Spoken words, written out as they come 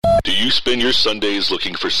you spend your Sundays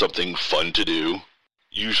looking for something fun to do?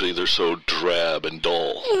 Usually they're so drab and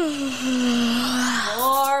dull.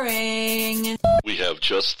 Boring. We have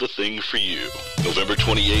just the thing for you. November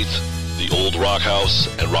 28th, the Old Rock House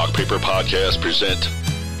and Rock Paper Podcast present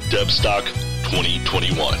Debstock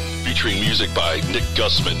 2021, featuring music by Nick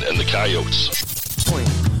Gussman and the Coyotes.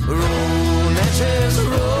 Roll, Natchez,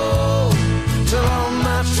 roll, till all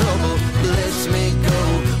my trouble lets me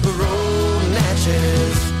go. Roll,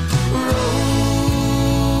 Natchez, roll,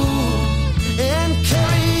 and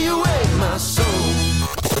carry away my soul.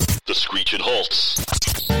 The Screechin' Halts.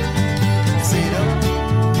 See the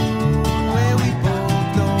way we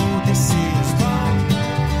both know this is wrong,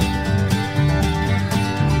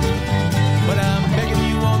 but I'm begging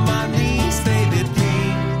you on my knees, baby,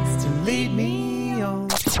 please, to lead me on.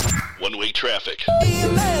 One-way traffic.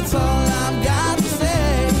 And that's all I've got to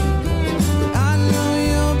say. I know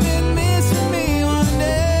you've been missing me one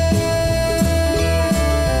day.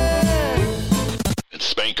 And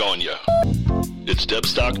Spank on ya. It's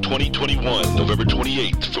Debstock 2021, November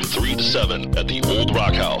 28th from 3 to 7 at the Old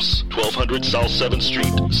Rock House, 1200 South 7th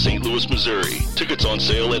Street, St. Louis, Missouri. Tickets on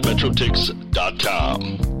sale at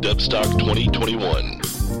metrotix.com. Debstock 2021,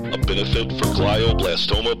 a benefit for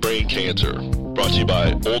glioblastoma brain cancer. Brought to you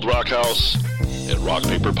by Old Rock House and Rock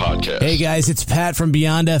Paper Podcast. Hey guys, it's Pat from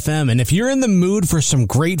Beyond FM, and if you're in the mood for some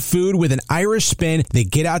great food with an Irish spin, then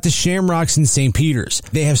get out to Shamrocks in St. Peter's.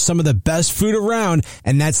 They have some of the best food around,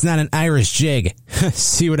 and that's not an Irish jig.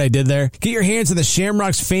 See what I did there? Get your hands on the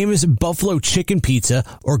Shamrocks' famous buffalo chicken pizza,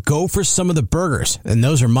 or go for some of the burgers, and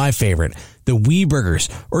those are my favorite. The Wee Burgers,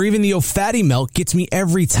 or even the O'Fatty Melt gets me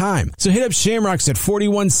every time. So hit up Shamrocks at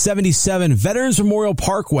 4177 Veterans Memorial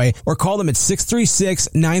Parkway, or call them at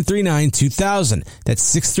 636-939-2000. That's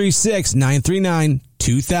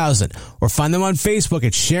 636-939-2000. Or find them on Facebook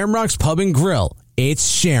at Shamrocks Pub and Grill. It's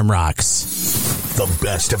Shamrocks. The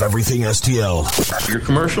best of everything STL. Your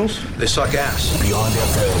commercials, they suck ass. Beyond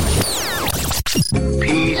FM.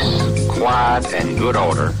 Peace, quiet, and good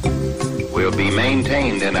order will be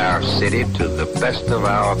maintained in our city to the best of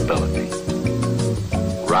our ability.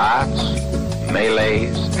 Riots,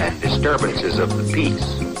 melees, and disturbances of the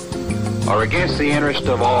peace are against the interest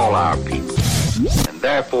of all our people, and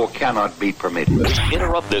therefore cannot be permitted. We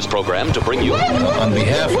interrupt this program to bring you, On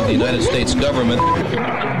behalf of the United States government,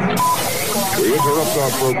 We interrupt our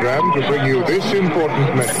program to bring you this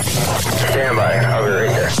important message. Stand by, I'll be right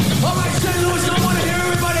there. All right, St. Louis, I want to hear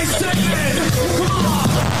everybody sing it. Come on.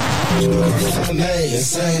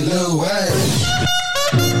 St. Louis.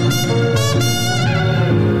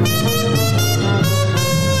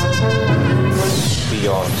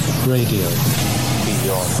 Beyond Radio.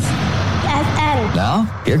 Beyond.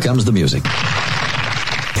 now, here comes the music.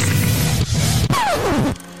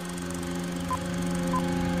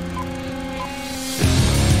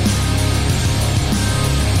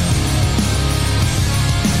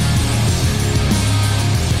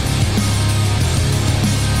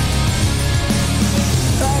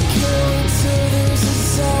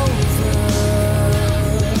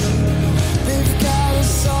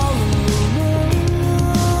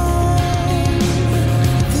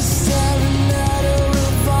 This staring at a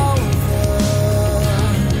revolver.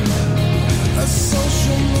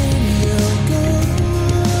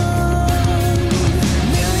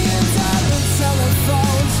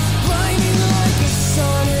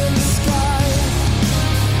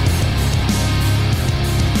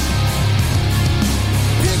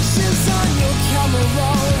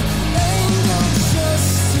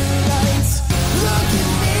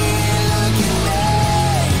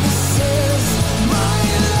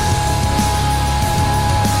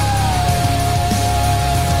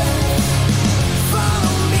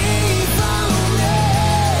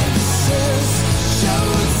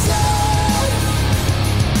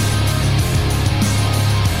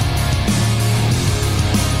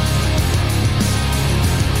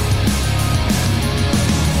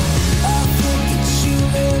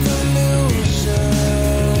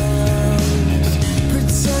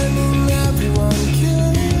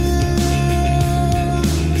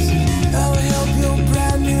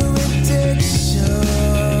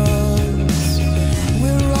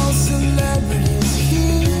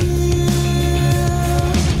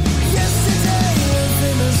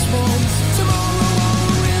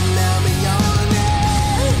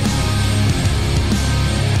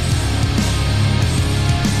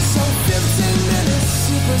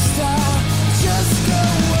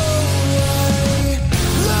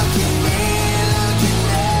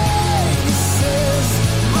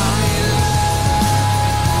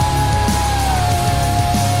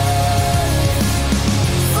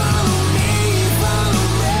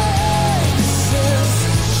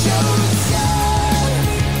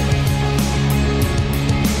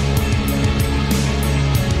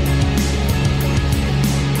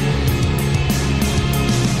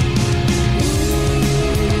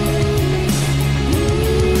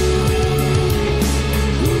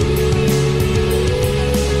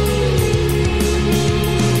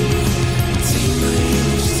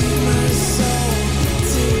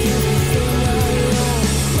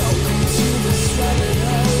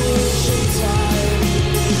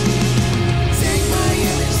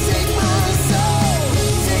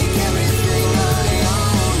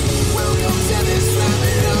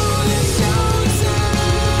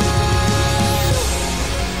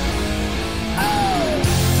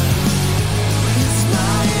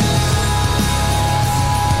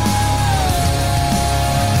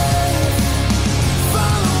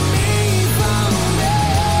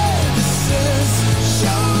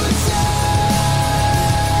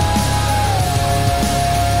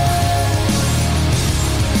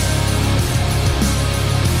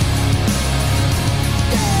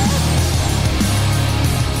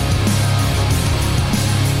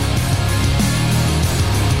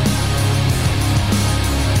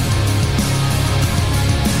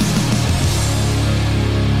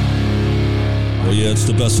 Yeah, it's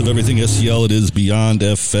the best of everything STL. It is Beyond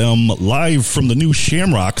FM, live from the new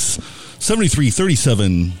Shamrocks,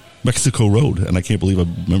 7337 Mexico Road. And I can't believe I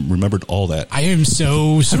remembered all that. I am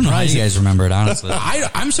so surprised. I don't know how you guys remember it, honestly.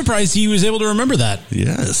 I'm surprised he was able to remember that.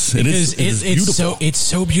 Yes. Because it's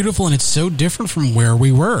so beautiful and it's so different from where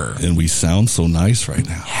we were. And we sound so nice right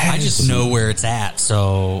now. I just know where it's at,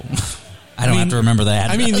 so I don't have to remember that.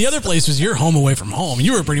 I mean, the other place was your home away from home.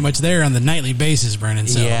 You were pretty much there on the nightly basis, Brennan.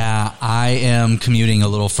 So. Yeah, I am commuting a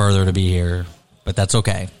little further to be here, but that's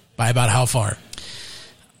okay. By about how far?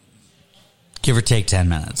 Give or take 10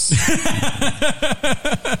 minutes.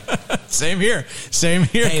 Same here.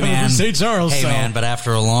 Hey, coming man. from St. Charles. Hey, so. man, but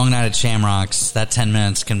after a long night at Shamrocks, that 10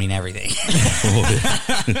 minutes can mean everything.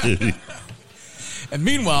 And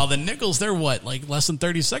meanwhile, the Nichols, they're what, like less than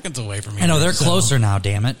 30 seconds away from here. I know, they're closer now,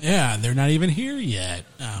 damn it. Yeah, they're not even here yet.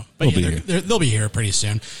 Oh, but they'll be here pretty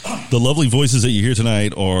soon. The lovely voices that you hear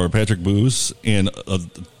tonight are Patrick Booz and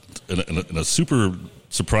a super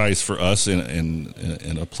surprise for us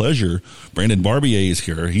and a pleasure. Brandon Barbier is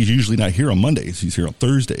here. He's usually not here on Mondays. He's here on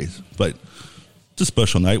Thursdays. But it's a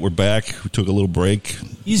special night. We're back. We took a little break.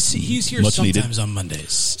 He's here Much sometimes needed. on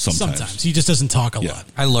Mondays. Sometimes. He just doesn't talk a lot.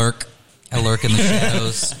 I lurk in the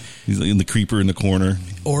shadows. He's in the creeper in the corner.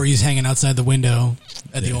 Or he's hanging outside the window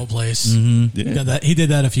at the old place. Mm-hmm. Yeah. He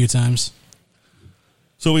did that a few times.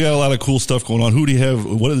 So we got a lot of cool stuff going on. Who do you have?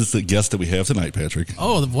 What is the guest that we have tonight, Patrick?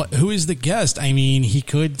 Oh, who is the guest? I mean, he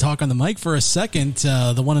could talk on the mic for a second.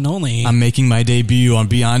 The one and only. I'm making my debut on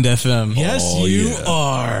Beyond FM. Yes, you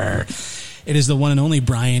are. It is the one and only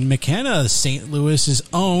Brian McKanna, St. Louis's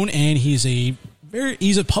own, and he's a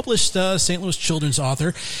published St. Louis children's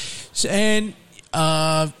author and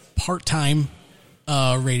part-time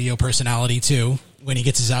radio personality too. When he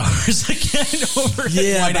gets his hours again over.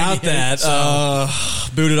 Yeah, about that.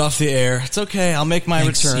 Booted off the air. It's okay. I'll make my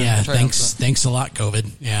return. Yeah, thanks a lot, COVID.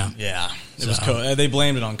 Yeah. Yeah. It was COVID. They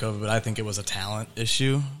blamed it on COVID, but I think it was a talent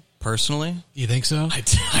issue, personally. You think so?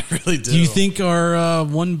 I really do. Do you think our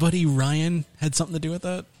one buddy Ryan had something to do with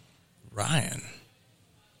that? Ryan?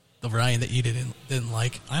 The Ryan that you didn't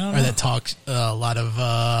like? I don't know. Or that talks a lot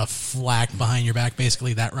of flack behind your back,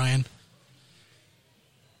 basically, that Ryan?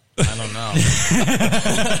 I don't know.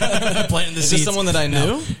 Planting the Is seeds. this someone that I knew?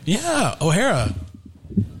 No. Yeah, O'Hara.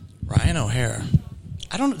 Ryan O'Hara.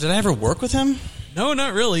 Did I ever work with him? No,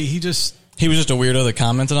 not really. He was just a weirdo that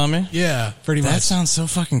commented on me? Yeah, pretty much. That sounds so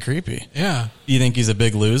fucking creepy. Yeah. You think he's a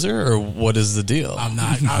big loser, or what is the deal? I'm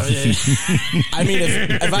not. I mean,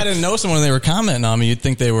 if I didn't know someone and they were commenting on me, you'd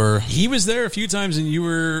think they were... He was there a few times, and you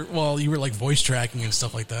were like voice tracking and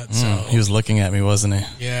stuff like that. So He was looking at me, wasn't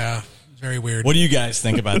he? Yeah. Very weird. What do you guys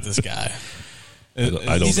think about this guy? I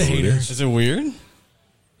don't He's a know who it hater. is. Is it weird?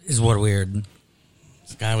 Is what weird?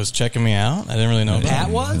 This guy was checking me out. I didn't really know. Pat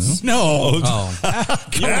about was? No. Oh,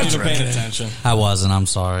 you weren't even paying attention. I wasn't. I'm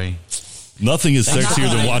sorry. Nothing is sexier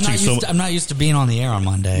than watching someone. I'm not used to being on the air on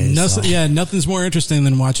Mondays. Nothing, so. Yeah, nothing's more interesting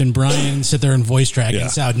than watching Brian sit there and voice track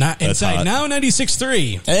inside now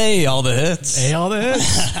 96.3. Hey, all the hits. Hey, all the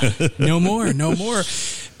hits. No more.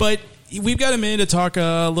 But we've got him in to talk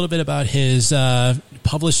a little bit about his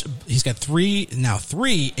published. He's got three,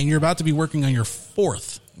 and you're about to be working on your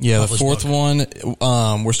fourth. Yeah, the fourth book.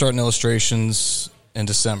 one. We're starting illustrations in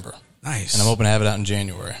December. Nice. And I'm hoping to have it out in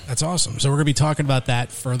January. That's awesome. So we're going to be talking about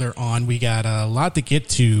that further on. We got a lot to get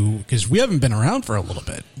to because we haven't been around for a little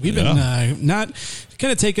bit. We've been not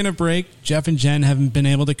kind of taking a break. Jeff and Jen haven't been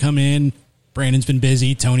able to come in. Brandon's been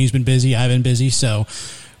busy. Tony's been busy. I've been busy. So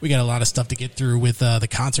we got a lot of stuff to get through with the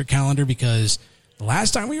concert calendar because the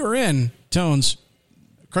last time we were in, Tones,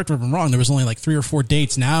 correct me if I'm wrong, there was only like 3 or 4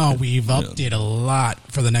 dates. Now we've updated a lot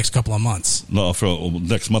for the next couple of months. No, for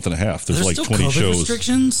next month and a half. There's like still 20 COVID shows.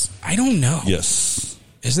 Restrictions? I don't know. Yes.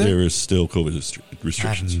 Is there? There is still COVID I restrictions.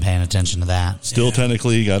 haven't been paying attention to that. Still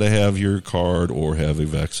technically got to have your card or have a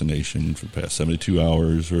vaccination for the past 72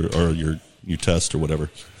 hours or your test or whatever.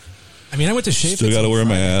 I mean, I went to Chaffetz. Still got to wear a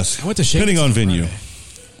mask. I went to Chaffetz depending on venue.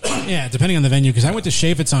 Yeah, depending on the venue, because I went to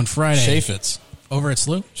Chaffetz on Friday. Chaffetz. Over at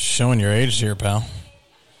SLU? Showing your age here, pal.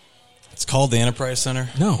 It's called the Enterprise Center.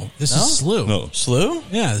 No, this is SLU. No. SLU?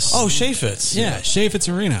 Yeah. Oh, Chaffetz. Yeah,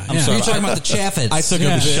 Chaffetz Arena. I'm sorry. You're talking about the Chaffetz. I took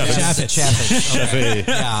Yeah. a Chaffetz. Okay.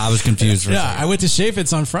 Yeah, I was confused for a Yeah, second. I went to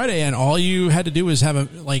Chaffetz on Friday, and all you had to do was have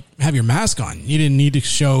your mask on. You didn't need to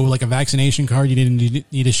show like a vaccination card. You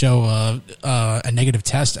didn't need to show a negative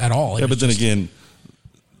test at all. Yeah, but then again,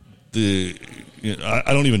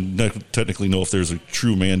 I don't even technically know if there's a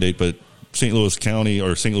true mandate, but St. Louis County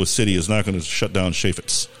or St. Louis City is not going to shut down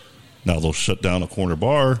Chaffetz. Now they'll shut down a corner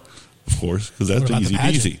bar, of course, because that's What about easy the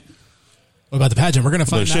pageant? peasy. What about the pageant? We're going to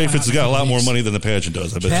find The out. Chaffetz has got a lot more money than the pageant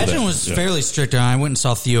does. I bet Pageant was fairly strict. I went and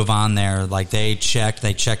saw Theo Von there. Like they checked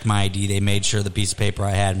my ID. They made sure the piece of paper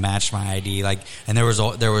I had matched my ID. Like, and there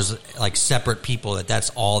was like separate people that's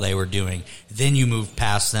all they were doing. Then you move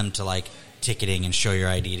past them to like ticketing and show your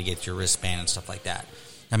ID to get your wristband and stuff like that.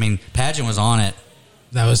 I mean, pageant was on it.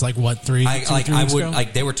 That was like what, 3 weeks ago?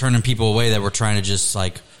 Like they were turning people away that were trying to just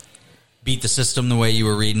like beat the system the way you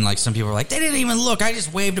were reading. Like some people were like, they didn't even look. I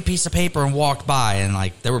just waved a piece of paper and walked by, and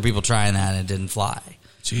like there were people trying that and it didn't fly.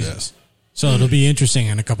 Jesus. So it'll be interesting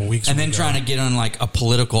in a couple weeks. And then trying to get on like a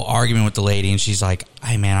political argument with the lady, and she's like,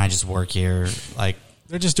 "Hey man, I just work here." Like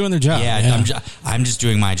they're just doing their job. Yeah. I'm just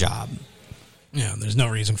doing my job. Yeah, there's no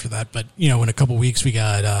reason for that. But in a couple weeks we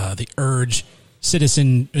got the Urge.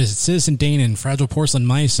 Citizen Dane and Fragile Porcelain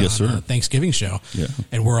Mice on Thanksgiving show. Yeah.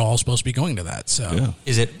 And we're all supposed to be going to that. So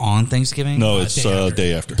Is it on Thanksgiving? No, it's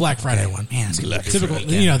day after. Black Friday one. Man, it's typical.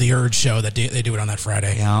 The Urge show that they do it on that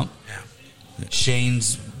Friday. Yeah.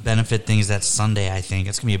 Shane's benefit thing is that Sunday, I think.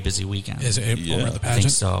 It's going to be a busy weekend. Is it over at the I pageant? think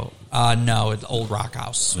so. No, it's Old Rock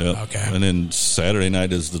House. Yeah. Okay. And then Saturday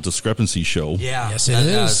night is the Discrepancy show. Yeah. Yes, it is.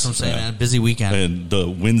 That's what I'm saying, man. Busy weekend. And the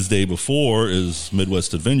Wednesday before is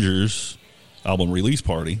Midwest Avengers album release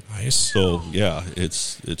party. Nice. So yeah,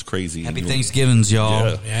 it's crazy. Happy Thanksgivings,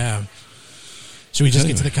 y'all. Yeah. Should we just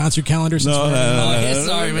get to the concert calendar? Sorry,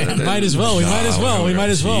 man. Might as well. We might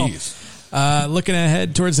as well. Looking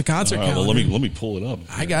ahead towards the concert calendar. Well, let me pull it up.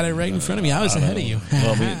 I got it right in front of me. I was ahead of you.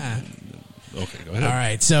 Okay, go ahead. All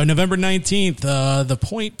right, so November 19th, The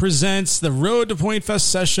Point presents the Road to Point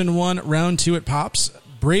Fest Session 1, Round 2 at Pops,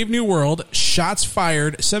 Brave New World, Shots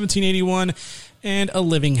Fired, 1781, and A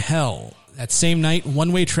Living Hell. That same night,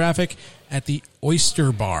 One-Way Traffic at the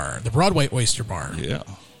Oyster Bar, the Broadway Oyster Bar. Yeah.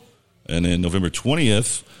 And then November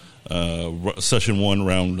 20th, Session 1,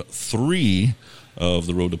 Round 3 of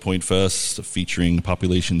the Road to Point Fest, featuring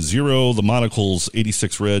Population Zero, The Monocles,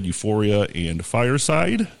 86 Red, Euphoria, and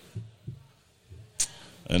Fireside.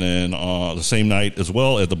 And then the same night as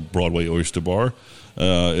well at the Broadway Oyster Bar,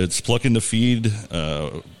 it's Pluck in the Feed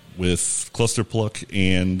with Cluster Pluck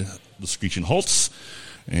and the Screeching Halts.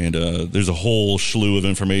 And there's a whole slew of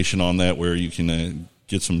information on that where you can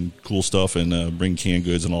get some cool stuff and bring canned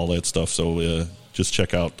goods and all that stuff. So just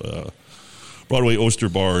check out Broadway Oyster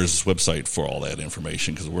Bar's website for all that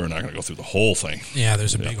information, because we're not going to go through the whole thing. Yeah,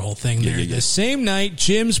 there's a big whole thing there. The same night,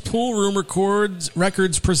 Jim's Pool Room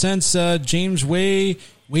Records presents James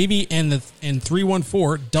Wavy and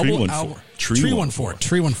 314 double album. Tree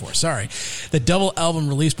 14. Sorry, the double album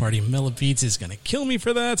release party. Miller Beats is going to kill me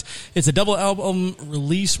for that. It's a double album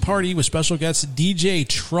release party with special guests DJ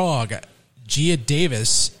Trog, Gia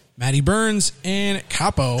Davis, Maddie Burns, and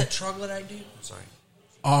Capo. That Troglet ID? Sorry.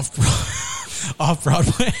 Off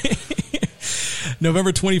Broadway.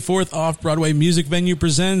 November 24th, Off Broadway Music Venue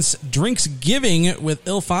presents Drinks Giving with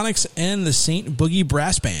Ilphonics and the St. Boogie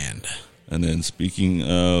Brass Band. And then speaking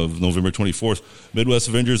of November 24th, Midwest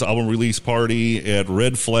Avengers album release party at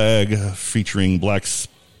Red Flag featuring Black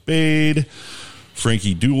Spade,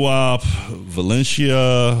 Frankie Doo-Wop,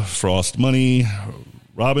 Valencia, Frost Money,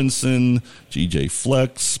 Robinson, GJ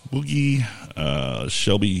Flex, Boogie,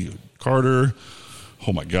 Shelby Carter.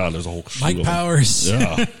 Oh my God, there's a whole Mike Powers.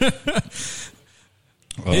 Yeah.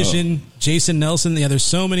 Vision, Jason Nelson. Yeah, there's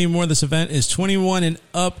so many more. This event is 21 and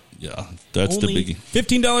up. Yeah, that's only the biggie.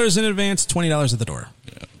 $15 in advance, $20 at the door.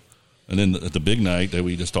 Yeah. And then the big night that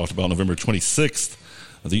we just talked about, November 26th,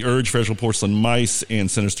 The Urge, Fragile Porcelain Mice,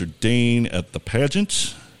 and Sinister Dane at the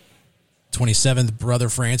pageant. 27th, Brother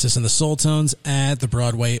Francis and the Soul Tones at the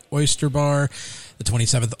Broadway Oyster Bar. The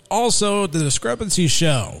 27th, also the Discrepancy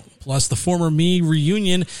Show, plus the Former Me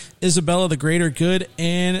reunion, Isabella the Greater Good,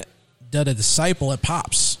 and The Disciple at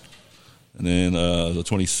Pops. And then the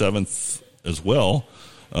 27th as well,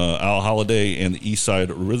 Al Holiday and the East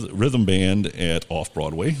Side Rhythm Band at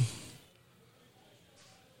Off-Broadway.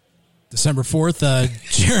 December 4th,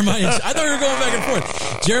 Jeremiah... I thought we were going back and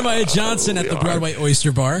forth. Jeremiah Johnson at the Broadway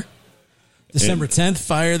Oyster Bar. December 10th,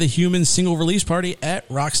 Fire the Human single release party at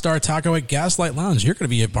Rockstar Taco at Gaslight Lounge. You're going to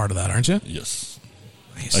be a part of that, aren't you? Yes.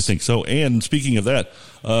 Nice. I think so. And speaking of that,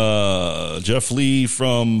 Jeff Lee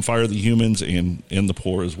from Fire the Humans and The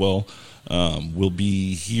Poor as well will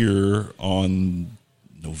be here on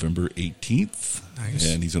November 18th.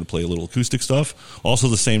 Nice. And he's going to play a little acoustic stuff. Also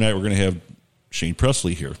the same night, we're going to have Shane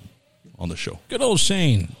Presley here on the show. Good old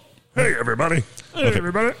Shane. Hey, everybody. Hey,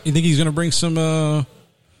 everybody. You think he's going to bring some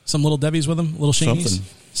Little Debbies with him? Little Shanies?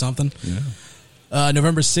 Something. Yeah.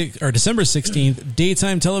 December 16th,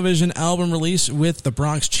 daytime television album release with the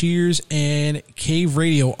Bronx Cheers and Cave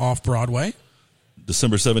Radio off Broadway.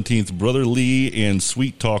 December 17th, Brother Lee and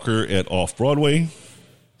Sweet Talker at Off-Broadway.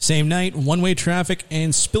 Same night, One Way Traffic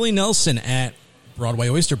and Spilly Nelson at Broadway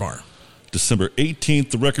Oyster Bar. December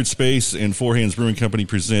 18th, the Record Space and Four Hands Brewing Company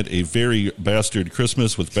present A Very Bastard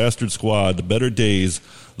Christmas with Bastard Squad, Better Days,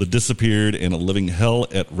 The Disappeared, and A Living Hell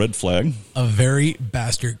at Red Flag. A Very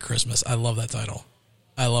Bastard Christmas. I love that title.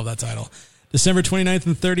 December 29th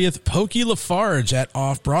and 30th, Pokey Lafarge at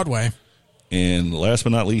Off-Broadway. And last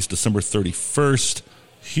but not least, December 31st,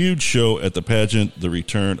 huge show at the pageant, The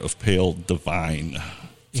Return of Pale Divine.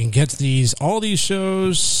 You can get all these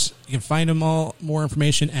shows. You can find them all, more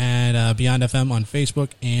information at Beyond FM on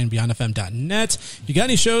Facebook and beyondfm.net. If you got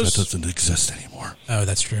any shows... That doesn't exist anymore. Oh,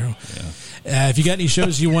 that's true. Yeah. If you got any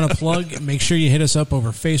shows you want to plug, make sure you hit us up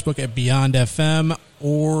over Facebook at Beyond FM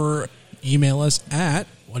or email us at,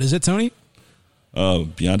 what is it, Tony?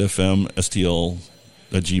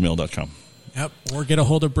 BeyondFMSTL@gmail.com. Yep. Or get a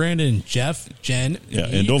hold of Brandon, Jeff, Jen. Yeah,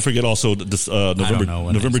 and don't forget also this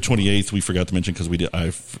November 28th. We forgot to mention because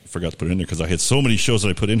I forgot to put it in there because I had so many shows that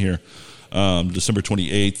I put in here. November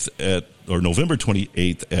 28th at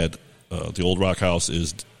the Old Rock House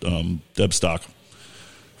is Deb Stock,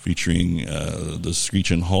 featuring the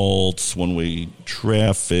Screechin' Halts, One Way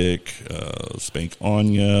Traffic, Spank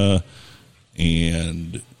Anya,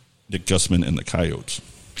 and Nick Gussman and the Coyotes.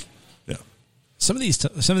 Some of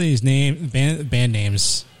these band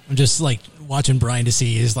names, I'm just like watching Brian to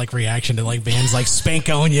see his like reaction to like bands like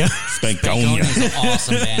Spankonia. Spankonia is an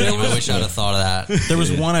awesome band name. I wish I'd have thought of that. There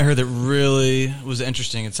was one I heard that really was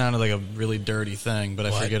interesting. It sounded like a really dirty thing, but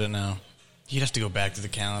I forget it now. You'd have to go back to the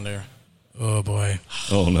calendar. Oh boy!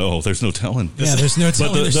 Oh no! There's no telling. Yeah, there's no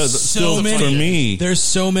telling. There's so many. For me, there's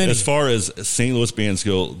so many. As far as St. Louis bands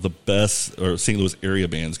go, the best, or St. Louis area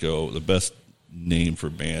bands go, the best name for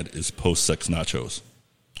band is Post Sex Nachos.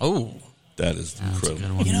 Oh, that is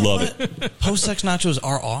incredible. I love it. Post Sex Nachos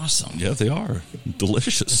are awesome. Yeah, they are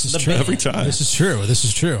delicious. This is true. Every time. This is true.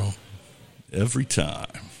 Every time.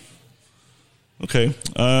 Okay,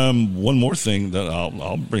 one more thing that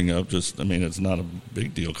I'll bring up. It's not a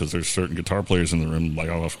big deal because there's certain guitar players in the room. Like,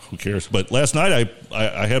 oh, who cares? But last night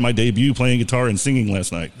I had my debut playing guitar and singing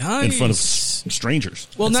last night in front of strangers.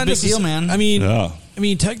 Well, that's not a big deal, man. I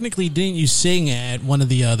mean, technically, didn't you sing at one of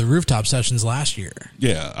the rooftop sessions last year?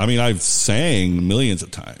 Yeah, I mean, I've sang millions of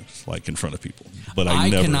times, like in front of people, but I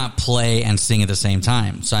never cannot play and sing at the same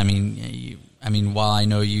time. So I mean, while I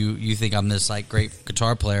know you think I'm this like great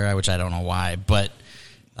guitar player, which I don't know why, but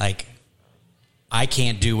like I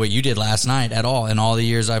can't do what you did last night at all. In all the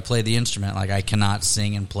years I played the instrument, like I cannot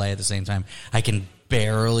sing and play at the same time. I can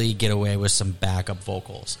barely get away with some backup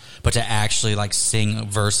vocals, but to actually like sing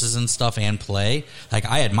verses and stuff and play, like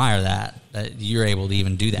I admire that you're able to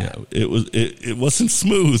even do that. Yeah, it wasn't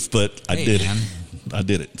smooth, but I did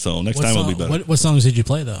it. So next time it'll be better. What songs did you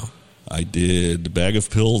play though? I did Bag of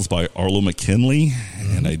Pills by Arlo McKinley,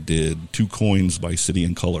 and I did 2 Coins by City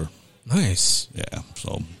and Color. Nice. Yeah.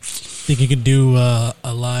 So, think you could do a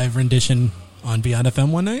live rendition on Beyond FM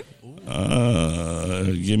one night?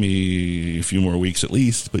 Give me a few more weeks at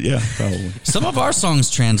least, but yeah, probably. Some of our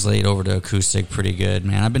songs translate over to acoustic pretty good,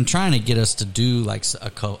 man. I've been trying to get us to do like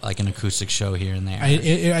an acoustic show here and there.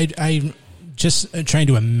 I'm just trying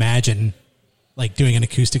to imagine like doing an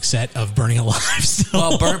acoustic set of Burning Alive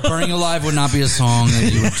still. Well, Burning Alive would not be a song that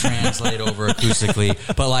you would translate over acoustically,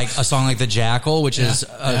 but like a song like The Jackal, which is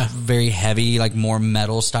a very heavy, like more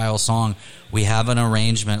metal style song, we have an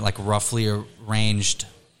arrangement, like roughly arranged,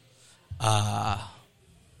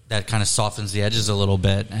 that kind of softens the edges a little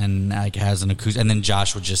bit and like has an acoustic, and then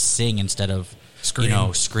Josh would just sing instead of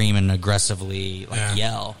scream and aggressively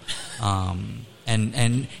yell.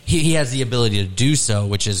 And he has the ability to do so,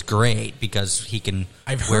 which is great because he can.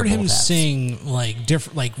 I've heard him sing like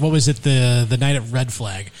different. Like what was it the night at Red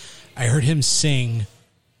Flag? I heard him sing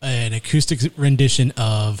an acoustic rendition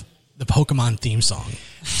of the Pokemon theme song.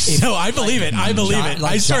 So I believe it. I believe it.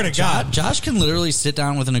 I swear to God, Josh can literally sit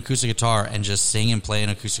down with an acoustic guitar and just sing and play an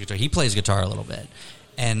acoustic guitar. He plays guitar a little bit.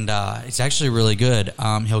 And it's actually really good.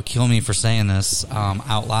 He'll kill me for saying this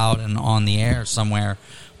out loud and on the air somewhere,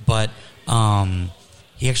 but.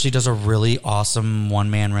 He actually does a really awesome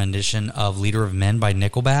one-man rendition of Leader of Men by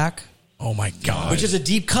Nickelback. Oh, my God. Which is a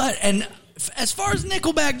deep cut. And as far as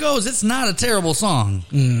Nickelback goes, it's not a terrible song.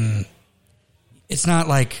 It's not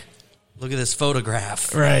like, look at this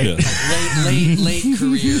photograph. Right. Yeah. Like late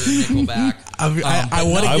career Nickelback. I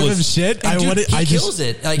want to give him shit. He kills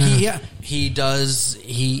it. Like he does.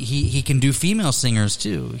 He can do female singers,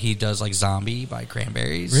 too. He does like Zombie by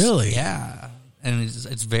Cranberries. Really? Yeah. and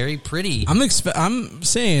it's very pretty. I'm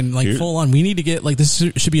saying like full on. We need to get like this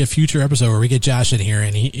should be a future episode where we get Josh in here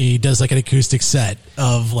and he does like an acoustic set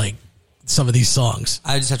of like some of these songs.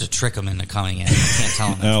 I just have to trick him into coming in. I can't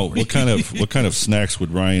tell him. Now, what kind of snacks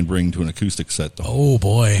would Ryan bring to an acoustic set? Though? Oh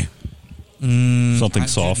boy, something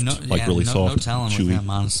soft, really soft, no telling chewy. with him.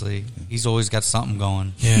 Honestly, he's always got something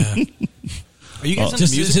going. Yeah. Are you guys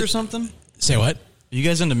into music or something? Say what? Are you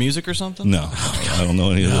guys into music or something? No, I don't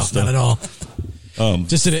know any of this stuff. Not at all.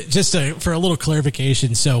 For a little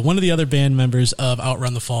clarification, so one of the other band members of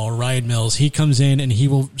Outrun the Fall, Ryan Mills, he comes in and he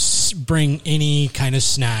will bring any kind of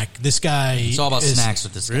snack. This guy, it's all about snacks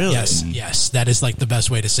with this guy. Really? Yes, that is like the best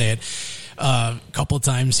way to say it. A couple of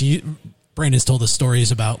times, Brandon's told us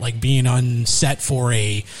stories about like being on set for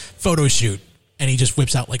a photo shoot. And he just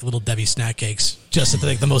whips out like little Debbie snack cakes just at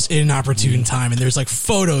like the most inopportune time. And there's like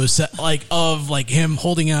photos like of like him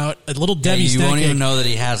holding out a little Debbie snack cake. You won't even know that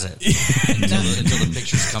he has it until the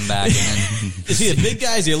pictures come back. And then, is he a big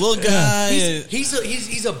guy? Is he a little guy?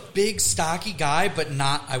 He's a big stocky guy, but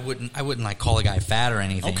not. I wouldn't like call a guy fat or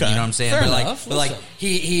anything. Okay. You know what I'm saying? Fair but enough. like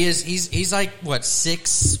he's like what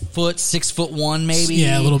 6'1" maybe.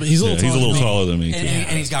 Yeah, a little bit. He's a little taller than me.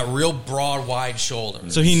 And he's got real broad, wide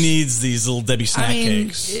shoulders. So he needs these little Debbie snack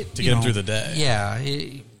cakes to get him through the day. Yeah.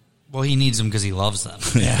 He needs them because he loves them.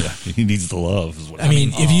 Yeah, he needs the love. Is what I mean,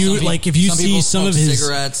 if you see some of his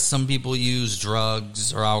cigarettes, some people use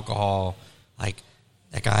drugs or alcohol. Like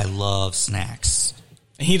that guy loves snacks.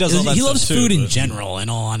 He does all that he stuff loves too, food in general, in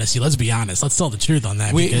all honesty. Let's be honest. Let's tell the truth on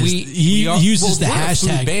that. Because he uses the we're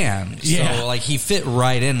hashtag a food band. So like he fit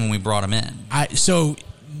right in when we brought him in. So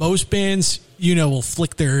most bands, will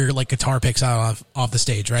flick their like guitar picks out off the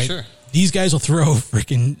stage, right? Sure. These guys will throw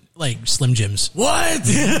freaking like Slim Jims. What?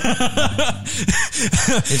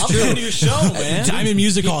 It's true. Your show, man. Diamond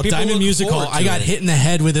Music Hall. I got hit in the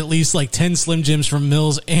head with at least like 10 Slim Jims from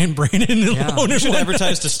Mills and Brandon. You should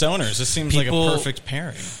advertise to stoners. This seems like a perfect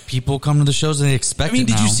pairing. People come to the shows and they expect. Did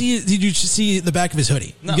you see the back of his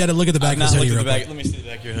hoodie? No. You got to look at the back of his hoodie. Let me see the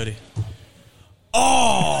back of your hoodie.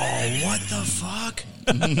 Oh, what the fuck?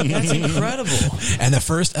 That's incredible. And the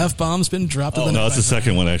first F-bomb's been dropped. No, that's the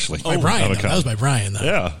second one, actually. By Brian. That was by Brian, though.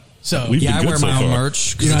 Yeah. So I wear my own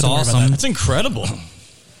merch because it's awesome. That's incredible. That's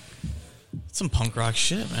some punk rock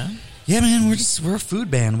shit, man. Yeah, man. We're a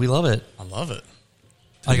food band. We love it. I love it.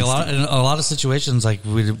 Like in a lot of situations, like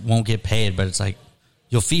we won't get paid, but it's like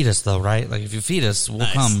you'll feed us though, right? Like if you feed us, we'll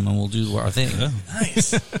come and we'll do our thing. Yeah.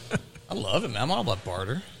 Nice. I love it, man. I'm all about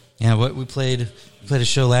barter. Yeah, we played a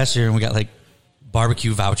show last year and we got like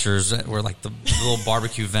barbecue vouchers where like the little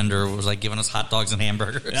barbecue vendor was like giving us hot dogs and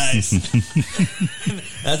hamburgers. Nice.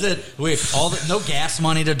 That's it. No gas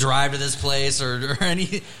money to drive to this place or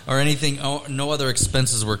anything. Oh, no other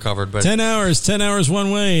expenses were covered. But 10 hours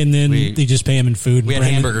one way, and then they just pay him in food. We had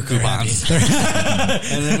hamburger coupons,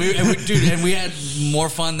 and we had more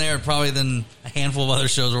fun there probably than a handful of other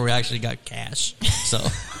shows where we actually got cash. So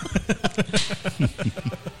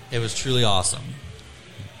it was truly awesome.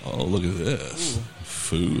 Oh, look at this. Ooh.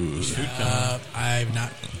 Food. I've not.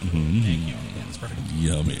 Mm-hmm. Thank you. Yeah, that's perfect.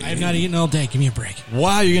 Yummy. I have not eaten all day. Give me a break.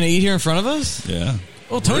 Wow, you're going to eat here in front of us? Yeah.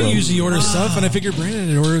 Well, Tony usually orders stuff, and I figured Brandon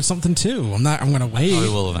had ordered something too. I'm going to wait. Probably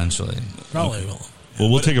will eventually. Probably will. Well,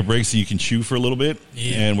 we'll take a break so you can chew for a little bit,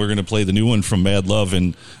 and we're going to play the new one from Mad Love.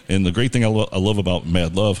 And the great thing I love about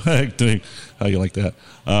Mad Love, how you like that?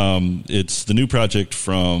 It's the new project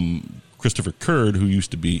from Christopher Kurd, who used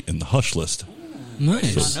to be in the Hush List.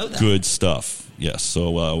 Nice. So good stuff. Yes.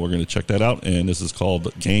 So we're going to check that out. And this is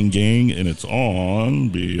called Gang Gang, and it's on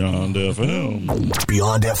Beyond FM.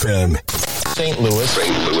 Beyond FM. St. Louis.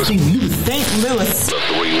 St. Louis. The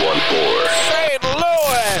 314. St.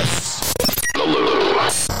 Louis. The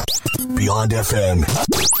Lou. Beyond FM.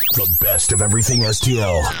 The best of everything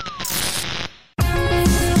STL.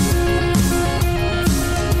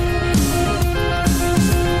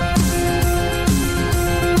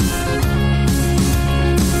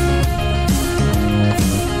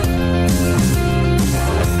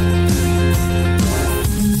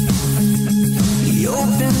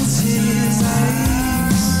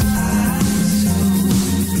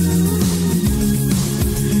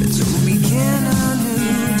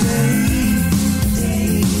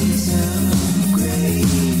 Days of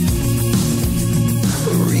grace.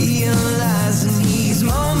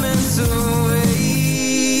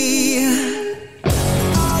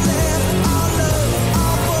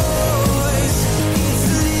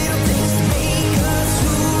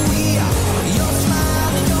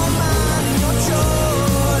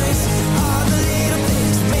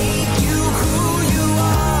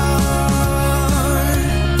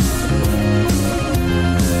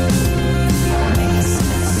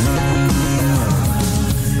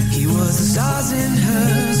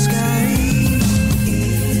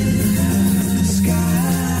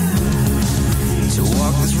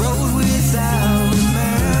 road without a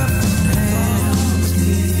map and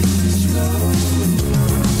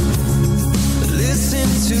listen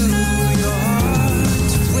to your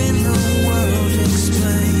heart when the world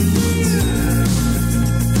explains.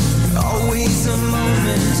 Always a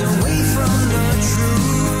moment away from the truth.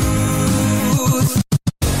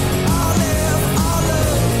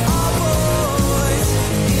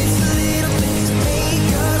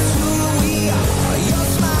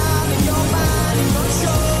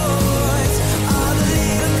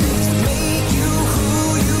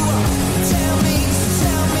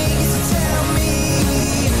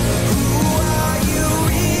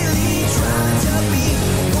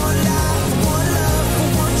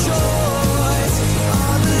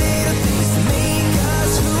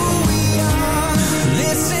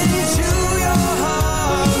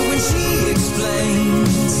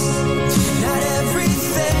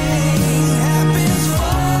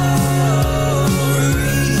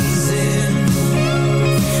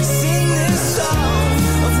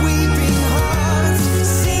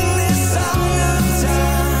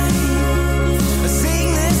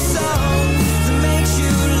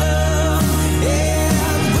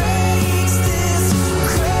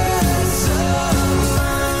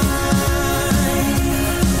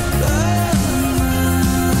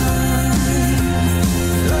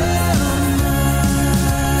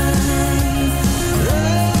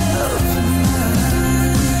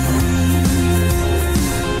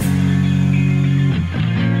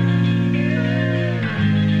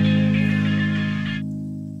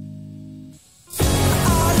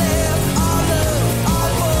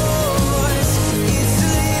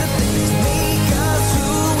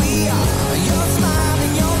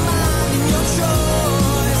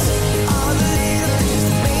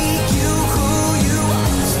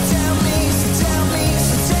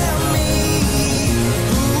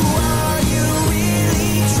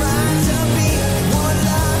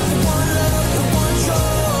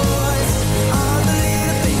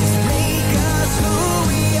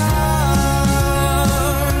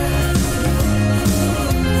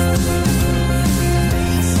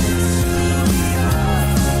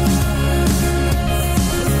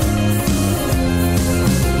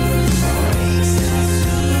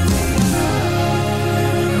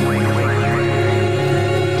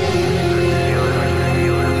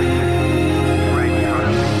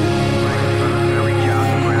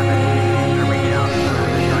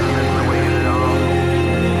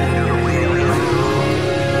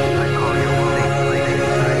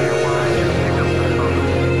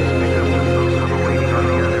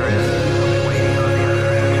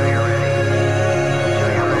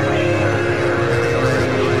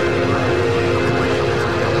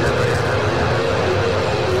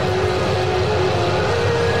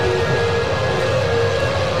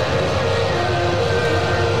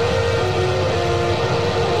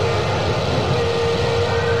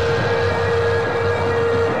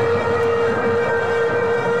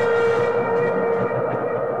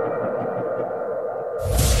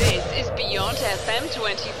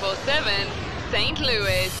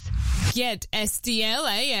 Get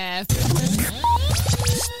SDLAF.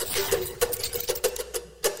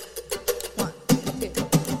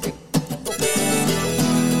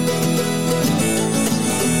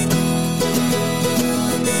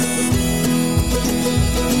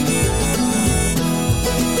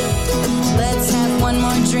 Let's have one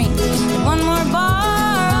more drink, one more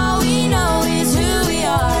bar. All we know is who we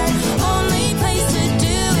are. Only place to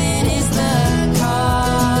do it is the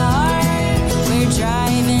car. We're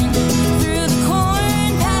driving through the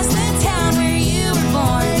corn, past the town where you were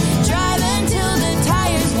born. Driving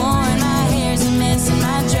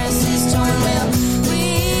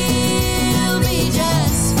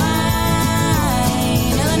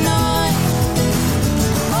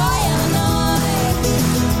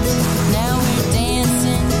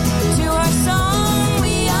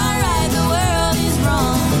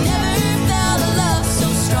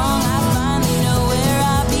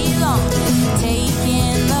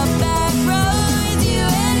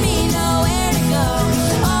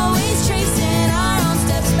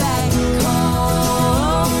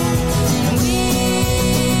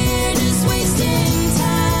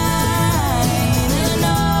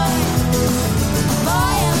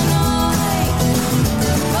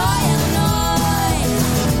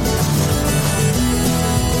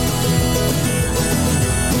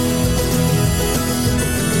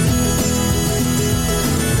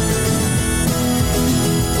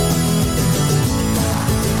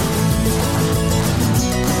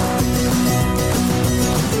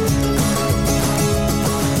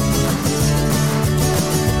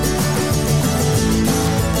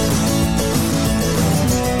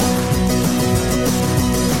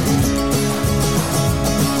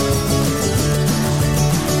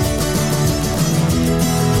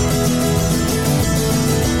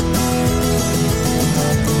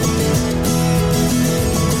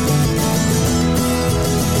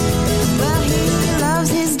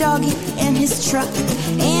his truck,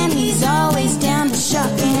 and he's always down to shuck,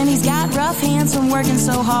 and he's got rough hands from working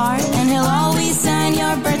so hard, and he'll always sign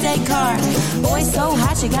your birthday card. Boy so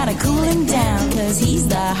hot you gotta cool him down, 'cause he's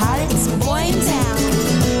the hottest boy in town.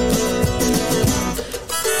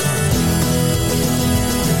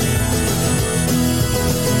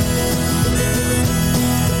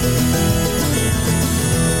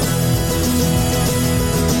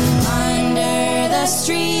 The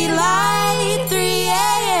street light, 3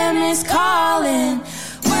 a.m. is calling.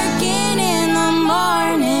 Working in the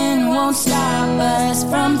morning won't stop us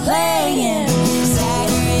from playing.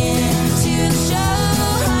 Staggering to the show,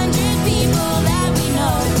 100 people that we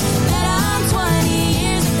know. Met 'em 20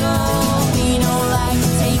 years ago. We don't like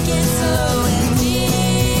to take it slow, and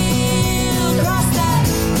we'll cross that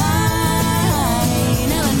line.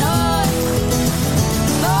 Illinois,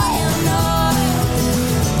 oh Illinois,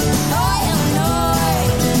 oh Illinois.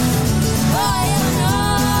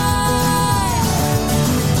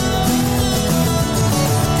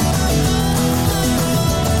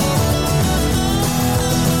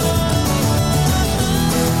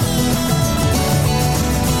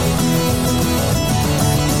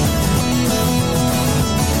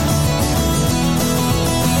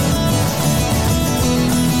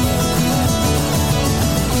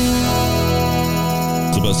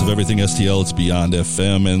 Best of everything STL. It's Beyond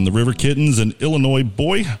FM and the River Kittens and Illinois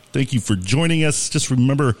Boy. Thank you for joining us. Just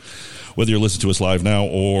remember, whether you're listening to us live now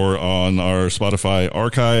or on our Spotify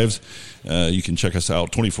archives, you can check us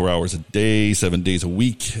out 24 hours a day, 7 days a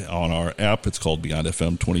week on our app. It's called Beyond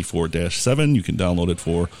FM 24-7. You can download it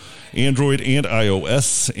for Android and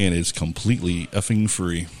iOS, and it's completely effing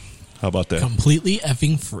free. How about that? Completely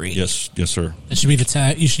effing free. Yes, sir. That should be the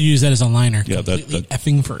tag. You should use that as a liner. Yeah, completely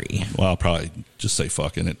effing free. Well, I'll probably just say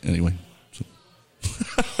fuck in it anyway. So.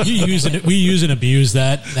 We use and abuse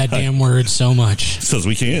that damn word so much. Because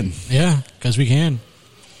we can. Yeah, because we can.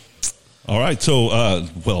 All right. So,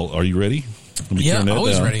 well, are you ready? Let me turn that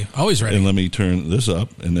always down. ready. Always ready. And let me turn this up,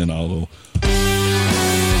 and then I'll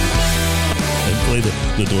play the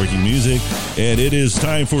dorky music. And it is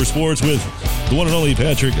time for sports with the one and only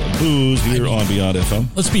Patrick Booze here on Beyond FM.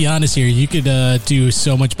 Let's be honest here. You could do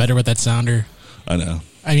so much better with that sounder. I know.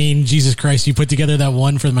 I mean, Jesus Christ! You put together that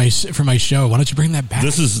one for my show. Why don't you bring that back?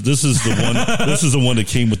 This is the one. This is the one that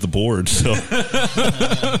came with the board. So,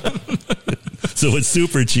 so it's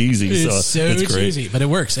super cheesy. It's so it's great. cheesy, but it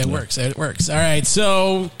works. It works. It works. All right.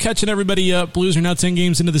 So catching everybody up. Blues are now 10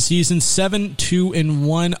 games into the season,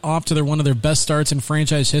 7-2-1, off to one of their best starts in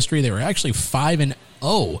franchise history. They were actually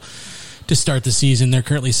 5-0 to start the season. They're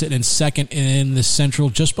currently sitting in second in the Central,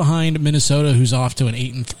 just behind Minnesota, who's off to an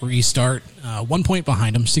 8-3 start. 1 point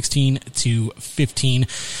behind them, 16-15.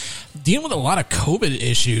 Dealing with a lot of COVID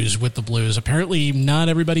issues with the Blues. Apparently, not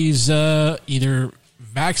everybody's either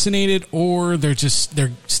vaccinated or they're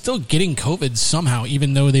still getting COVID somehow,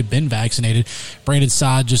 even though they've been vaccinated. Brandon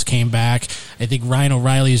Saad just came back. I think Ryan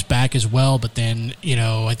O'Reilly is back as well, but then,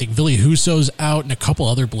 I think Ville Husso's out and a couple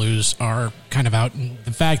other Blues are kind of out. And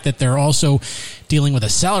the fact that they're also dealing with a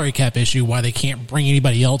salary cap issue, why they can't bring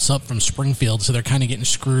anybody else up from Springfield, so they're kind of getting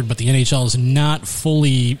screwed, but the NHL is not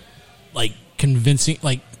fully, convincing.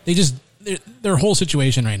 Their whole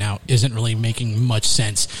situation right now isn't really making much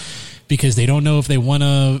sense, because they don't know if they want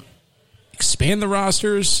to expand the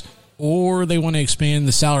rosters or they want to expand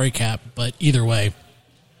the salary cap. But either way,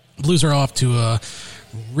 Blues are off to a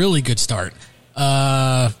really good start.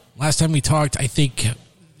 Last time we talked, I think,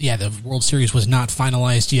 the World Series was not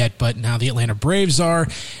finalized yet, but now the Atlanta Braves are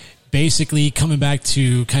basically coming back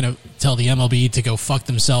to kind of tell the MLB to go fuck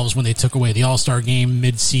themselves when they took away the All-Star game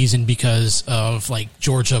mid-season because of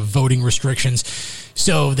Georgia voting restrictions.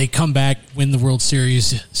 So they come back, win the World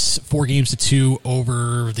Series 4-2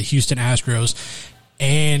 over the Houston Astros.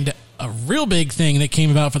 And a real big thing that came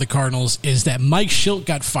about for the Cardinals is that Mike Shildt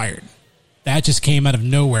got fired. That just came out of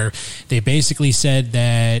nowhere. They basically said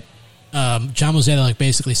that John Mozeliak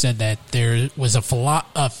basically said that there was a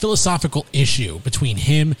philosophical issue between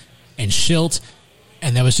him and Shildt,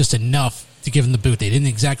 and that was just enough to give him the boot. They didn't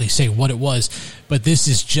exactly say what it was, but this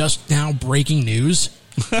is just now breaking news.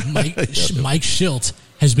 Mike Shildt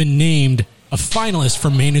has been named a finalist for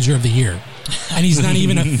Manager of the Year, and he's not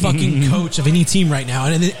even a fucking coach of any team right now.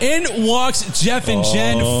 And in walks Jeff and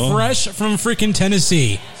Jen, fresh from freaking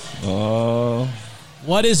Tennessee.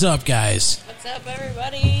 What is up, guys? What's up,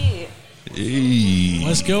 everybody? Hey.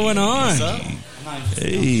 What's going on? What's up?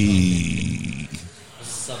 Hey.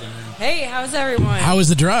 Hey, how's everyone? How was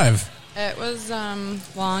the drive? It was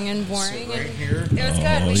long and boring. Right and here. It was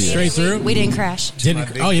good. Straight through? We didn't crash. You didn't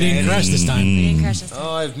crash this time. We didn't crash this time.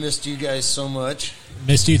 Oh, I've missed you guys so much.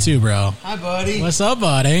 Missed you too, bro. Hi, buddy. What's up,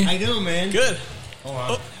 buddy? How you doing, man? Good. Hold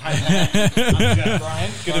on. Hi, I'm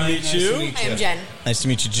Brian. Good to meet you. Hi, I'm Jen. Nice to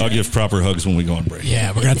meet you, Jen. I'll give proper hugs when we go on break.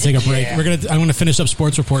 Yeah, we're gonna take a break. Yeah. I'm gonna finish up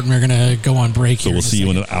sports report, and we're gonna go on break. So we'll see you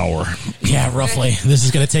in an hour. Yeah, roughly. This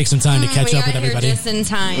is gonna take some time to catch we up with got here everybody. just in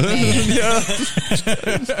time,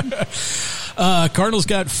 babe. Cardinals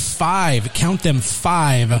got 5. Count them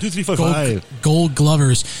 5. 2, 3, 4, 5. Gold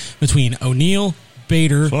glovers between O'Neal,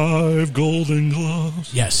 Bader. 5 golden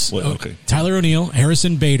gloves. Yes. Well, okay. Tyler O'Neill,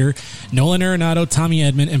 Harrison Bader, Nolan Arenado, Tommy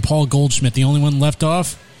Edman, and Paul Goldschmidt. The only one left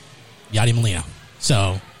off, Yadi Molina.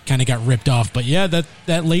 So kind of got ripped off. But yeah,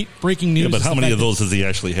 that late breaking news. Yeah, but is how the many fact of those does he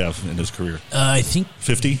actually have in his career? I think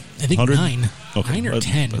 50? I think 100? 9. Okay. 9 or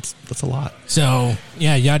 10. That's a lot. So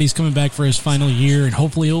yeah, Yadi's coming back for his final year, and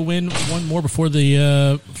hopefully he'll win one more before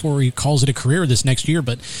he calls it a career this next year.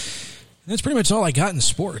 But that's pretty much all I got in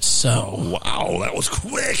sports. So wow, that was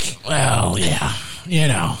quick. Well, yeah, you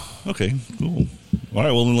know. Okay, cool. All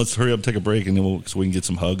right, well then let's hurry up, take a break, and then so we can get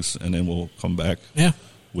some hugs, and then we'll come back. Yeah.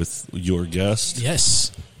 With your guest.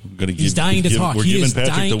 Yes. We're gonna He's dying to talk. We're giving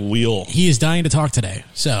Patrick the wheel. He is dying to talk today.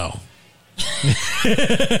 So.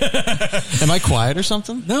 Am I quiet or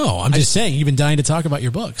something? No, I'm just saying you've been dying to talk about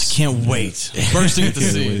your books. Can't wait. Bursting at the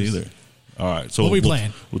Can't wait seams. either. All right, so What are we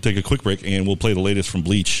playing? We'll take a quick break, and we'll play the latest from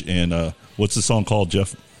Bleach. And what's the song called,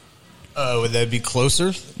 Jeff? Would that be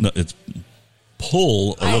Closer? No, it's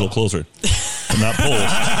Pull a Little Closer. Not Pull.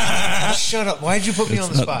 Shut up. Why'd you put me It's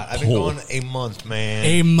on the not spot? I've been pull. gone a month, man.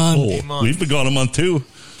 A month. Pull. A month. We've been gone a month too.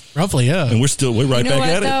 Roughly, yeah. And we're right You know back what,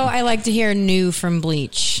 at though? it. I like to hear new from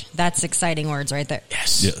Bleach. That's exciting words right there.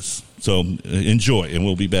 Yes. So enjoy, and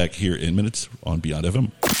we'll be back here in minutes on Beyond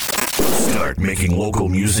FM. Start making local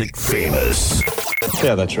music famous.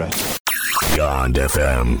 Yeah, that's right. Beyond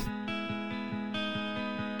FM.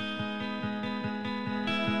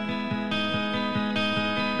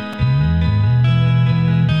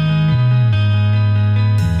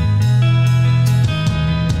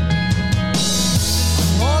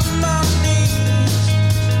 On my knees,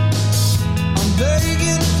 I'm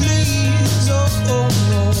begging, please. Oh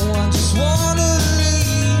no, I just wanna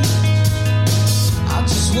leave. I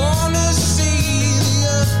just wanna see the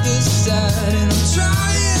other side, and I'm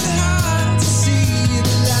trying hard to see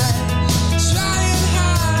the light.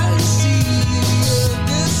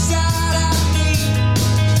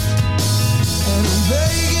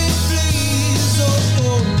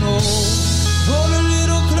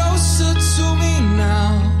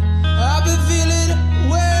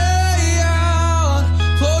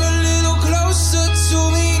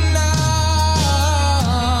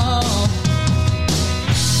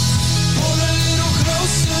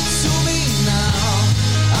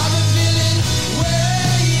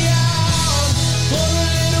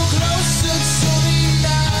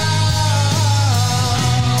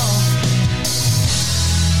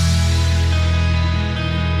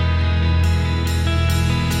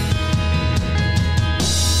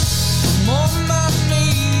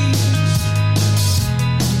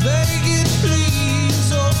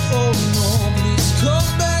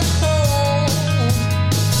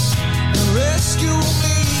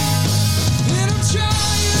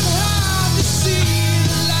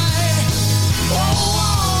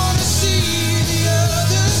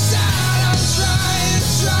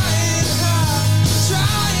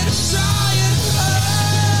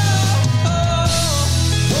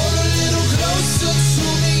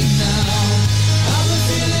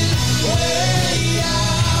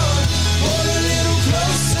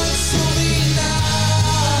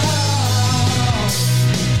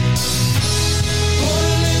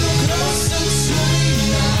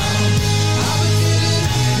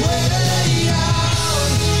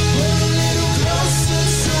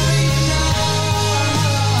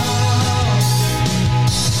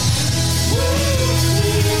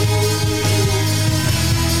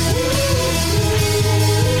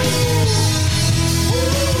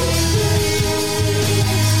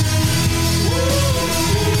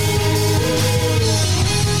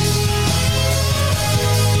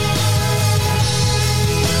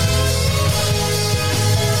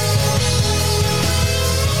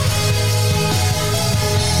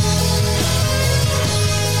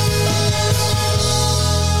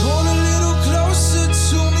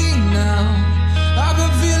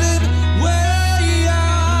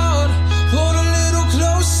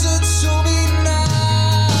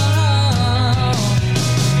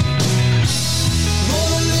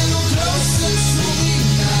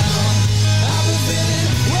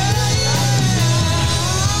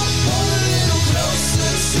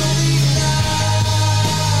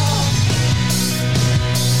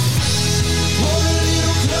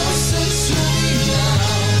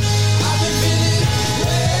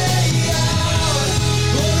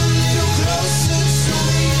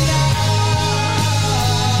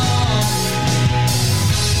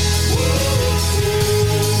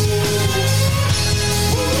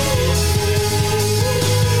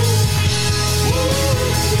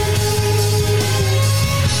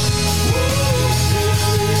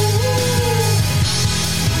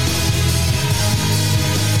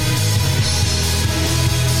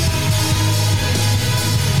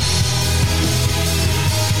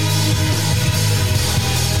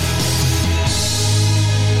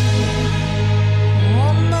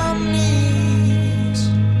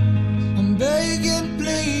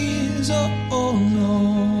 so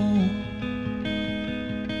low.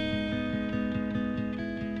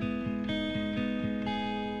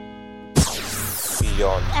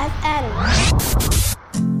 Beyond.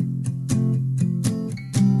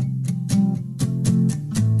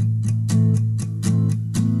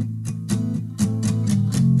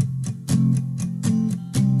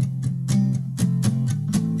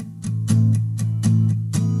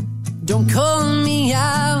 Don't call me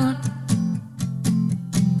out,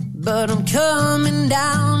 but I'm coming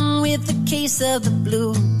down with a case of the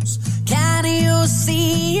blues. Can't you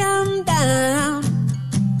see I'm down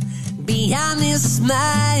behind this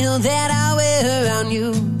smile that I wear on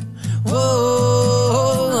you?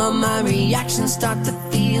 Whoa, my reactions start to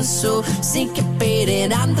feel so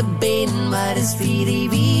syncopated. I'm debating what is really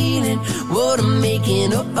feeling, what I'm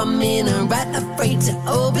making up. I'm in a right, afraid to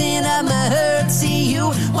open up my heart to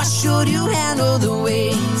you. Why should you handle the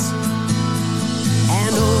weight?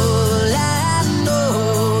 And all I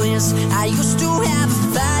know is I used to have a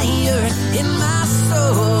fire in my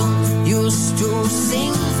soul, used to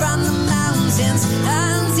sing from the mountains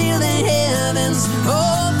until the heavens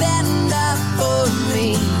opened up for me.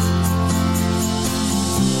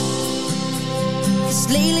 'Cause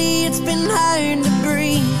lately it's been hard to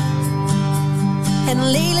breathe, and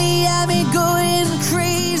lately I've been going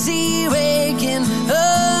crazy, waking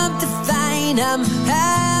up to find I'm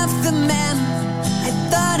half the man I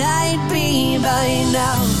thought I'd be by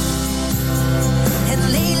now. And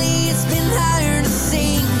lately it's been hard to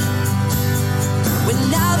sing when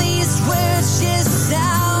all these words just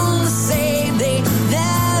sound the same. They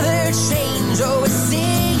never change. Always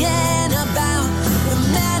singing about the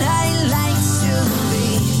man I like to be,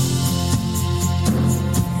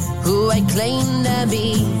 who I claim to be.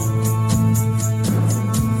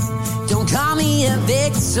 Don't call me a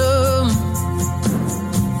victim,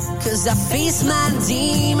 'cause I face my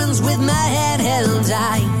demons with my head held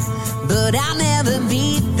high, but I'll never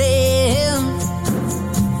beat them.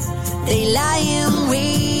 They lie in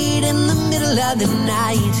wait in the middle of the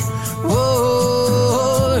night.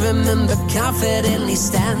 Whoa, remember confidently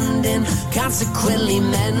standing, consequently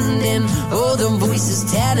mending. Oh, the voices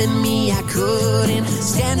telling me I couldn't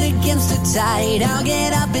stand against the tide. I'll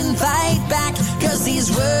get up and fight back, 'cause these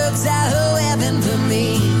words are heaven for me.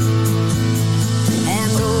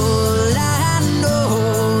 And all I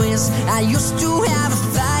know is I used to have a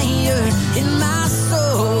fire in my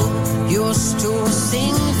soul, used to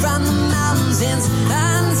sing from the mountains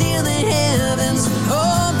until the heavens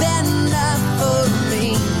opened up for me.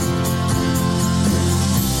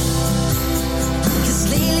 'Cause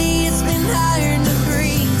lately it's been hard to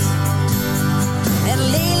breathe, and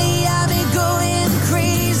lately I've been going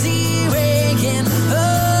crazy, waking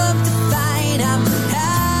up to find I'm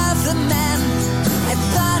half the man I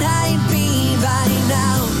thought I'd be by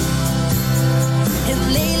now. And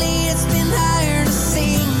lately it's been hard to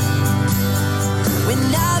sing when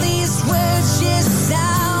all these words just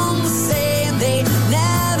sound the same. They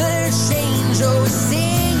never change. Always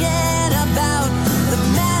singing about the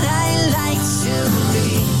man I like to be.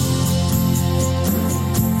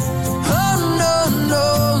 Oh no, no,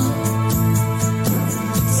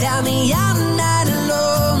 tell me I'm not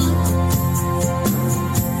alone.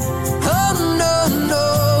 Oh no, no,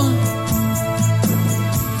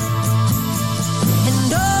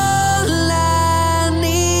 and all I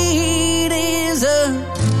need is a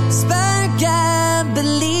spark. I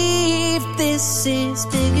believe this is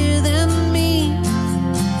bigger than me.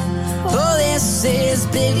 Oh, this is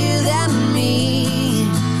bigger than me.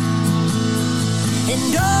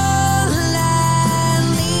 And all I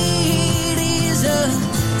need is a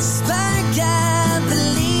spark. I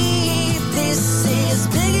believe this is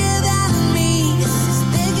bigger than me. This is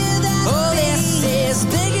bigger than me. Oh, this is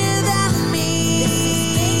bigger than me.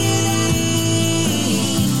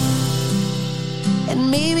 And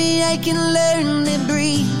maybe I can learn to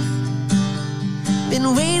breathe. Been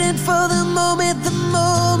waiting for the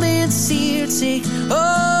moment's here. Take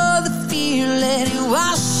all the fear, let it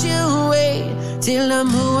wash away, till I'm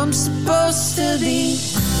who I'm supposed to be.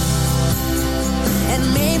 And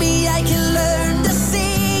maybe I can learn to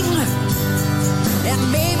sing, and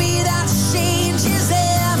maybe that changes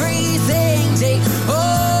everything. Take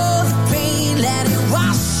all the pain, let it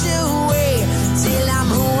wash away, till I'm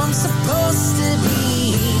who I'm supposed to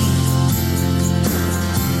be,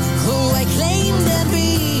 who I claim to be.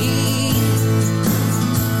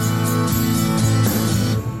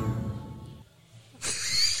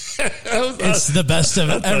 It's the best of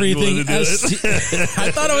everything.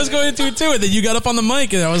 I thought I was going to too, and then you got up on the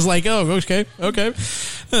mic, and I was like, "Oh, okay."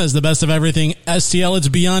 That's the best of everything. STL. It's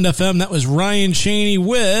Beyond FM. That was Ryan Chaney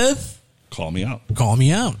with Call Me Out. Call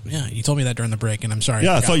Me Out. Yeah, you told me that during the break, and I'm sorry.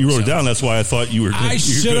 Yeah, I thought you wrote it down. That's why I thought you were. I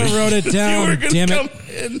should have wrote it down. Damn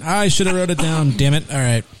it! I should have wrote it down. Damn it! All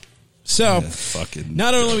right. So,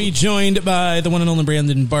 not only are we joined by the one and only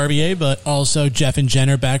Brandon Barbier, but also Jeff and Jen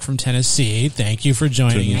are back from Tennessee. Thank you for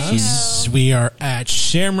joining us. We are at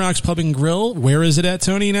Shamrock's Pub and Grill. Where is it at,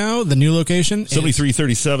 Tony, now? The new location?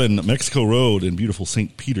 7337 Mexico Road in beautiful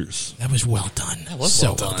St. Peters. That was well done. That was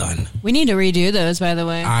so well done. We need to redo those, by the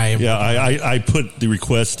way. I put the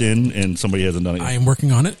request in, and somebody hasn't done it yet. I am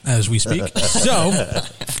working on it as we speak.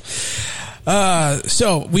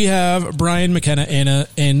 So we have Brian McKenna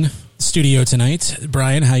in studio tonight.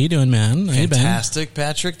 Brian, how you doing, man? How Fantastic,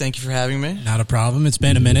 Patrick. Thank you for having me. Not a problem. It's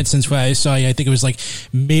been a minute since I saw you. I think it was like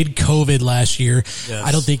mid-COVID last year. Yes.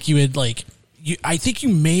 I don't think you had I think you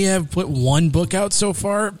may have put one book out so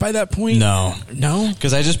far by that point. No,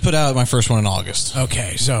 because I just put out my first one in August.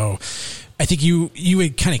 Okay, so I think you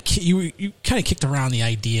had kind of kicked around the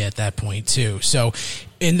idea at that point too. So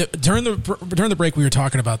during the break we were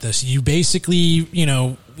talking about this. You basically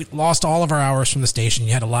we lost all of our hours from the station.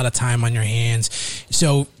 You had a lot of time on your hands.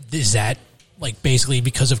 So is that basically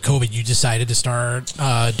because of COVID you decided to start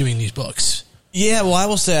doing these books? Yeah, well, I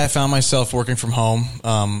will say I found myself working from home.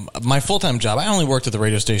 My full-time job, I only worked at the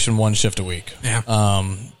radio station one shift a week. Yeah.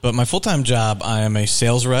 But my full-time job, I am a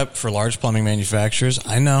sales rep for large plumbing manufacturers.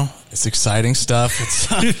 I know. It's exciting stuff. It's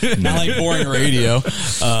not like boring radio.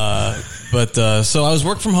 So I was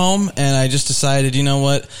working from home, and I just decided, you know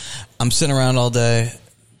what? I'm sitting around all day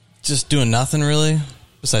just doing nothing really.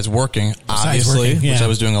 Besides working, obviously, which I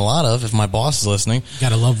was doing a lot of if my boss is listening. You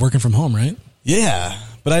gotta love working from home, right? Yeah.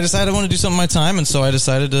 But I decided I wanted to do something with my time, and so I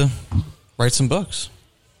decided to write some books.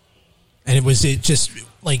 And where did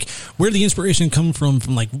the inspiration come from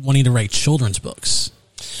wanting to write children's books?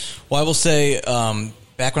 Well, I will say,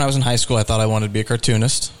 back when I was in high school, I thought I wanted to be a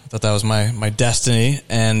cartoonist. I thought that was my destiny,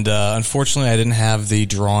 and unfortunately, I didn't have the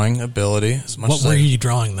drawing ability as much. What were you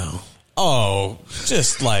drawing, though? Oh,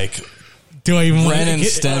 just do I even Ren and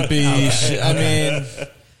Stimpy? Okay. I mean,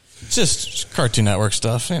 just Cartoon Network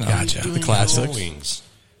stuff. Gotcha. The classics. Drawings.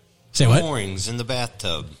 Say what? Drawings in the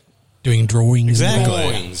bathtub. Doing drawings. Exactly.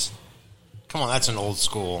 Drawings. Come on, that's an old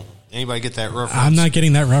school. Anybody get that reference? I'm not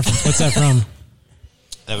getting that reference. What's that from?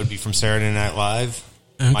 That would be from Saturday Night Live.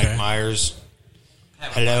 Okay. Mike Myers.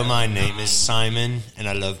 Hello, my name is Simon, and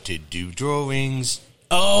I love to do drawings.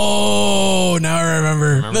 Oh, now I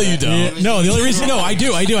remember. No, you don't. Yeah, no, the only reason. No, I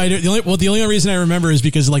do. The only reason I remember is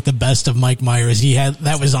because the best of Mike Myers.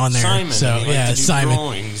 That was on there. Simon. So to do Simon.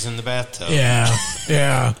 Drawings in the bathtub.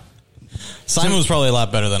 Yeah. Simon was probably a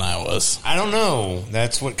lot better than I was. I don't know.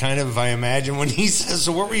 That's what kind of I imagine when he says,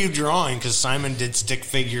 so what were you drawing? Because Simon did stick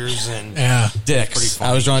figures and... Yeah. Dicks.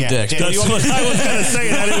 I was drawing dicks. That's what I was going to say,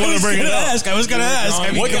 and I didn't want to bring it up. I was going to ask.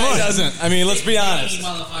 I mean, what guy doesn't? I mean, let's be honest.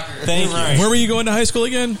 Thank you. Where were you going to high school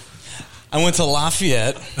again? I went to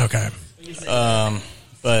Lafayette. Okay.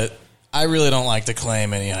 But I really don't like to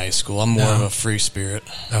claim any high school. I'm more of a free spirit.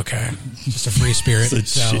 Okay. Just a free spirit.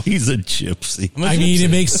 He's a gypsy. I mean,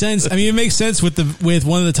 it makes sense. It makes sense with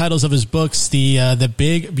one of the titles of his books, the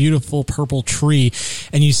Big Beautiful Purple Tree.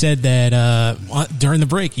 And you said that during the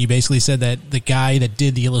break, you basically said that the guy that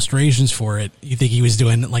did the illustrations for it, you think he was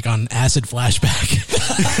doing on acid flashback.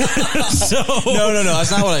 No,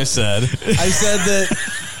 that's not what I said. I said that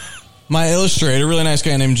my illustrator, really nice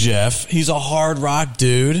guy named Jeff, he's a hard rock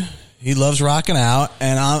dude. He loves rocking out,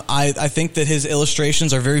 and I think that his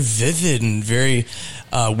illustrations are very vivid and very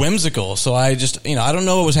whimsical. So I just, I don't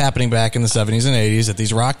know what was happening back in the 70s and 80s at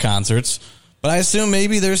these rock concerts, but I assume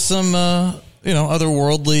maybe there's some,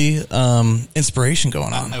 otherworldly inspiration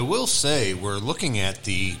going on. I will say we're looking at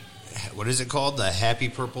what is it called?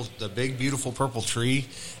 The Big Beautiful Purple Tree.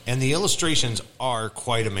 And the illustrations are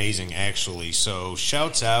quite amazing, actually. So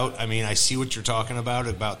shouts out. I mean, I see what you're talking about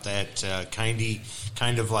that kind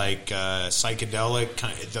of psychedelic.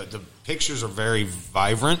 The pictures are very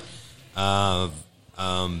vibrant. And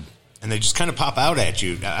they just kind of pop out at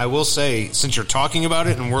you. I will say, since you're talking about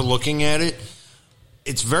it and we're looking at it,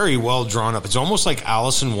 it's very well drawn up. It's almost like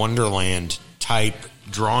Alice in Wonderland type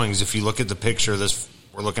drawings. If you look at the picture,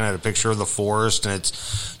 we're looking at a picture of the forest, and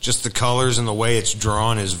it's just the colors and the way it's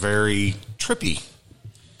drawn is very trippy.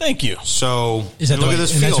 Thank you. So look at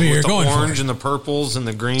this field with the orange and the purples and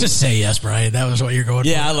the green. Just say yes, Brian. That was what you're going for.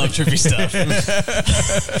 Yeah, I love trippy stuff.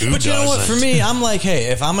 But you know what? For me, I'm like, hey,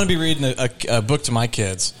 if I'm going to be reading a book to my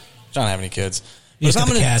kids, I don't have any kids. But if I'm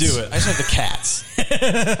going to do it, I just have the cats.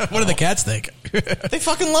 What do the cats think? They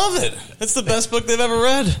fucking love it. It's the best book they've ever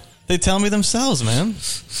read. They tell me themselves, man.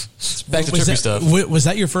 Back to trippy stuff. Was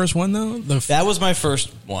that your first one, though? That was my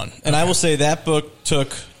first one. And I will say that book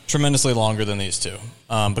took tremendously longer than these two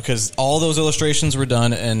because all those illustrations were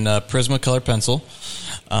done in Prismacolor pencil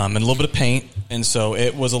and a little bit of paint, and so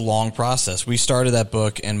it was a long process. We started that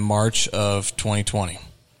book in March of 2020,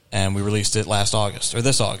 and we released it this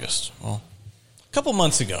August. Well, a couple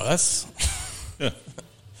months ago. That's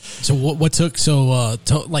So what took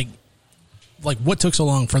what took so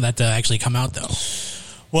long for that to actually come out though?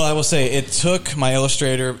 Well, I will say it took my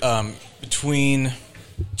illustrator between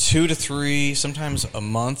 2 to 3, sometimes a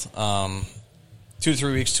month, 2 to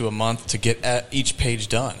 3 weeks to a month to get each page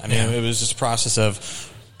done. I mean, it was just a process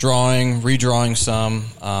of drawing, redrawing some.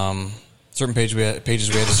 Certain pages we had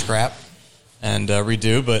to scrap and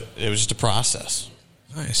redo, but it was just a process.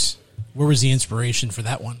 Nice. Where was the inspiration for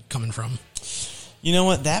that one coming from? You know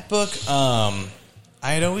what? That book,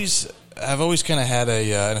 I've always kind of had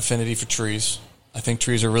an affinity for trees. I think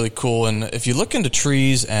trees are really cool, and if you look into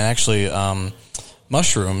trees and actually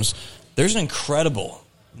mushrooms, there's an incredible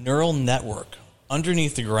neural network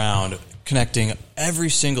underneath the ground connecting every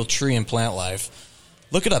single tree and plant life.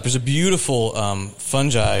 Look it up. There's a beautiful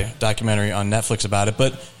fungi documentary on Netflix about it,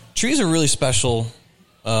 but trees are really special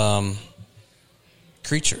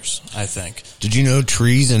creatures, I think. Did you know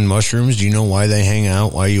trees and mushrooms, do you know why they hang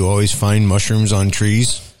out? Why you always find mushrooms on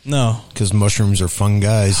trees? No. Because mushrooms are fun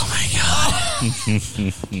guys. Oh, my God.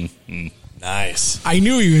 Nice. I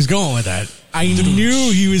knew he was going with that.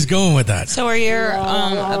 So are your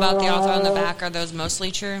about the author on the back, are those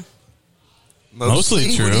mostly true?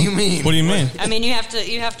 Mostly true? What do you mean? What do you mean? I mean, you have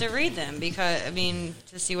to read them because, I mean,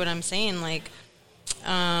 to see what I'm saying, like,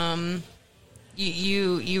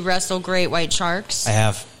 you wrestle great white sharks. I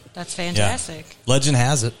have. That's fantastic. Yeah. Legend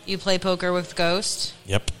has it. You play poker with ghosts.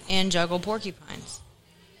 Yep. And juggle porcupines.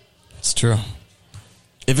 It's true.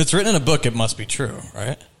 If it's written in a book, it must be true,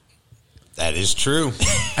 right? That is true.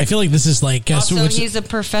 I feel like this is like Also, he's a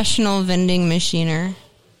professional vending machiner.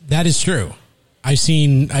 That is true. I've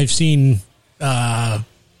seen that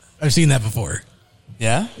before.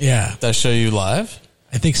 Yeah? Yeah. That show you live?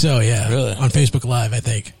 I think so, yeah. Really? On Facebook Live, I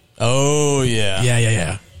think. Oh, yeah.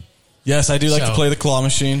 Yeah. Yes, I do like to play the claw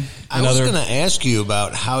machine. I was going to ask you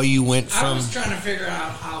about how you went from... I was trying to figure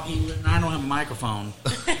out how he... I don't have a microphone.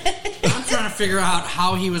 I'm trying to figure out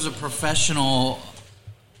how he was a professional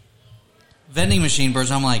vending machine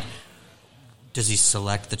person. I'm like, does he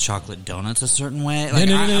select the chocolate donuts a certain way? Like,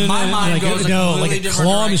 no. My mind goes like a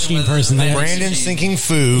claw machine person. Brandon's thinking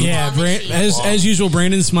food. Yeah, as usual,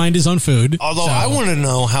 Brandon's mind is on food. Although I want to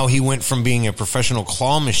know how he went from being a professional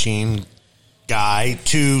claw machine guy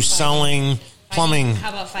to selling plumbing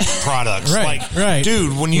products. Right.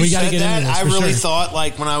 Dude, when you said that, I really sure. thought,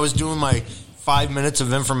 like, when I was doing my 5 minutes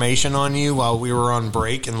of information on you while we were on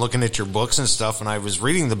break and looking at your books and stuff, and I was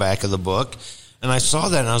reading the back of the book, and I saw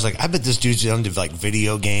that, and I was like, I bet this dude's into, like,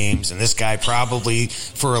 video games, and this guy probably,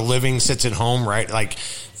 for a living, sits at home, right, like,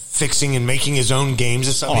 fixing and making his own games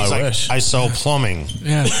and stuff. Oh, He's I like, wish. I sell plumbing.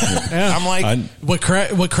 Yeah. I'm like... What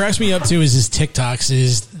cracks me up to is his TikToks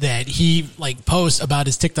is that he, like, posts about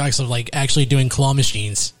his TikToks of, like, actually doing claw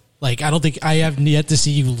machines. Like, I don't think I have yet to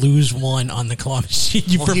see you lose one on the claw machine.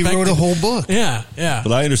 He wrote a whole book. Yeah.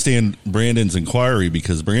 But I understand Brandon's inquiry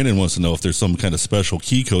because Brandon wants to know if there's some kind of special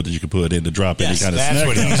key code that you can put in to drop any kind of snack. That's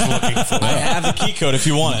what he's looking for. I have the key code if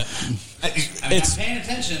you want it. I'm paying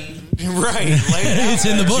attention. Right. It's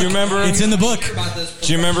in the book. Do you remember? It's in the book.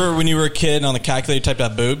 Do you remember when you were a kid and on the calculator you typed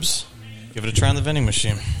out boobs? Give it a try on the vending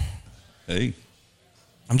machine. Hey.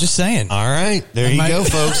 I'm just saying. All right. There you go,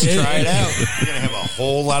 folks. Try it out. You're going to have a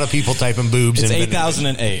whole lot of people typing boobs. It's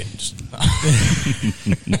 8,008.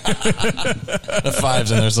 The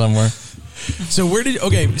five's in there somewhere.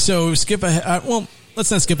 So skip ahead. Well, let's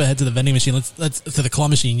not skip ahead to the vending machine. Let's to the claw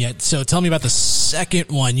machine yet. So tell me about the second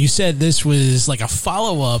one. You said this was like a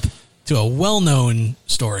follow-up to a well-known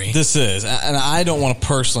story. This is, and I don't want to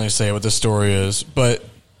personally say what this story is, but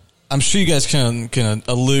I'm sure you guys can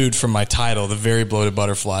allude from my title, The Very Bloated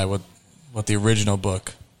Butterfly, what the original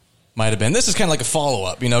book might have been. This is kind of like a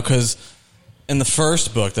follow-up, because in the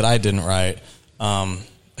first book that I didn't write, a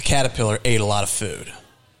caterpillar ate a lot of food,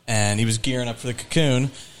 and he was gearing up for the cocoon.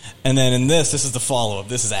 And then in this is the follow-up.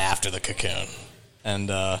 This is after the cocoon. And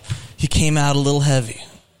he came out a little heavy.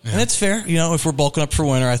 Yeah. And it's fair. If we're bulking up for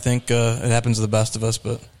winter, I think it happens to the best of us.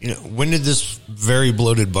 But when did this Very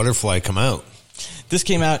Bloated Butterfly come out? This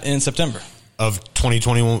came out in September. Of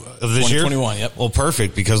 2021, of this year? 2021, yep. Well,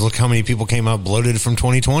 perfect, because look how many people came out bloated from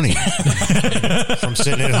 2020. From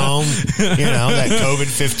sitting at home, that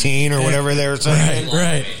COVID-15 or whatever they were saying.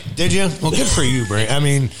 Right. Did you? Well, good for you, Bray. I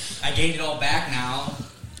mean... I gained it all back now.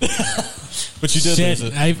 But you did lose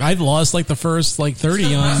it. I've lost like the first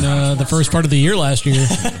 30 on the first part of the year last year.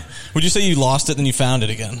 Would you say you lost it, then you found it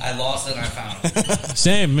again? I lost it and I found it.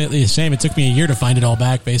 Same. It took me a year to find it all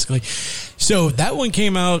back, basically. So that one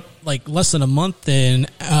came out like less than a month.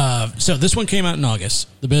 So this one came out in August.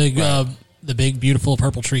 The big beautiful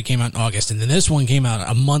purple tree came out in August, and then this one came out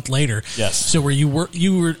a month later. Yes. So where you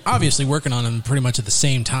were obviously working on them pretty much at the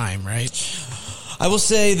same time, right? I will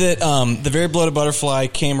say that the Very Bloated Butterfly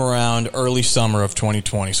came around early summer of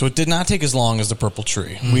 2020, so it did not take as long as the Purple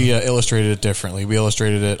Tree. We illustrated it differently. We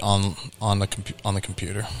illustrated it on the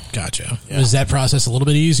computer. Gotcha. Yeah. Was that process a little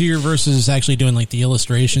bit easier versus actually doing like the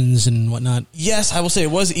illustrations and whatnot? Yes, I will say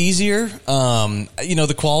it was easier.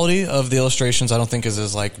 The quality of the illustrations I don't think is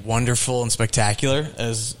as like wonderful and spectacular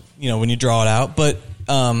as when you draw it out, but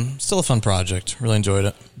still a fun project. Really enjoyed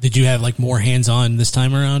it. Did you have like more hands-on this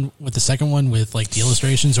time around with the second one with like the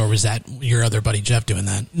illustrations, or was that your other buddy Jeff doing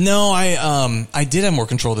that? No, I did have more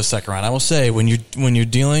control this second round. I will say when you're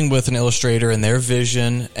dealing with an illustrator and their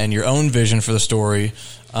vision and your own vision for the story,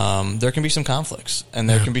 there can be some conflicts, and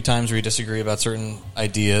there can be times where you disagree about certain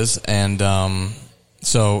ideas. And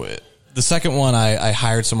so the second one, I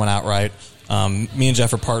hired someone outright. Me and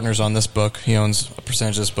Jeff are partners on this book. He owns a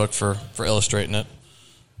percentage of this book for illustrating it.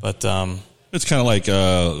 But it's kind of like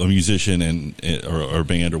a musician or a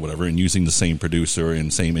band or whatever, and using the same producer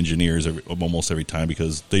and same engineers almost every time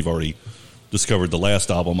because they've already discovered the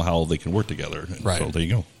last album how they can work together. Right. So there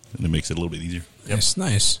you go, and it makes it a little bit easier. Yep.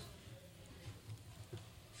 Nice.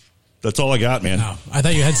 That's all I got, man. No, I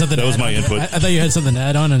thought you had something. That was my input. I thought you had something to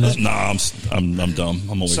add on. And nah, I'm dumb.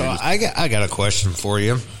 I'm over so here. I got a question for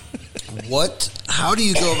you. How do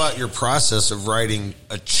you go about your process of writing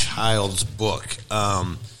a child's book?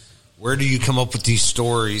 Where do you come up with these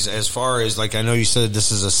stories? As far as like, I know you said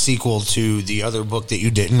this is a sequel to the other book that you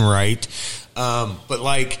didn't write, but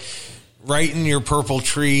like writing your Purple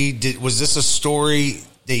Tree, was this a story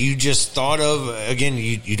that you just thought of? Again,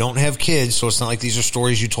 you don't have kids, so it's not like these are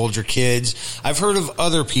stories you told your kids. I've heard of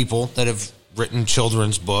other people that have written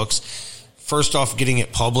children's books. First off, getting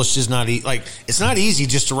it published is not it's not easy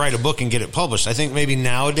just to write a book and get it published. I think maybe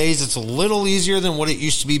nowadays it's a little easier than what it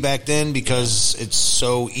used to be back then because it's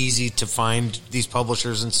so easy to find these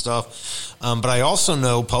publishers and stuff. But I also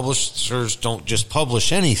know publishers don't just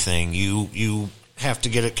publish anything. You have to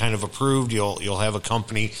get it kind of approved. You'll have a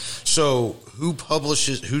company. So who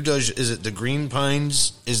publishes? Is it the Green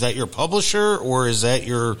Pines? Is that your publisher or is that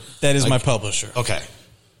your? That is my publisher. Okay.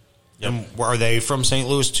 Yep. And are they from St.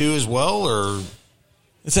 Louis too as well, or?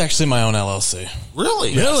 It's actually my own LLC. Really?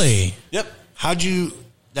 Yes. Really? Yep. How'd you?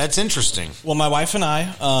 That's interesting. Well, my wife and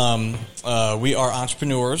I, we are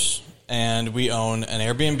entrepreneurs, and we own an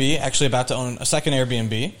Airbnb. Actually, about to own a second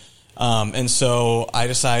Airbnb, and so I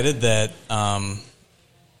decided that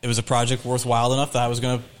it was a project worthwhile enough that I was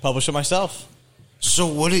going to publish it myself.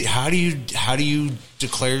 So how do you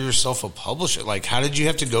declare yourself a publisher? Like, how did you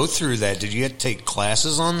have to go through that? Did you have to take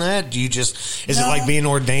classes on that? Do you is it like being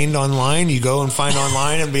ordained online? You go and find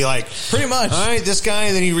online and be like, pretty much, all right, this guy,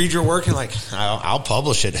 and then you read your work and like, I'll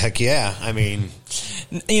publish it. Heck yeah. I mean,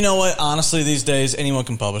 you know what? Honestly, these days anyone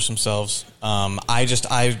can publish themselves. I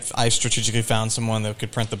strategically found someone that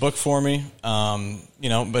could print the book for me.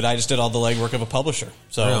 But I just did all the legwork of a publisher.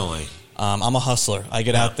 So really, I'm a hustler. I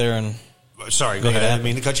get out there and. Sorry, go ahead. I didn't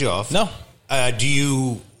mean to cut you off. No. Do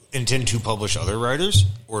you intend to publish other writers,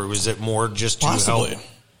 or was it more just to possibly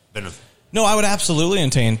help? No, I would absolutely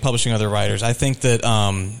intend publishing other writers. I think that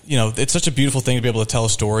it's such a beautiful thing to be able to tell a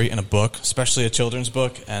story in a book, especially a children's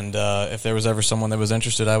book. And if there was ever someone that was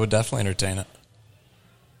interested, I would definitely entertain it.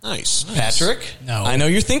 Nice. Patrick? No. I know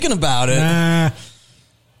you're thinking about it. Nah.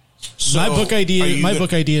 So my book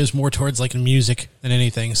idea is more towards like music than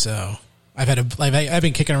anything. So I've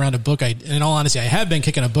been kicking around a book. In all honesty, I have been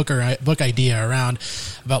kicking a book idea around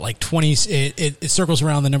about like 20. It circles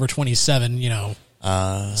around the number 27.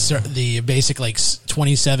 The basic like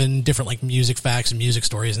 27 different like music facts and music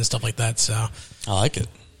stories and stuff like that. So I like it.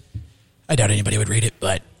 I doubt anybody would read it,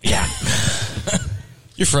 but yeah,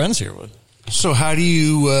 your friends here would. So how do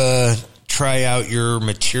you try out your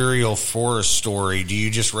material for a story? Do you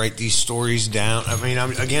just write these stories down? I mean,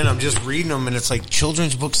 I'm just reading them, and it's like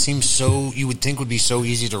children's books seem so, you would think would be so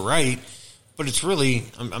easy to write, but it's really,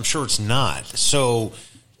 I'm sure it's not. So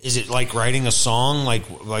is it like writing a song, like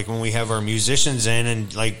when we have our musicians in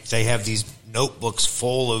and like they have these notebooks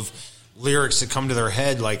full of lyrics that come to their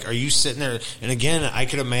head? Like, are you sitting there? And again, I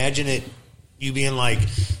could imagine it, you being like,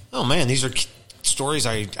 oh man, these are stories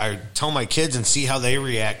I tell my kids and see how they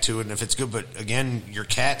react to it and if it's good. But again, your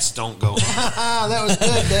cats don't go, that was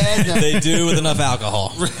good, Dad. They do with enough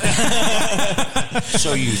alcohol.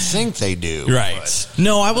 So you think they do. Right. but-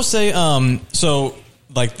 No, I will say, so,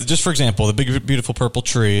 like, just for example, the Big Beautiful Purple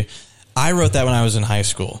Tree, I wrote that when I was in high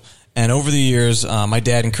school. And over the years, my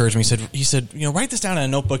dad encouraged me. He said, write this down in a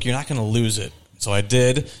notebook. You're not going to lose it. So I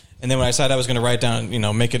did. And then when I decided I was going to write down,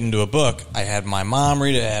 make it into a book, I had my mom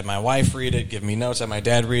read it. I had my wife read it, give me notes. I had my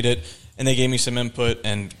dad read it. And they gave me some input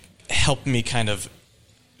and helped me kind of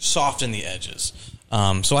soften the edges.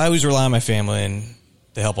 So I always rely on my family, and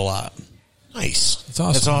they help a lot. Nice. That's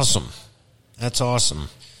awesome. That's awesome. That's awesome.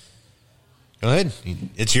 Go ahead.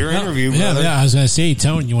 It's your interview, brother. Yeah, I was going to say,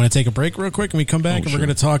 Tone, you want to take a break real quick and we come back and we're going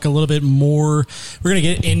to talk a little bit more. We're going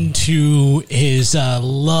to get into his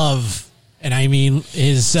love, and I mean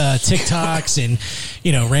his TikToks and,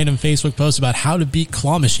 random Facebook posts about how to beat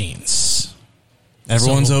claw machines.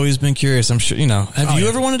 Everyone's always been curious. I'm sure, Have you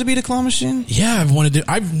ever wanted to beat a claw machine? Yeah,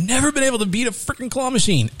 I've never been able to beat a freaking claw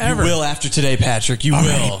machine, ever. You will after today, Patrick. You will.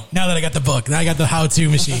 Right. Now that I got the book, now I got the how-to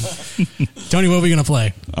machine. Tony, what are we going to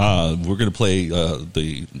play? We're going to play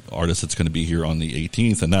the artist that's going to be here on the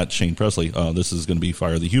 18th, and not Shane Presley. This is going to be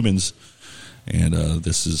Fire the Humans, and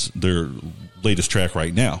this is their latest track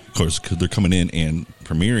right now. Of course, because they're coming in and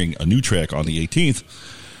premiering a new track on the 18th,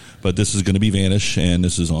 but this is going to be Vanish, and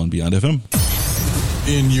this is on Beyond FM.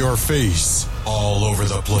 In your face, all over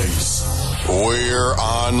the place. We're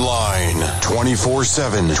online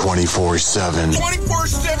 24/7. 24/7.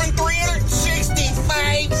 24/7,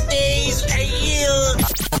 365 days a year.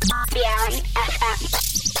 Beyond FM.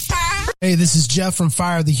 Hey, this is Jeff from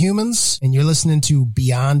Fire the Humans, and you're listening to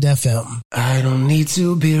Beyond FM. I don't need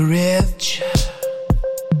to be rich.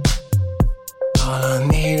 All I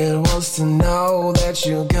needed was to know that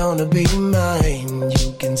you're gonna be mine.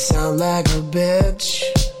 You can sound like a bitch,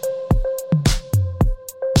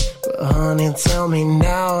 but honey, tell me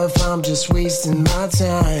now if I'm just wasting my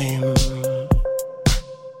time.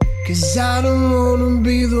 'Cause I don't wanna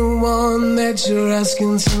be the one that you're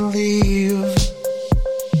asking to leave.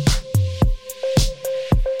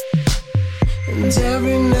 And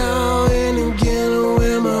every now and again I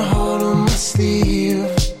wear my heart on my sleeve.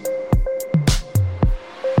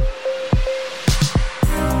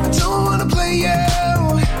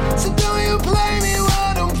 So don't you play me,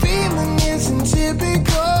 what I'm feeling isn't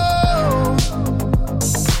typical.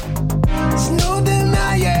 There's no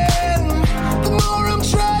denying, the more I'm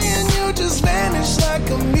trying, you just vanish like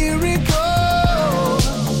a miracle.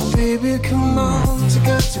 Baby, come on, you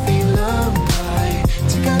got to be loved by,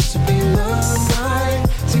 you got to be loved by,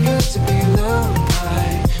 you got to be loved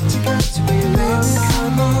by, you got to be loved by.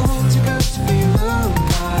 Come on, you got to be loved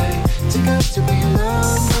by, you got to be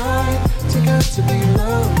loved by. You got to be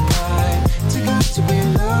loved by, you got to be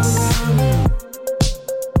loved by.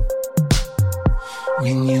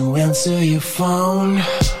 When you answer your phone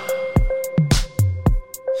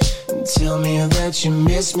and tell me that you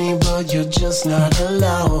miss me, but you're just not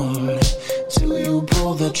alone. Till you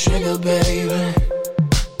pull the trigger, baby,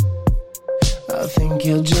 I think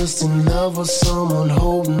you're just in love with someone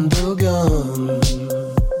holding the gun.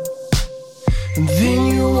 And then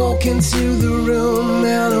you walk into the room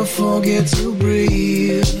and I forget to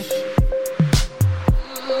breathe.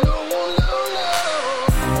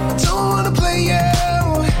 I don't wanna play you,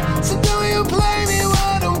 so don't you play me,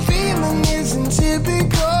 what I'm feeling isn't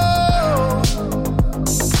typical.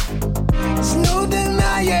 There's no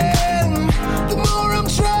denying, the more I'm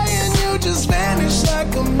trying, you just vanish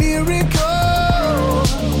like a miracle.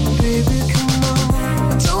 Baby, come on,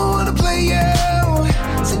 I don't wanna play you,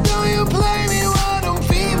 so don't you play me, what I'm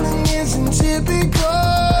feeling isn't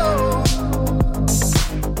typical.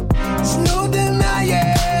 There's no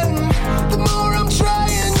denying, the more I'm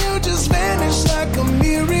trying, you just vanish like a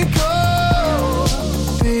miracle.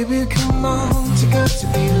 Baby, come on, you got to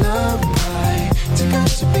be loved by, you got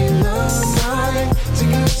to be loved by, you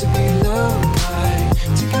got to be loved by,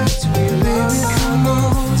 you got to be loved by. Come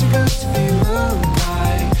on, you got to be loved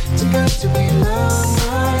by, you got to be loved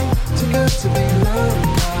by, you got to be loved by, you got to be loved by,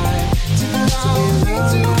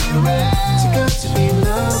 you got to be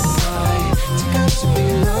loved by, you got to be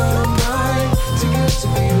loved by, you got to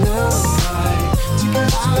be loved by, you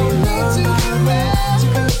got to be loved by, you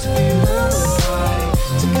got to be loved by,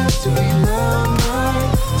 you got to be loved by,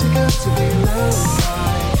 you got to be loved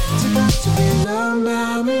by, you got to be loved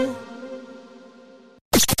by me.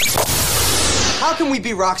 How can we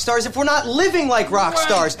be rock stars if we're not living like rock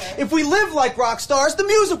stars? If we live like rock stars, the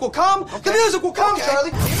music will come. The music will come,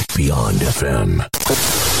 Charlie. Beyond FM.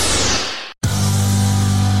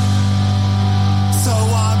 So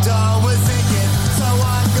I'm done with thinking, so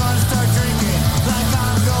I'm gonna start drinking, like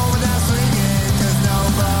I'm going out swinging, 'cause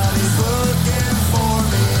nobody's looking for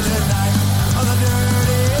me tonight, on the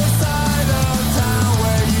dirty side of town.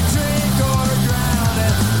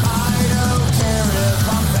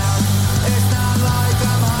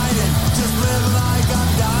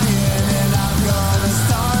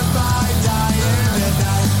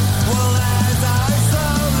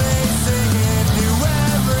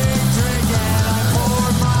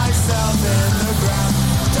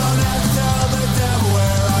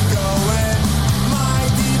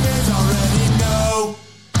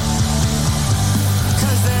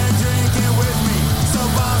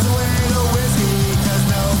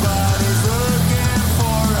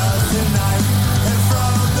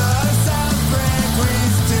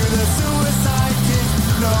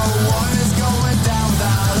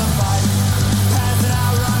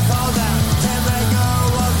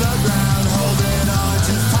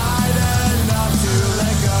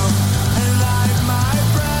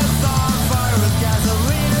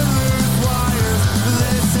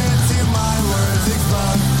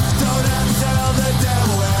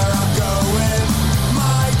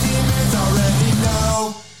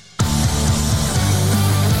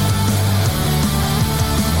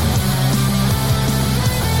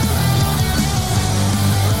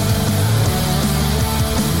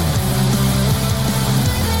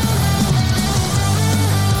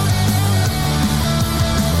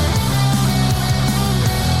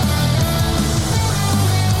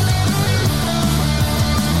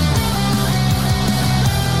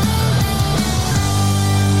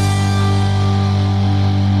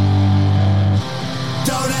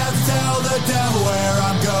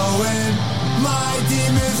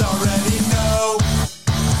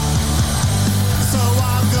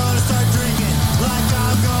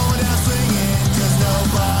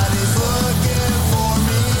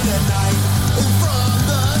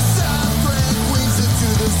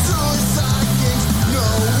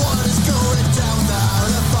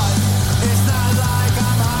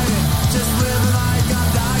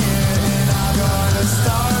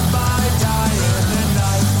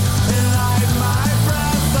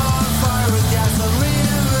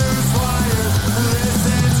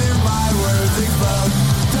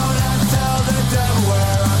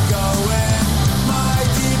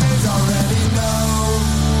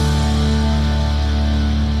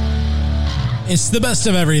 It's the best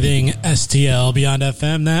of everything, STL Beyond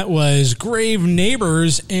FM. That was Grave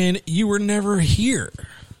Neighbors, and You Were Never Here.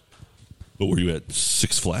 But were you at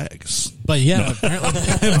Six Flags? But yeah,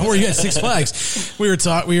 apparently, were you at Six Flags? We were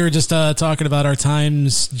just talking about our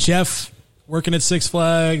times. Jeff working at Six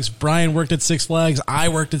Flags, Brian worked at Six Flags, I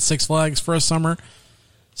worked at Six Flags for a summer.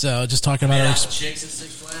 So just talking about our chicks at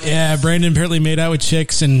Six Flags. Yeah, Brandon apparently made out with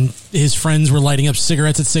chicks, and his friends were lighting up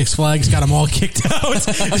cigarettes at Six Flags. Got them all kicked out.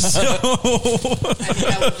 So I made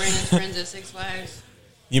out with Brandon's friends at Six Flags.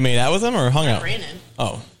 You made out with them or hung out? Brandon.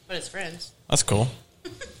 Oh, but his friends. That's cool.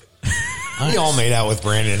 We all made out with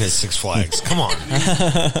Brandon at Six Flags. Come on.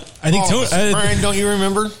 I think Brian, don't you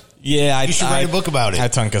remember? Yeah, you should write a book about it. I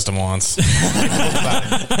tongue kissed him once. Just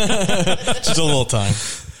a little time.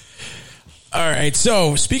 All right.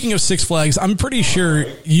 So speaking of Six Flags, I'm pretty sure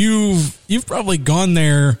you've probably gone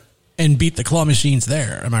there and beat the claw machines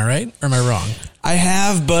there. Am I right? Or am I wrong? I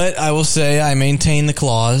have, but I will say I maintained the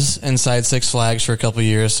claws inside Six Flags for a couple of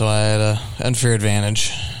years, so I had an unfair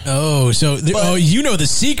advantage. Oh, so you know the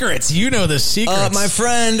secrets. You know the secrets. My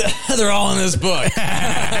friend, they're all in this book.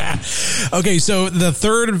 Okay, so the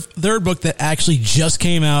third book that actually just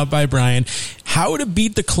came out by Brian, How to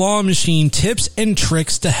Beat the Claw Machine, Tips and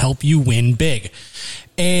Tricks to Help You Win Big.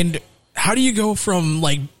 And how do you go from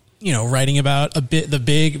writing about the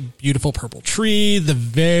big, beautiful purple tree, the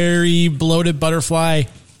very bloated butterfly.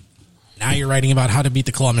 Now you're writing about how to beat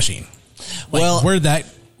the claw machine. Where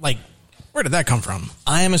did that come from?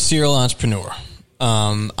 I am a serial entrepreneur.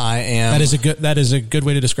 I am. That is a good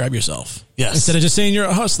way to describe yourself. Yes. Instead of just saying you're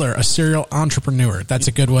a hustler, a serial entrepreneur. That's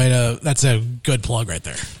a good plug right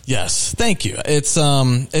there. Yes. Thank you. It's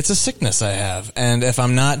a sickness I have. And if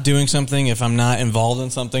I'm not doing something, if I'm not involved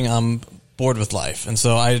in something, I'm bored with life. And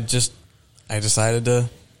so I decided to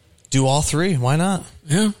do all three. Why not?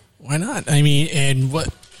 Yeah. Why not? I mean,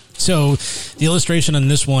 so the illustration on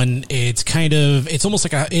this one, it's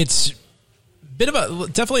almost like it's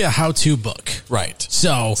definitely a how-to book. Right.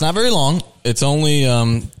 So it's not very long. It's only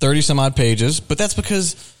 30 some odd pages, but that's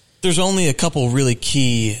because there's only a couple really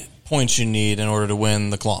key points you need in order to win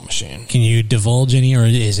the claw machine. Can you divulge any, or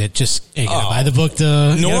is it just you gotta buy the book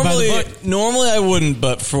Normally I wouldn't,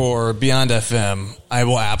 but for Beyond FM, I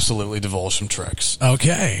will absolutely divulge some tricks.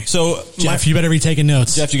 Okay. So Jeff, you better be taking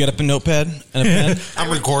notes. Jeff, you got a notepad and a pen? I'm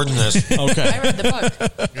recording this. Okay. I read the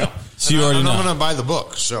book. Yeah. So you already know. I'm going to buy the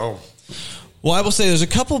book, so... Well, I will say there's a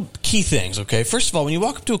couple key things, okay? First of all, when you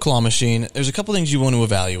walk up to a claw machine, there's a couple things you want to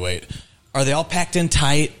evaluate. Are they all packed in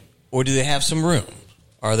tight, or do they have some room?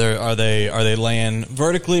 Are they laying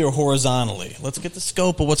vertically or horizontally? Let's get the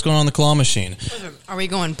scope of what's going on in the claw machine. Are we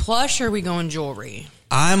going plush or are we going jewelry?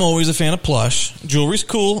 I'm always a fan of plush. Jewelry's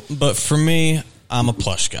cool, but for me, I'm a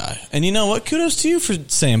plush guy. And you know what? Kudos to you for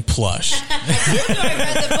saying plush. I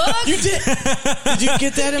read the book. You did. Did you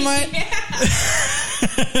get that in my...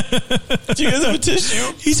 Do you guys have a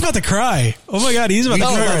tissue? He's about to cry. Oh my God, he's about to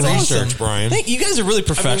cry. Research, Brian. You guys are really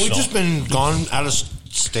professional. We've just been gone out of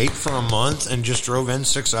state for a month and just drove in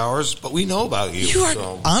 6 hours, but we know about you.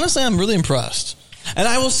 Honestly, I'm really impressed. And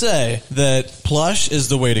I will say that plush is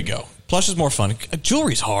the way to go. Plush is more fun.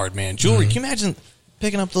 Jewelry's hard, man. Jewelry, Can you imagine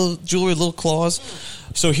picking up the jewelry with little claws?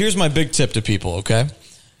 So here's my big tip to people, okay?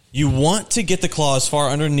 You want to get the claw as far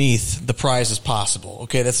underneath the prize as possible,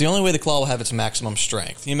 okay? That's the only way the claw will have its maximum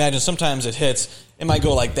strength. You imagine sometimes it might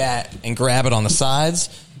go like that and grab it on the sides.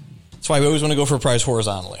 That's why we always want to go for a prize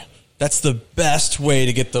horizontally. That's the best way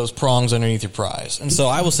to get those prongs underneath your prize. And so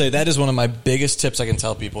I will say that is one of my biggest tips I can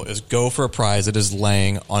tell people is go for a prize that is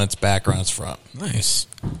laying on its back or on its front. Nice.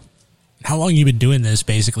 How long have you been doing this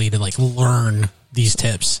basically to learn these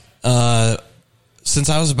tips? Since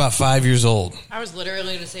I was about 5 years old. I was literally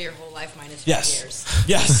going to say your whole life minus 5 years.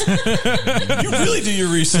 Yes. You really do your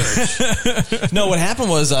research. No, what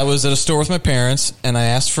happened was I was at a store with my parents, and I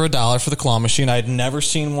asked for $1 for the claw machine. I had never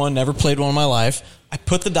seen one, never played one in my life. I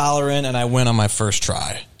put the $1 in, and I went on my first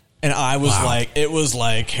try. And I was it was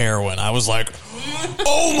like heroin. I was like,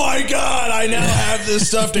 oh my God, I now have this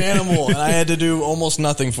stuffed animal. And I had to do almost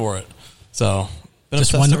nothing for it. So,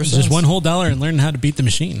 just one whole $1 and learn how to beat the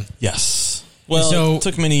machine. Yes. Well, it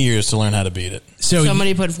took many years to learn how to beat it. So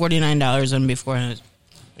somebody put $49 in beforehand.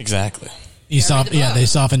 Exactly. They softened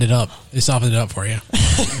it up. They softened it up for you.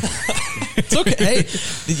 It's okay. Hey,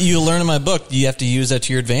 you learn in my book, you have to use that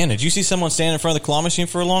to your advantage. You see someone standing in front of the claw machine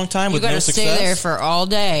for a long time with no success. You got to stay there for all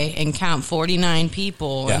day and count 49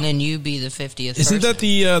 people, and then you be the 50th Isn't person.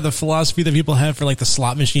 that the philosophy that people have for the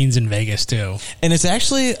slot machines in Vegas too? And it's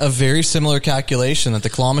actually a very similar calculation that the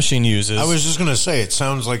claw machine uses. I was just going to say, it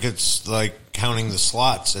sounds like it's like counting the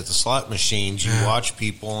slots at the slot machines. You watch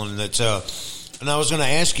people, and it's And I was going to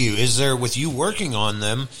ask you, is there, with you working on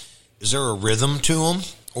them, is there a rhythm to them?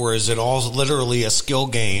 Or is it all literally a skill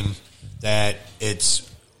game that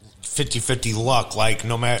it's 50-50 luck? Like,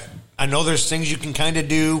 no matter, I know there's things you can kind of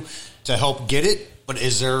do to help get it, but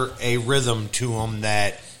is there a rhythm to them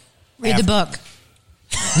that... Read the book.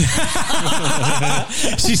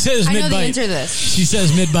 She says I know mid-bite. the answer to this. She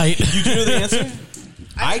says mid-bite. You do know the answer?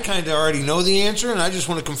 I kind of already know the answer, and I just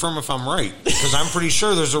want to confirm if I'm right, because I'm pretty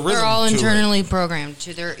sure there's a rhythm They're all to internally programmed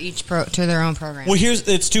to their to their own program. Well,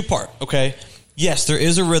 it's two-part, okay? Yes, there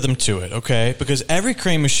is a rhythm to it, okay? Because every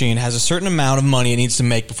crane machine has a certain amount of money it needs to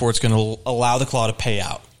make before it's going to allow the claw to pay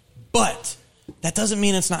out. But that doesn't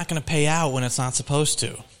mean it's not going to pay out when it's not supposed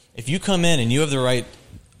to. If you come in and you have the right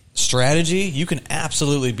strategy, you can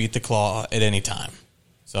absolutely beat the claw at any time.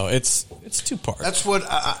 So it's two-part. That's what.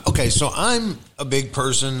 Okay, so I'm a big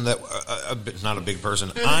person that not a big person.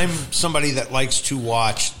 I'm somebody that likes to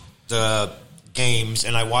watch the games,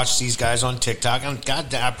 and I watch these guys on TikTok. And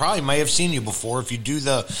God, I probably may have seen you before if you do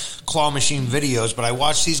the claw machine videos. But I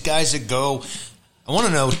watch these guys that go. I want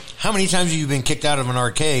to know how many times have you been kicked out of an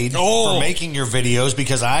arcade for making your videos,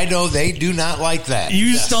 because I know they do not like that.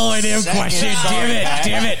 You stole my damn question.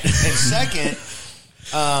 Damn it. And second.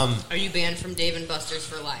 Are you banned from Dave & Buster's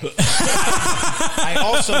for life? I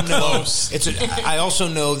also know I also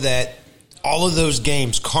know that all of those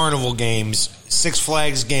games, carnival games, Six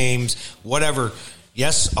Flags games, whatever.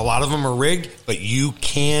 Yes, a lot of them are rigged, but you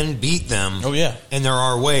can beat them. Oh yeah, and there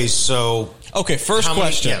are ways. So okay, first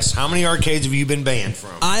question. How many arcades have you been banned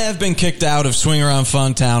from? I have been kicked out of Swing Around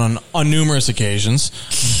Funtown on numerous occasions.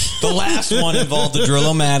 The last one involved the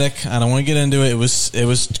Drill-O-Matic. I don't want to get into it. It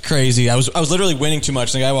was crazy. I was literally winning too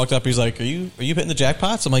much. The guy walked up. He's like, "Are you hitting the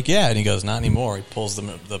jackpots?" I'm like, "Yeah." And he goes, "Not anymore." He pulls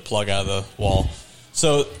the plug out of the wall.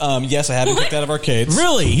 So yes, I have been kicked out of arcades.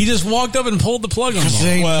 Really? He just walked up and pulled the plug on Because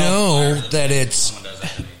they know that it's.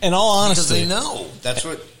 In all honesty, because they know that's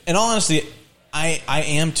what. In all honesty, I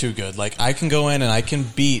am too good. Like, I can go in and I can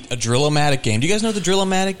beat a Drill-O-Matic game. Do you guys know the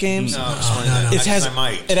Drill-O-Matic games? No.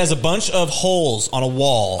 It has a bunch of holes on a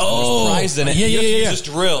wall. Oh, there's prizes in it. Yeah. You just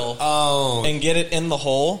drill and get it in the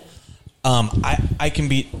hole. I can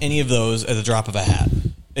beat any of those at the drop of a hat.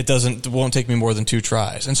 It won't take me more than 2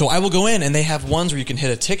 tries. And so I will go in, and they have ones where you can hit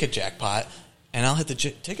a ticket jackpot, and I'll hit the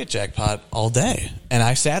ticket jackpot all day. And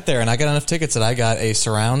I sat there, and I got enough tickets that I got a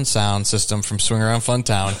surround sound system from Swing Around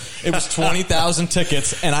Funtown. It was 20,000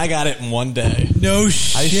 tickets, and I got it in one day. No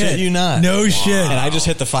shit. I shit you not. No shit. And I just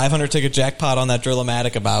hit the 500 ticket jackpot on that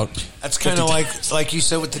Drill-O-Matic about... That's kind of like you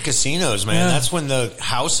said with the casinos, man. Yeah. That's when the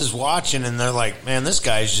house is watching, and they're like, man, this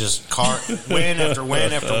guy's just win after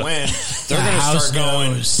win after win. They're going to start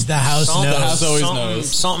going... The house knows. The house always knows.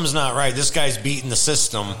 Something's not right. This guy's beating the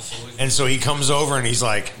system. And so he comes over and he's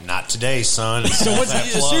like, not today, son. So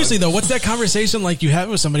seriously though, what's that conversation like you have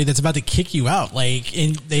with somebody that's about to kick you out? Like,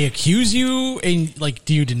 and they accuse you, and like,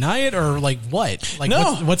 do you deny it, or like what? Like,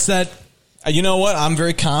 no. What's that? You know what? I'm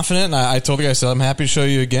very confident. And I told the guy, I said, I'm happy to show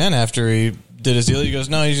you again after he did his deal. He goes,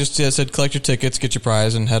 no, he just said, collect your tickets, get your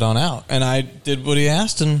prize, and head on out. And I did what he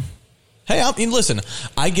asked, and hey, listen,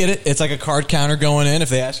 I get it. It's like a card counter going in. If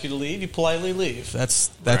they ask you to leave, you politely leave. That's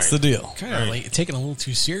the deal. Kind of like taking a little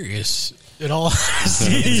too serious. It all. Well, they're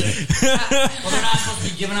not supposed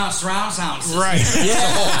to be giving out surround sound systems. Right. Yeah. That's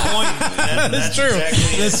the whole point. That's true.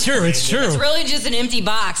 Exactly That's true. It's true. It's really just an empty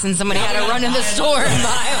box, and somebody had to run to the store and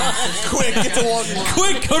buy one. Quick, get to Walmart.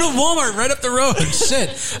 Quick, go to Walmart right up the road. Shit,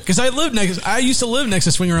 because I used to live next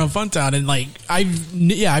to Swing Around Funtown, and like I've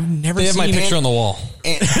never. They have seen my picture on the wall.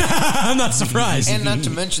 I'm not surprised. And not to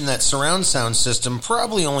mention that surround sound system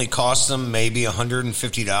probably only cost them maybe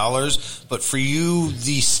 $150, but for you,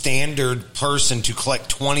 the standard person, to collect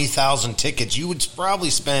 20,000 tickets, you would probably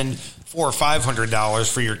spend $400 or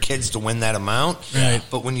 $500 for your kids to win that amount. Right.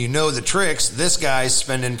 But when you know the tricks, this guy's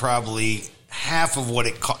spending probably half of what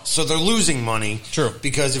it costs. So they're losing money. True.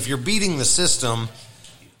 Because if you're beating the system,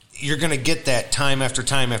 you're going to get that time after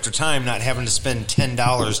time after time, not having to spend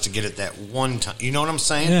 $10 to get it that one time. You know what I'm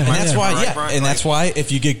saying? Yeah, and that's why, right, and that's why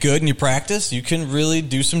if you get good and you practice, you can really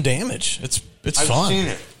do some damage. It's I've fun. Seen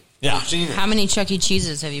it. Yeah. I've seen it. How many Chuck E.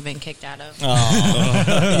 Cheeses have you been kicked out of?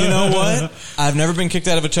 Oh. You know what? I've never been kicked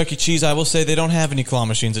out of a Chuck E. Cheese. I will say they don't have any claw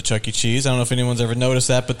machines at Chuck E. Cheese. I don't know if anyone's ever noticed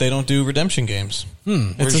that, but they don't do redemption games.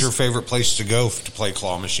 Where's your favorite place to go to play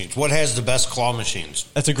claw machines? What has the best claw machines?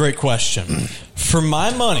 That's a great question. For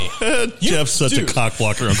my money, Jeff's such a cock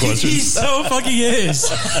blocker on questions. He so fucking is.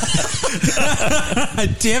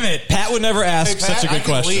 Damn it. Pat would never ask Hey, Pat, such a good I can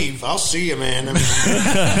question. leave. I'll see you, man.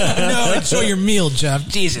 No, enjoy your meal, Jeff.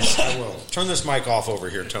 Jesus. I will. Turn this mic off over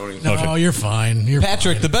here, Tony. No, you're fine. You're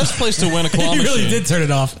Patrick, fine. the best place to win a claw You machine. really did turn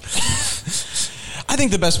it off.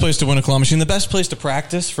 think the best place to win a claw machine, the best place to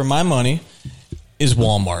practice, for my money, is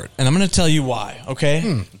Walmart. And I'm going to tell you why,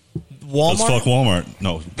 okay? Walmart. Let's fuck Walmart.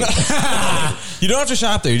 No. You don't have to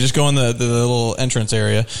shop there. You just go in the little entrance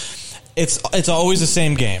area. It's always the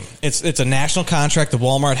same game. It's a national contract that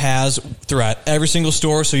Walmart has throughout every single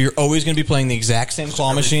store, so you're always going to be playing the exact same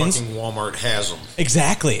claw machines. Fucking Walmart has them.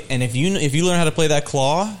 Exactly. And if you learn how to play that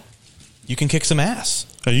claw, you can kick some ass.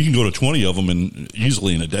 You can go to 20 of them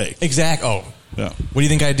easily in a day. Exactly. Oh, yeah. What do you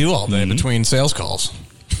think I do all day between sales calls?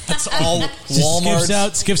 That's all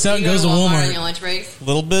Walmart. Skips out and goes to Walmart. On your lunch breaks? A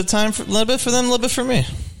little bit of time, a little bit for them, a little bit for me.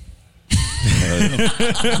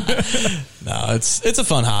 No, it's a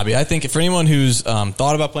fun hobby. I think for anyone who's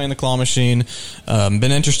thought about playing the claw machine, been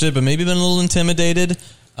interested, but maybe been a little intimidated,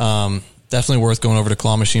 definitely worth going over to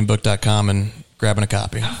clawmachinebook.com and grabbing a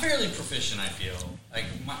copy. I'm fairly proficient, I feel. Like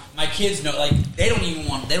my kids know, like they don't even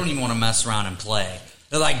want to mess around and play.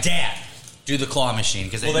 They're like, Dad, do the claw machine,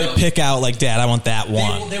 because they pick out like, Dad, I want that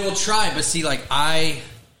one. They will try, but see, like I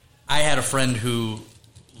had a friend who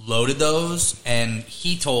loaded those, and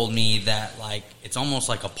he told me that like it's almost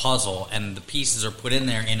like a puzzle, and the pieces are put in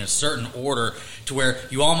there in a certain order to where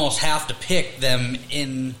you almost have to pick them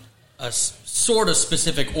in a sort of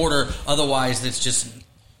specific order. Otherwise, it's just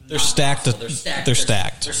they're stacked. They're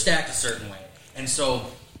stacked a certain way, and so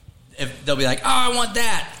if they'll be like, "Oh, I want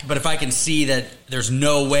that," but if I can see that there's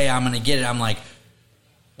no way I'm going to get it, I'm like,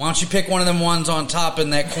 why don't you pick one of them ones on top in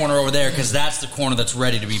that corner over there, because that's the corner that's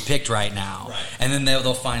ready to be picked right now. Right. And then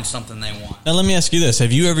they'll find something they want. Now, let me ask you this.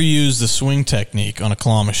 Have you ever used the swing technique on a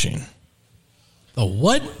claw machine? The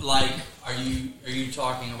what? Like, are you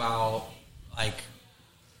talking about, like,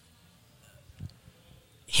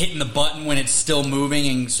 hitting the button when it's still moving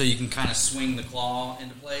and so you can kind of swing the claw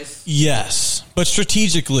into place? Yes, but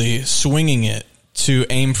strategically swinging it to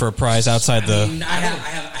aim for a prize outside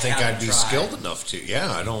I think I'd be skilled enough to.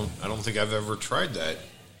 Yeah, I don't think I've ever tried that.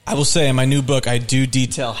 I will say in my new book, I do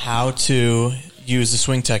detail how to use the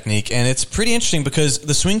swing technique, and it's pretty interesting because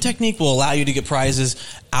the swing technique will allow you to get prizes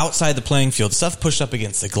outside the playing field, stuff pushed up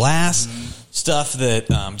against the glass, stuff that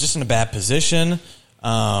just in a bad position.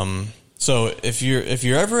 So if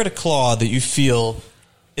you're ever at a claw that you feel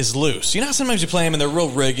is loose. You know how sometimes you play them and they're real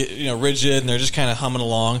rigid and they're just kind of humming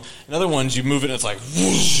along. And other ones, you move it and it's like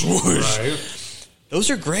whoosh, whoosh. Right. Those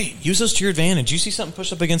are great. Use those to your advantage. You see something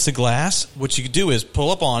push up against the glass, what you do is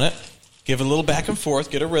pull up on it, give it a little back and forth,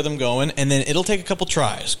 get a rhythm going, and then it'll take a couple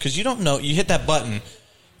tries. Because you don't know, you hit that button,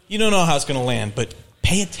 you don't know how it's going to land, but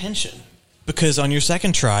pay attention. Because on your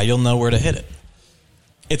second try, you'll know where to hit it.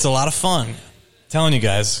 It's a lot of fun. I'm telling you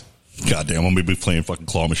guys. Goddamn, I'm going to be playing fucking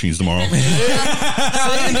claw machines tomorrow.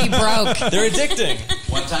 They're going to be broke. They're addicting.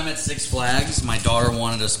 One time at Six Flags, my daughter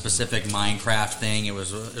wanted a specific Minecraft thing. It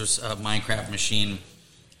was a Minecraft machine,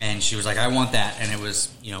 and she was like, I want that. And it was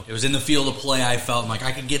in the field of play. I felt like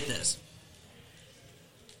I could get this.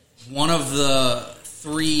 One of the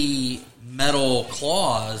 3 metal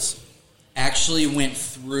claws actually went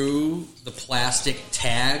through the plastic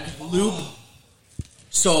tag loop.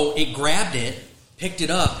 So it grabbed it, picked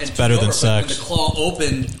it up, and it's better than sex. When the claw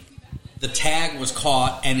opened, the tag was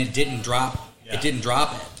caught, and it didn't drop. Yeah. It didn't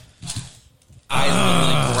drop it. I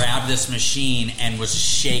literally grabbed this machine and was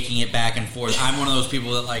shaking it back and forth. I'm one of those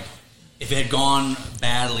people that, like, if it had gone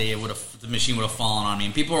badly, the machine would have fallen on me.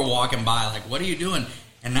 And people were walking by, like, "What are you doing?"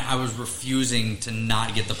 And I was refusing to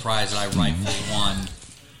not get the prize that I rightfully won.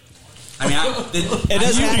 I mean, it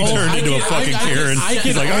doesn't turn into a fucking Karen.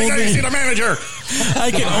 He's like, I gotta see the manager.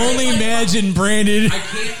 I can only imagine Brandon. I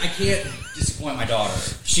can't disappoint my daughter.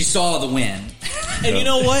 She saw the win. And you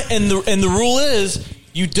know what? And the rule is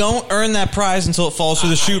you don't earn that prize until it falls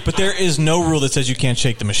through the chute, but there is no rule that says you can't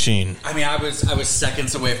shake the machine. I mean, I was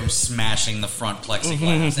seconds away from smashing the front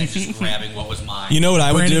plexiglass and just grabbing what was mine. You know what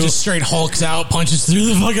I would Brandon do? Just straight hulks out, punches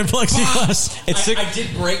through the fucking plexiglass. I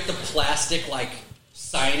did break the plastic, like,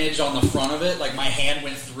 signage on the front of it. Like, my hand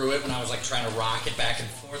went through it when I was, like, trying to rock it back and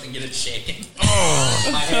forth and get it shaking. Oh.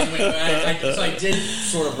 My hand went... So I did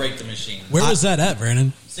sort of break the machine. Where was that at,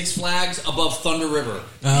 Brandon? Six Flags above Thunder River.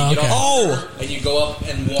 Oh, okay. And you go up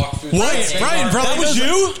and walk through... What? Brian, that was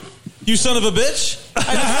you? You son of a bitch? I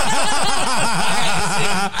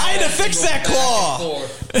had to fix that claw.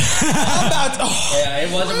 How about... Yeah,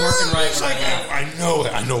 it wasn't working right.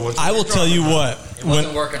 I know what... I will tell you what. It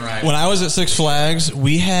wasn't working right. When I was at Six Flags,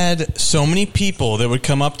 we had so many people that would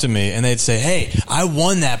come up to me and they'd say, "Hey, I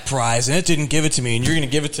won that prize and it didn't give it to me, and you're going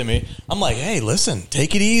to give it to me." I'm like, "Hey, listen,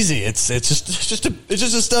 take it easy. It's just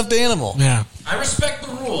a stuffed animal." Yeah. I respect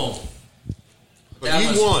the rule. But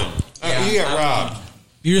you won. You got robbed.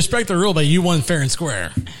 You respect the rule, but you won fair and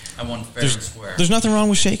square. I won fair and square. There's nothing wrong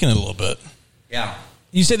with shaking it a little bit. Yeah.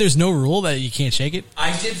 You say there's no rule that you can't shake it?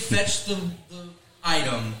 I did fetch the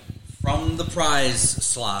item from the prize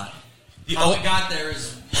slot. How it got there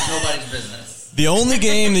is nobody's business. The only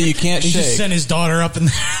game that you can't He shake. just sent his daughter up in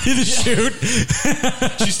there to shoot.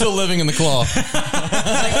 She's still living in the claw.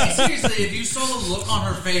 Like, seriously, if you saw the look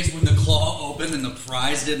on her face when the claw opened and the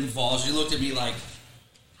prize didn't fall, she looked at me like,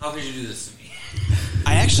 how could you do this to me?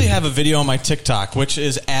 I actually have a video on my TikTok, which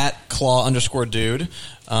is at @claw_dude,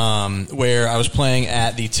 where I was playing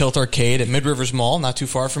at the Tilt Arcade at Mid Rivers Mall, not too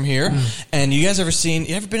far from here. And you guys ever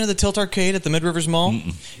been to the Tilt Arcade at the Mid Rivers Mall?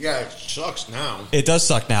 Yeah, it sucks now. It does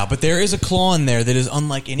suck now, but there is a claw in there that is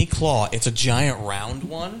unlike any claw. It's a giant round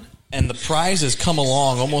one, and the prizes come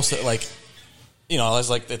along almost like, it's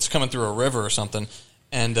like it's coming through a river or something.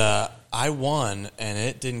 And I won, and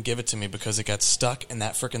it didn't give it to me because it got stuck in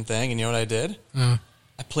that freaking thing. And you know what I did?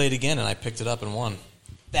 I played again, and I picked it up and won.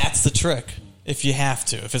 That's the trick. If you have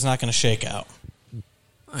to, if it's not going to shake out.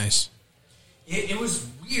 Nice. It was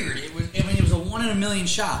weird. It was a 1 in a million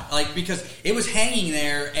shot. Like, because it was hanging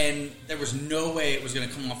there, and there was no way it was going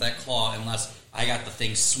to come off that claw unless I got the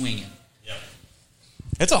thing swinging. Yep.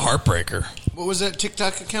 It's a heartbreaker. What was that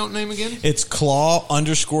TikTok account name again? It's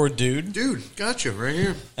 @claw_dude. Dude, gotcha, right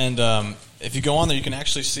here. And if you go on there, you can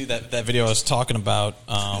actually see that video I was talking about.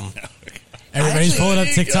 Everybody's pulling up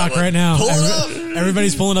TikTok right now.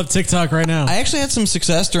 Everybody's pulling up TikTok right now. I actually had some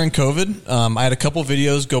success during COVID. I had a couple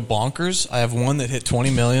videos go bonkers. I have one that hit 20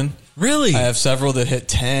 million. Really? I have several that hit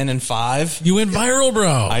 10 and 5. You went viral,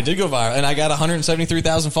 bro. I did go viral, and I got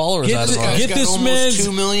 173,000 followers out of it. Get this man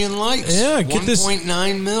 2 million likes. Yeah, get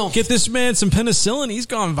 1.9 mil. Get this man some penicillin. He's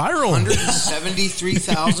gone viral.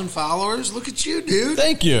 173,000 followers. Look at you, dude.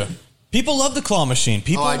 Thank you. People love the claw machine.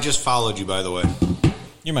 People. Oh, I just followed you, by the way.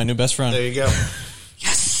 You're my new best friend. There you go.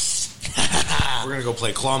 Yes. We're gonna go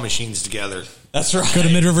play claw machines together. That's right. Go to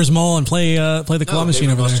Mid Rivers Mall and play the claw machine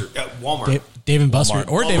Dave over Buster. there. Walmart. Dave and Buster.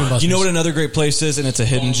 Or Dave and Buster. You know what another great place is, and it's a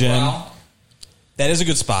hidden gem? That is a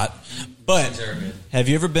good spot. But have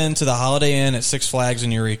you ever been to the Holiday Inn at Six Flags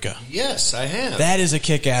in Eureka? Yes, I have. That is a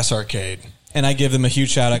kick-ass arcade. And I give them a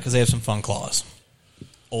huge shout-out because they have some fun claws.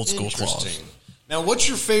 Old school claws. Now, what's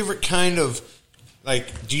your favorite kind of...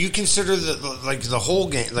 Like, do you consider the whole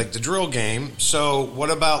game, like the drill game? So,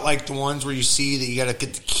 what about like the ones where you see that you got to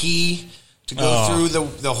get the key to go through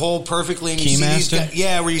the hole perfectly? And you see these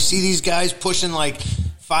guys, where you see these guys pushing like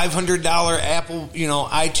 $500 Apple,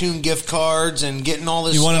 iTunes gift cards and getting all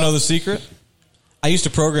this. You want to know the secret? I used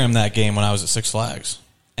to program that game when I was at Six Flags,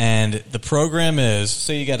 and the program is: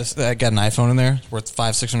 say you got an iPhone in there worth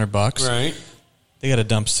 $500-600, right? They got to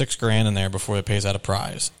dump $6,000 in there before it pays out a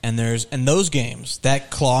prize. And those games,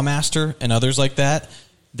 that Clawmaster and others like that,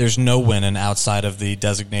 there's no winning outside of the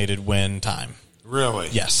designated win time. Really?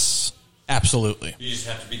 Yes, absolutely. You just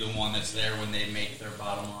have to be the one that's there when they make their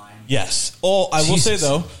bottom line. Yes. Oh, I will say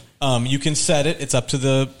though, you can set it. It's up to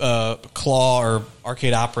the claw or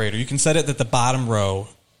arcade operator. You can set it that the bottom row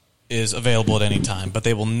is available at any time, but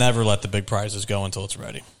they will never let the big prizes go until it's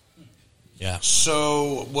ready. Yeah.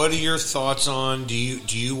 So, what are your thoughts on? Do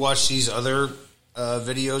you watch these other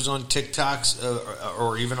videos on TikToks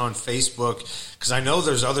or even on Facebook? Because I know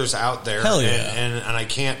there's others out there. Hell yeah. And I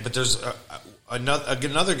can't. But there's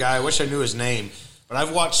another guy. I wish I knew his name. But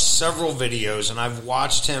I've watched several videos, and I've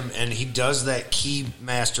watched him, and he does that key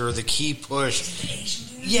master, the key push.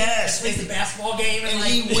 Yes, Plays the basketball game and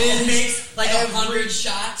he wins makes like 100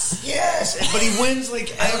 shots. Yes, but he wins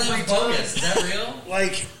like every time. Is that real?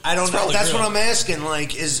 Like I don't know. That's what I'm asking.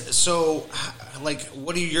 Like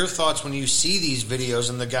what are your thoughts when you see these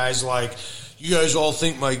videos and the guys like, you guys all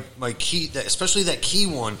think my key, especially that key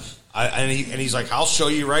one. And he's like, I'll show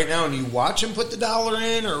you right now, and you watch him put the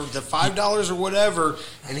 $1 in or the $5 or whatever,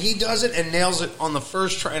 and he does it and nails it on the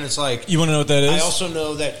first try. And it's like, you want to know what that is? I also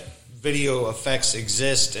know that video effects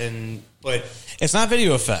exist, but it's not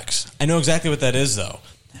video effects. I know exactly what that is, though.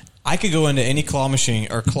 I could go into any claw machine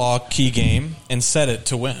or claw key game and set it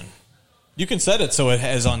to win. You can set it so it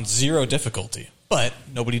has on 0 difficulty, but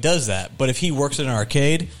nobody does that. But if he works at an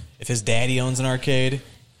arcade, if his daddy owns an arcade,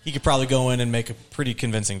 he could probably go in and make a pretty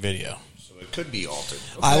convincing video. So it could be altered.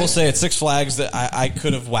 Okay. I will say at Six Flags that I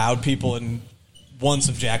could have wowed people and won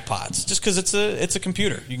some jackpots just because it's a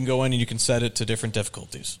computer. You can go in and you can set it to different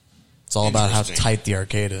difficulties. It's all about how tight the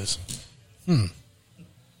arcade is. Does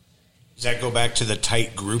that go back to the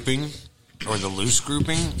tight grouping or the loose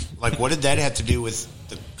grouping? Like, what did that have to do with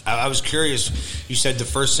the... I was curious. You said the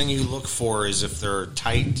first thing you look for is if they're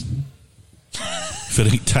tight. If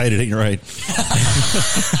it ain't tight, it ain't right.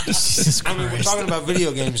 I mean, we're talking about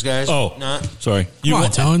video games, guys. Oh, not sorry. You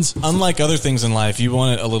want tones? Unlike other things in life, you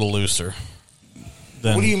want it a little looser.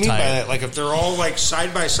 than What do you mean by tight. that? Like if they're all like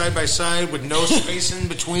side by side with no space in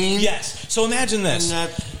between? Yes. So imagine this.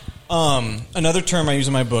 Another term I use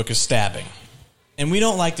in my book is stabbing. And we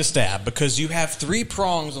don't like to stab because you have 3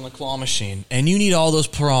 prongs on the claw machine, and you need all those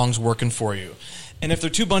prongs working for you. And if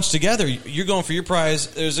they're too bunched together, you're going for your prize.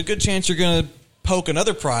 There's a good chance you're going to poke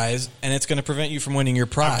another prize, and it's going to prevent you from winning your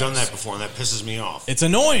prize. I've done that before, and that pisses me off. It's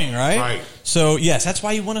annoying, right? Right. So, yes, that's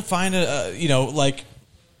why you want to find like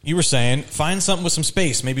you were saying, find something with some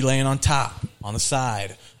space, maybe laying on top, on the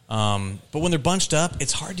side. But when they're bunched up,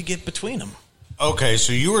 it's hard to get between them. Okay,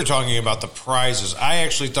 so you were talking about the prizes. I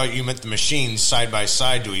actually thought you meant the machines side by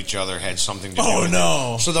side to each other had something to do with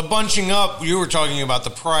no. it. So the bunching up, you were talking about the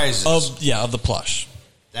prizes. Of the plush.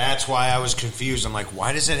 That's why I was confused. I'm like,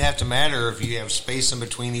 why does it have to matter if you have space in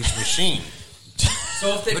between each machine?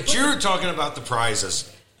 But you're talking about the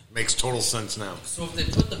prizes. Makes total sense now. So if they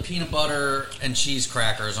put the peanut butter and cheese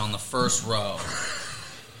crackers on the first row,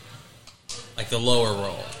 like the lower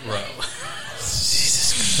row.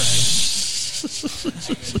 Jesus Christ.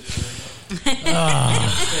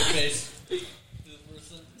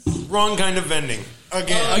 Wrong kind of vending.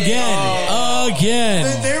 Again.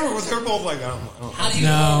 They're both like, I don't How do you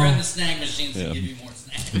program the snack machines to give you more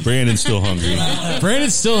snacks? Brandon's still hungry.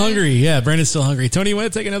 Brandon's still hungry. Yeah, Brandon's still hungry. Tony, you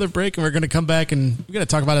want to take another break, and we're going to come back and we're going to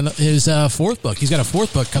talk about his 4th book. He's got a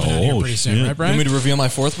 4th book coming out here pretty soon, right, Brian? You want me to reveal my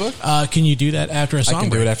 4th book? Can you do that after a song I can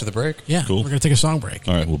break? do it after the break. Yeah, Cool. We're going to take a song break.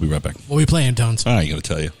 All right, we'll be right back. What are we playing, Tones? I ain't going to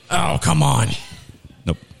tell you. Oh, come on.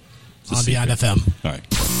 Nope. On Beyond FM. All right.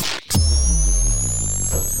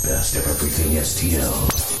 Best of everything STL.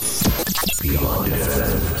 Beyond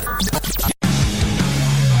FM.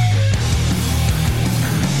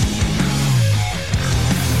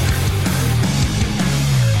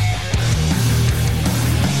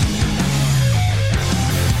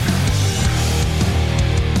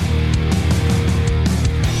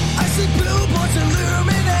 I see billboards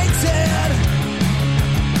illuminated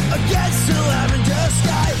against the lavender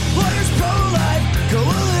sky. Lawyers pro-life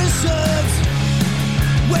coalitions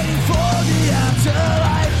waiting for the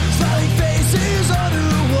afterlife. Smiling faces on the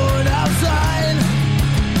worn outside.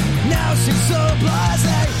 Now she's so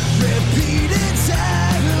blasé, repeated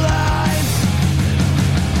taglines.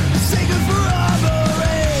 Singing for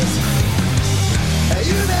robberies. Hey,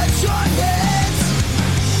 you met Sean Hicks.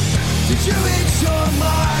 Did you eat your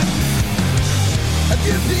mark? Have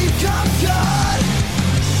you become God?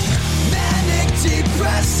 Manic,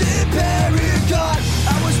 depressive, paragon.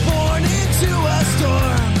 I was born into a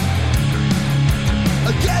storm.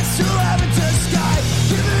 Against the lavender sky,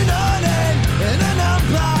 given a name and a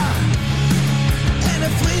number, and a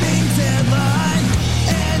fleeting deadline,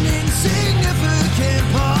 an insignificant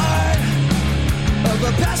part of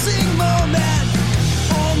a passing moment,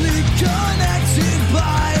 only connected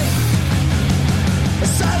by a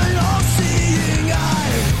silent, all-seeing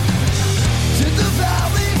eye. Did the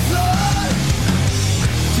valley flood?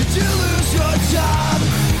 Did you lose your job?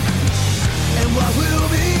 And what will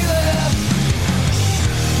be left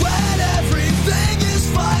when everything is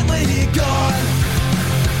finally gone?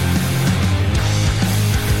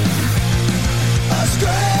 A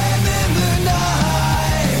scream in the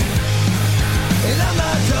night, and I'm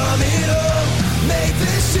not coming home. Make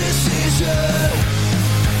this decision,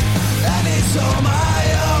 and it's on my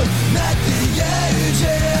own. At the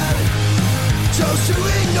agent chose to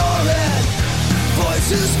ignore it.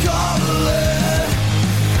 Voices calling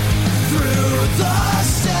through the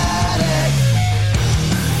static.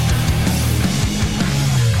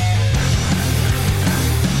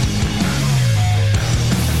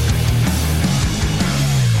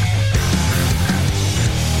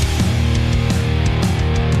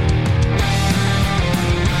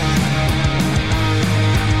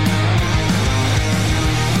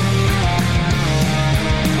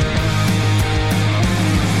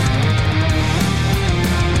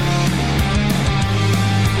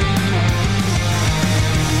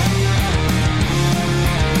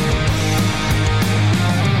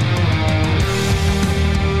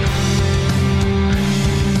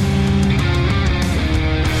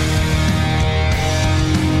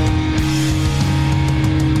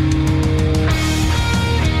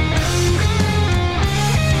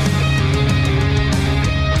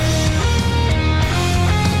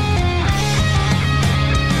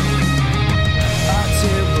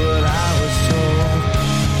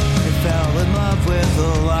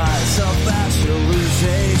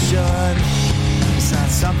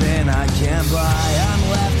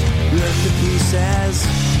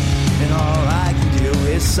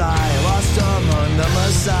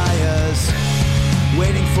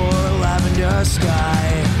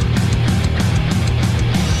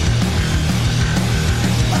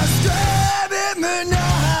 the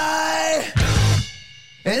night,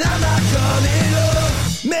 and I'm not coming up.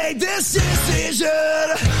 Made this decision,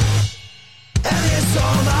 and it's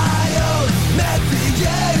on my own. Met the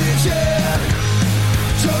agent,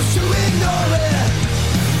 chose to ignore it.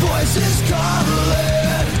 Voices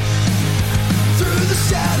calling through the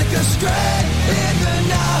static astray in the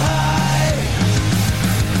night,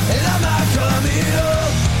 and I'm not coming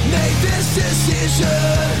up. Made this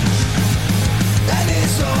decision, and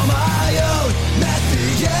it's on my own. Met the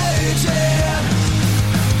agent,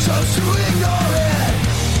 chose to ignore it.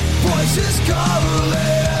 Voices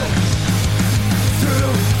calling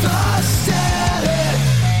through the static.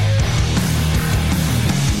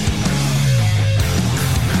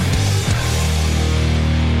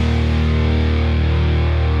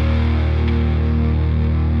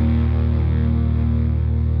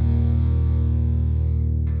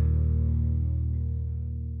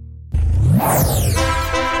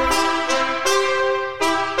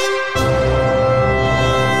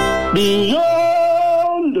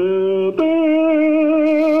 Beyond the bedroom.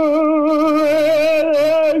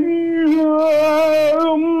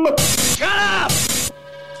 Shut up!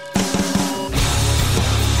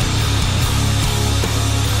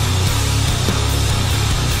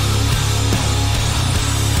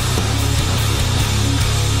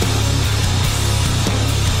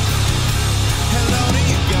 Hello to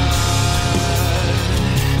you, God,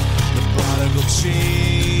 the prodigal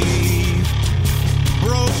chief.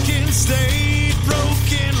 Broken state,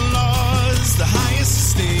 broken laws, the highest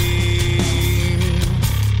esteem.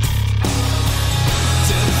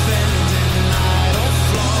 Defending idle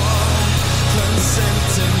flaw,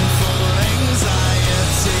 consenting for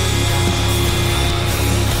anxiety.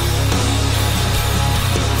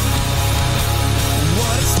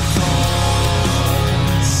 What's the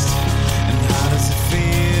cost, and how does it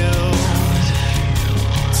feel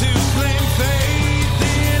to claim faith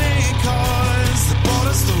in a cause that brought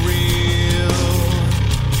us the real?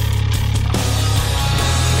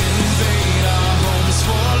 Invade our homes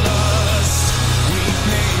for lust. We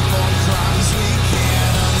pay for crimes we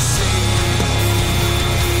can't unsee.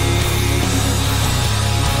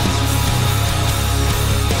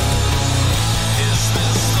 Is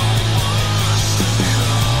this the worst to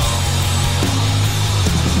come?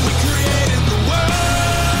 We created the world,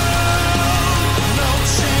 no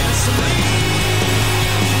chance to leave.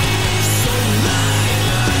 So light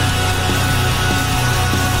up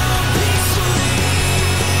peacefully.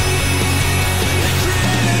 They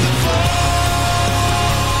created the fall,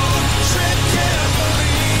 tread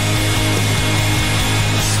carefully.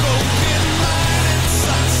 Spoken mind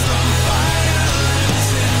incites the violence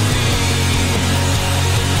in me,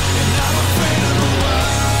 and I'm afraid of the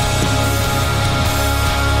world.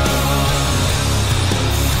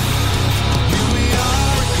 Here we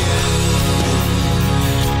are again,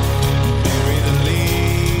 bury the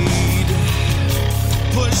lead,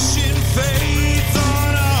 pushing faith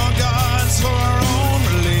on our gods for our own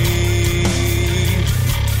relief,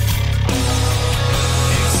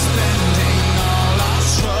 expending all our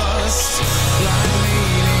trust, blind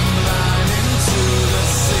leading blind into the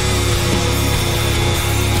sea.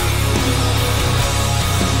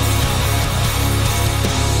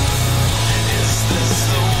 Is this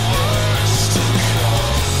the worst to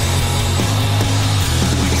come?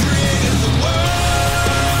 We created the world,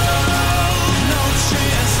 no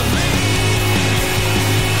chance to leave.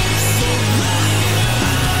 So light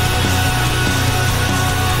up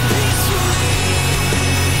peacefully.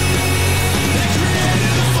 They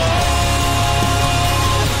created the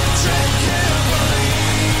fall, tread carefully.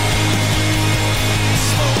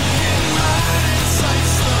 Spoken mind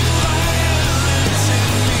incites the violence in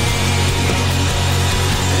me,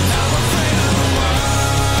 and I'm afraid of the world.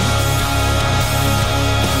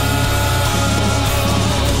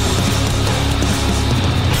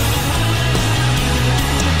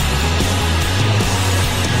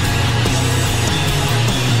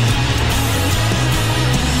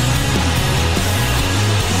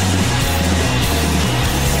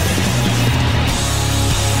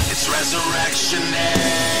 It's resurrection day.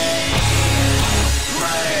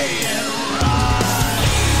 Pray and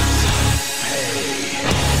rise. Pay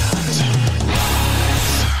and rise.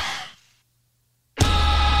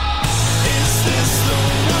 Is this the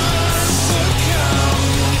worst to come?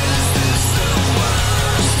 Is this the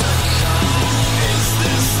worst to come? Is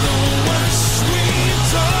this the worst we've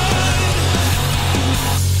done?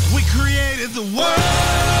 We created the world,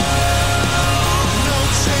 no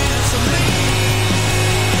chance to leave.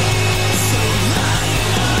 So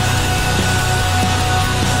light up,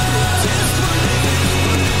 disbelief.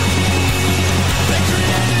 They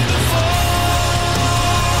created the fall,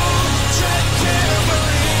 tread carefully.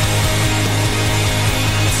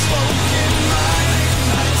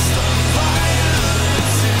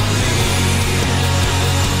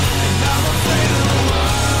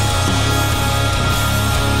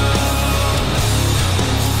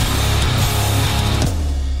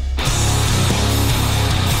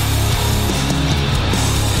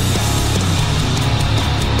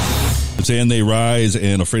 and They Rise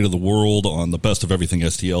and Afraid of the World on the Best of Everything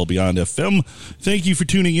STL Beyond FM. Thank you for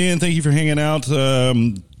tuning in. Thank you for hanging out.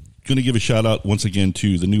 Going to give a shout out once again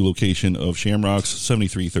to the new location of Shamrocks,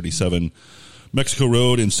 7337 Mexico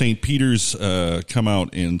Road in St. Peter's. Come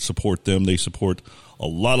out and support them. They support a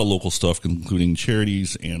lot of local stuff, including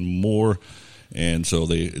charities and more. And so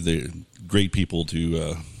they're great people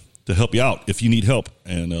to help you out if you need help,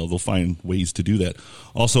 and they'll find ways to do that.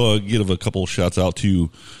 Also, I'll give a couple shouts out to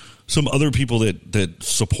some other people that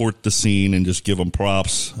support the scene and just give them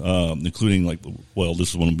props, including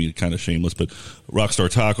this one will be kind of shameless, but Rockstar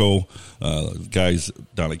Taco, guys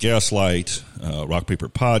down at Gaslight, Rock Paper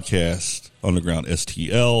Podcast, Underground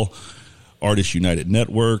STL, Artists United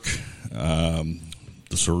Network, the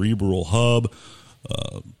Cerebral Hub,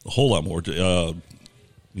 a whole lot more.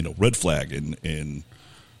 Red Flag and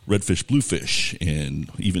Redfish, Bluefish, and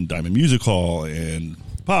even Diamond Music Hall and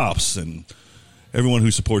Pops and everyone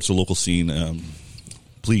who supports the local scene.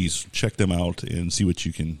 Please check them out and see what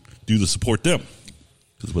you can do to support them,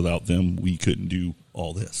 because without them, we couldn't do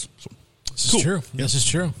all this. So, this is true. This is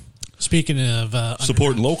true. Speaking of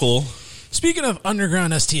supporting local. Speaking of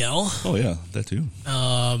Underground STL. Oh yeah, that too.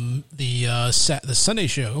 The Sunday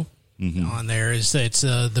show on there it's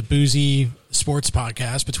the Boozy Sports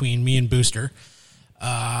Podcast between me and Booster.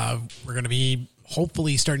 We're going to be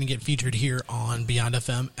hopefully starting to get featured here on Beyond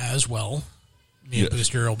FM as well. Me and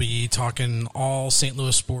Booster will be talking all St.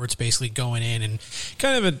 Louis sports, basically going in and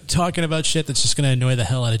kind of talking about shit that's just going to annoy the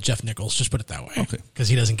hell out of Jeff Nichols. Just put it that way. Okay. Because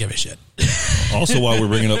he doesn't give a shit. Also, while we're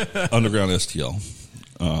bringing up Underground STL.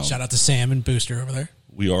 Shout out to Sam and Booster over there.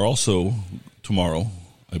 We are also, tomorrow,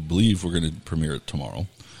 I believe we're going to premiere it tomorrow.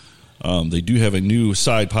 They do have a new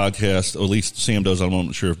side podcast, or at least Sam does. I'm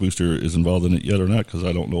not sure if Booster is involved in it yet or not, because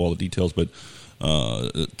I don't know all the details, but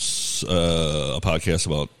it's a podcast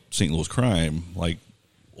about St. Louis crime, like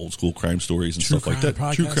old school crime stories and stuff like that.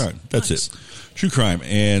 Podcast. True crime. That's it. True crime.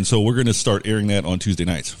 And so we're going to start airing that on Tuesday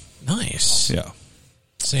nights. Nice. Yeah.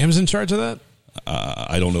 Sam's in charge of that?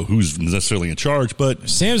 I don't know who's necessarily in charge, but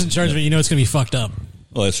Sam's in charge of it. You know it's going to be fucked up.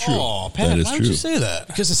 Well, that's true. Oh, Pat, that is why true. would you say that?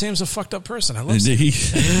 Because Sam's a fucked up person. I love Sam.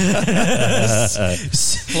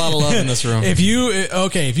 A lot of love in this room. If you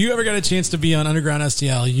ever got a chance to be on Underground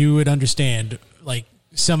STL, you would understand,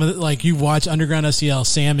 some of the, you watch Underground STL,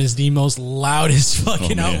 Sam is the most loudest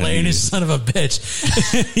fucking outlandish son of a bitch.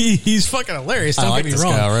 He's fucking hilarious. Don't get me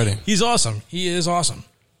wrong. Guy already. He's awesome. He is awesome.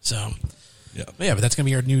 So, but that's going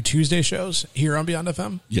to be our new Tuesday shows here on Beyond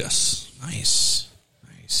FM? Yes. Nice.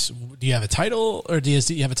 Do you have a title, or do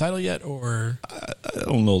you have a title yet, or? I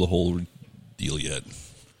don't know the whole deal yet.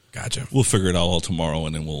 Gotcha. We'll figure it out all tomorrow,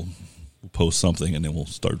 and then we'll post something, and then we'll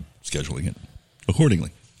start scheduling it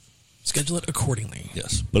accordingly. Schedule it accordingly.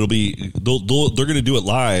 Yes, but it'll be they're going to do it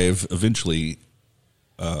live eventually,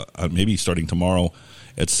 maybe starting tomorrow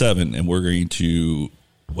at 7, and we're going to.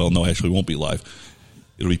 Well, no, actually, it won't be live.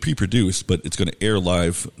 It'll be pre-produced, but it's going to air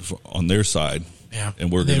live on their side. Yeah, and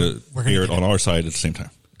we're going to air it on our side at the same time.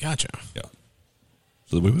 Gotcha. Yeah.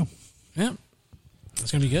 So we will. Yeah.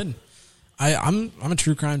 That's going to be good. I'm a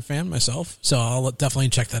true crime fan myself, so I'll definitely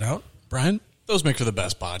check that out. Brian? Those make for the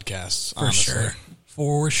best podcasts, For sure.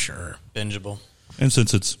 For sure. Bingeable. And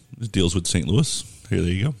since it deals with St. Louis, there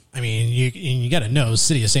you go. I mean, you got to know the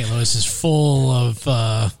city of St. Louis is full of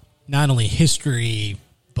not only history,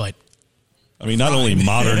 but not only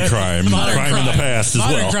modern crime, crime in the past as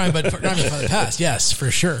well. Modern crime, but crime in the past, yes, for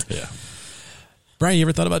sure. Yeah. Brian, you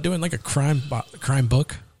ever thought about doing a crime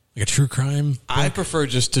book, like a true crime book? I prefer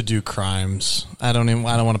just to do crimes. I don't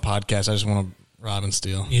want a podcast. I just want to rob and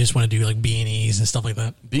steal. You just want to do B&Es and stuff like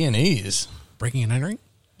that? B&Es? Breaking and entering?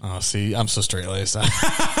 Oh, see, I'm so straight-laced. Was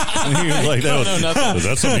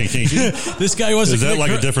that something kinky? This guy wasn't. Is that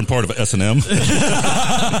a different part of S&M?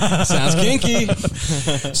 Sounds kinky.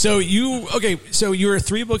 So you're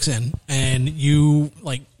 3 books in, and you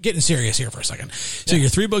getting serious here for a second. So you're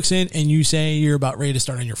 3 books in, and you say you're about ready to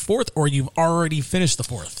start on your 4th, or you've already finished the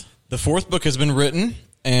 4th. The 4th book has been written,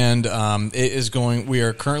 and it is going. We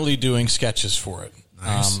are currently doing sketches for it.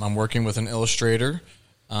 Nice. I'm working with an illustrator.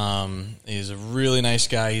 He's a really nice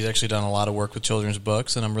guy. He's actually done a lot of work with children's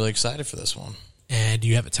books, and I'm really excited for this one. And do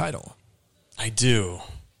you have a title? I do.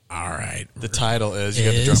 All right. The title is, you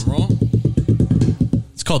got the drum roll?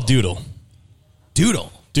 It's called Doodle.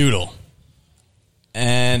 Doodle.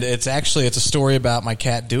 And it's a story about my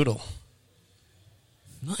cat Doodle.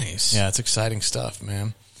 Nice. Yeah, it's exciting stuff,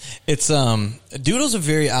 man. It's Doodle's a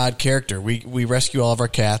very odd character. We rescue all of our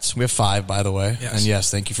cats. We have 5, by the way. Yes. And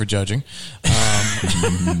yes, thank you for judging.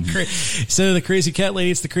 So the crazy cat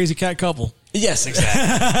lady, it's the crazy cat couple. Yes, exactly.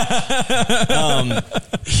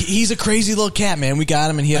 He's a crazy little cat, man. We got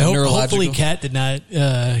him, and he had a neurological. Hopefully, Cat did not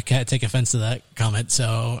take offense to that comment.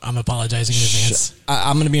 So I'm apologizing in advance.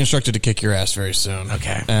 I'm going to be instructed to kick your ass very soon.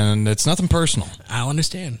 Okay, and it's nothing personal. I'll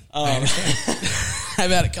understand. I understand.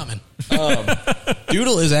 I've had it coming.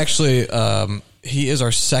 Doodle is actually he is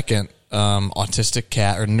our second autistic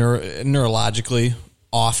cat or neurologically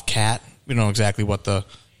off cat. We don't know exactly what the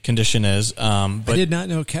condition is. But I did not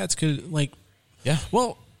know cats could like. Yeah.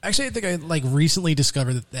 Well, actually, I think I like recently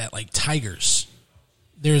discovered that like tigers.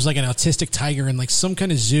 There's like an autistic tiger in like some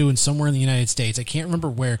kind of zoo in somewhere in the United States. I can't remember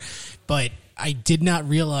where, but I did not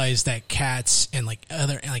realize that cats and like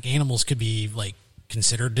other like animals could be like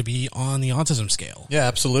considered to be on the autism scale. Yeah,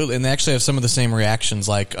 absolutely. And they actually have some of the same reactions,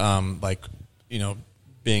 like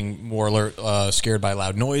being more alert, scared by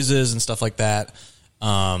loud noises and stuff like that.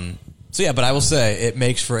 So yeah, but I will say it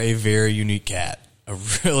makes for a very unique cat, a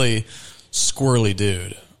really squirrely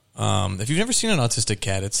dude. If you've never seen an autistic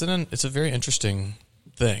cat, it's a very interesting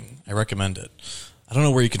thing. I recommend it. I don't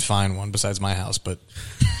know where you can find one besides my house, but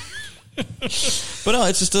no,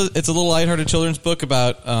 it's just it's a little lighthearted children's book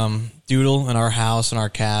about Doodle and our house and our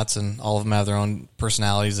cats, and all of them have their own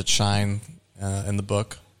personalities that shine in the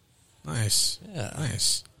book. Nice, yeah,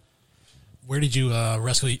 nice. Where did you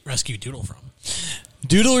rescue Doodle from?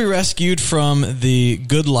 Doodle we rescued from the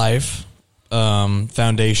Good Life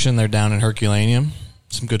Foundation. They're down in Herculaneum.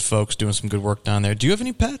 Some good folks doing some good work down there. Do you have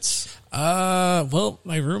any pets? Well,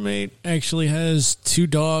 my roommate actually has 2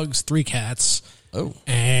 dogs, 3 cats. Oh.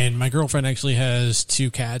 And my girlfriend actually has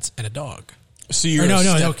 2 cats and a dog. So you're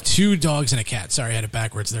no, 2 dogs and a cat. Sorry, I had it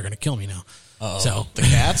backwards. They're going to kill me now. Uh-oh. So the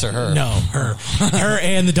cats or her? No, her. Her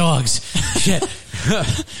and the dogs. Shit.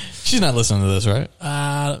 She's not listening to this, right?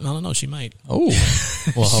 I don't know. She might. Oh.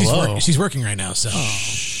 Well, hello. She's working right now, so.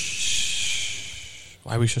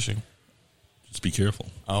 Why are we shushing? Just be careful.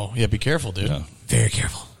 Oh, yeah, be careful, dude. Yeah. Very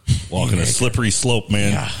careful. Walking a slippery slope,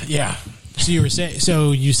 man. Yeah. So you were saying.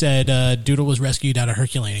 So you said Doodle was rescued out of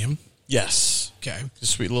Herculaneum. Yes. Okay. He's a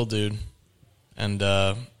sweet little dude, and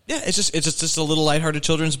yeah, it's just a little lighthearted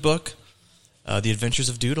children's book. The Adventures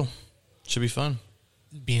of Doodle should be fun.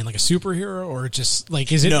 Being like a superhero, or just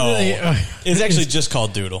like is it? No, really, it's actually just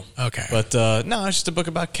called Doodle. Okay. But no, it's just a book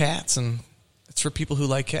about cats, and it's for people who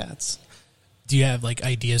like cats. Do you have like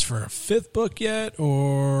ideas for a 5th book yet,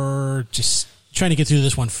 or just trying to get through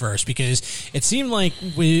this one first? Because it seemed like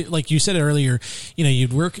like you said earlier,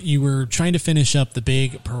 you were trying to finish up the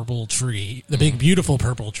big purple tree, the big beautiful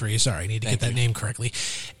purple tree. Sorry, I need to get that name correctly.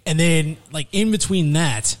 And then like in between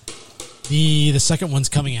that, the second one's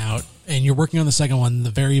coming out, and you're working on the second one,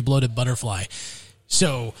 the very bloated butterfly.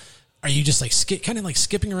 So are you just like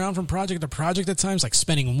skipping around from project to project at times, like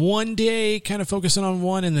spending one day kind of focusing on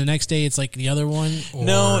one, and the next day it's like the other one? Or?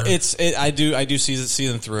 No, I do see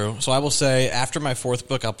them through. So I will say after my 4th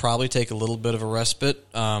book, I'll probably take a little bit of a respite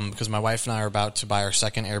because my wife and I are about to buy our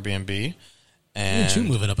second Airbnb. And you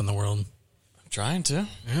moving up in the world. I'm trying to.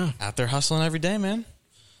 Yeah, out there hustling every day, man.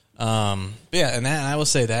 Yeah, and I will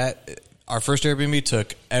say that our first Airbnb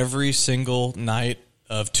took every single night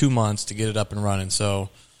of 2 months to get it up and running. So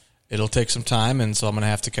it'll take some time, and so I'm going to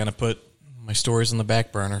have to kind of put my stories on the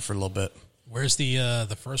back burner for a little bit. Where's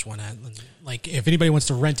the first one at? Like, if anybody wants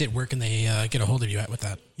to rent it, where can they get a hold of you at with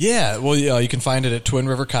that? Yeah, well, you can find it at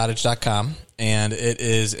twinrivercottage.com, and it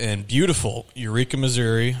is in beautiful Eureka,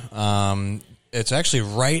 Missouri. It's actually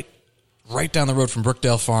right down the road from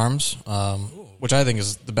Brookdale Farms, which I think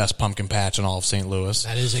is the best pumpkin patch in all of St. Louis.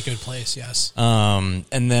 That is a good place, yes. And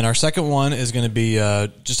then our second one is going to be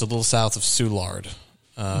just a little south of Soulard.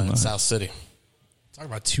 In South City. Talk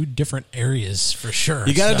about 2 different areas for sure.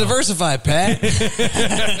 You got to diversify, Pat.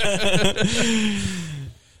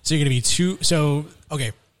 So you're going to be 2. So,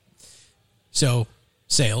 okay. So,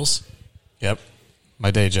 sales. Yep.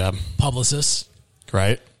 My day job. Publicist.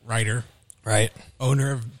 Right. Writer. Right.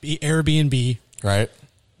 Owner of Airbnb. Right.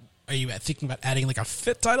 Are you thinking about adding like a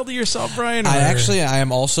 5th title to yourself, Brian? Or? I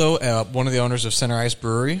am also one of the owners of Center Ice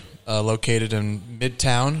Brewery, located in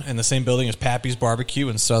Midtown in the same building as Pappy's Barbecue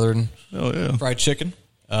and Southern Fried Chicken.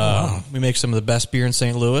 Wow. We make some of the best beer in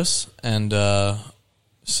St. Louis, and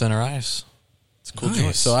Center Ice. It's a cool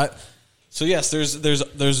joint. So yes,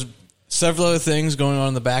 there's several other things going on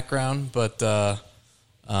in the background, but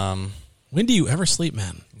when do you ever sleep,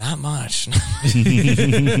 man? Not much.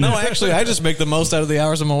 No, actually, I just make the most out of the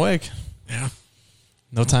hours I'm awake. Yeah.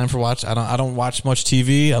 No time for watch. I don't watch much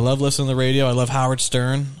TV. I love listening to the radio. I love Howard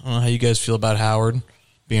Stern. I don't know how you guys feel about Howard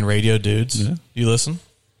being radio dudes. Yeah. You listen?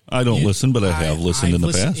 I don't listen, but I have listened in the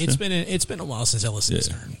past. It's been a while since I listened to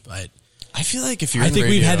Stern, but I feel like if you're I in think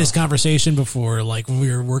radio, we've had this conversation before, like when we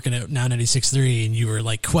were working at Now 96.3 and you were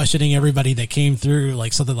like questioning everybody that came through,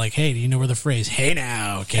 like something like, hey, do you know where the phrase, hey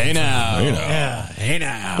now, came Hey from? now. Yeah, hey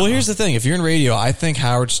now. Well, here's the thing. If you're in radio, I think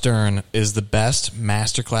Howard Stern is the best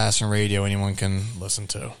masterclass in radio anyone can listen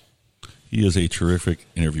to. He is a terrific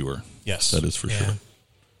interviewer. Yes. That is for sure.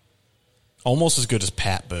 Almost as good as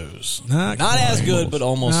Pat Booze. Not as quite. good, but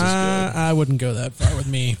almost as good. I wouldn't go that far with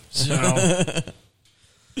me.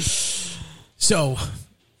 So,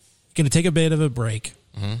 going to take a bit of a break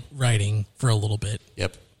writing for a little bit.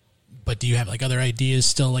 Yep. But do you have like other ideas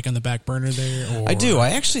still like on the back burner there? Or I do.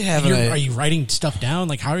 I actually have. Are you writing stuff down?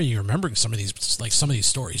 Like, how are you remembering some of these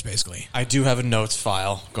stories? Basically, I do have a notes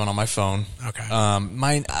file going on my phone. Okay. I'm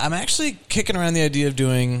actually kicking around the idea of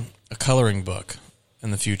doing a coloring book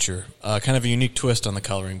in the future. Kind of a unique twist on the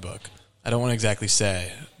coloring book. I don't want to exactly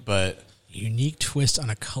say, but unique twist on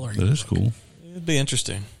a coloring book. That is cool. It'd be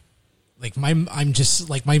interesting. Like my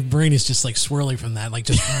brain is just like swirling from that, like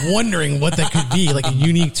just wondering what that could be, like a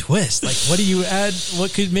unique twist. Like, what do you add?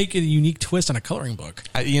 What could make a unique twist on a coloring book?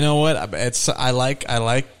 You know what? I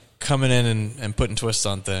like coming in and putting twists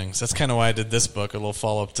on things. That's kind of why I did this book, a little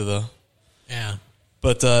follow up to the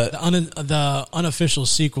But the unofficial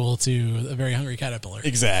sequel to The Very Hungry Caterpillar.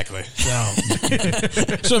 Exactly. So, just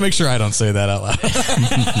want to make sure I don't say that out loud.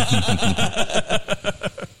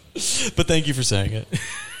 But thank you for saying it.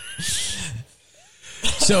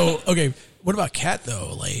 So, okay, what about Kat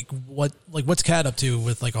though? What's Kat up to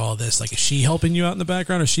with like all this? Like, is she helping you out in the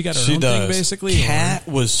background, or she got her own thing basically? Kat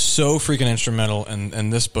was so freaking instrumental in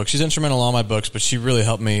this book. She's instrumental in all my books, but she really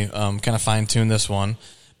helped me kind of fine tune this one.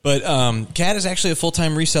 But Kat is actually a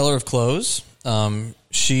full-time reseller of clothes.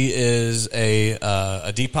 She is a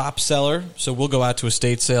Depop seller, so we'll go out to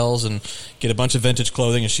estate sales and get a bunch of vintage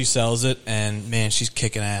clothing, and she sells it. And man, she's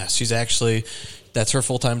kicking ass. That's her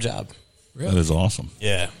full-time job. Really? That is awesome.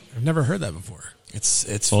 Yeah, I've never heard that before.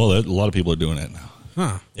 It's a lot of people are doing it now.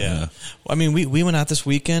 Huh? Yeah. Well, I mean, we went out this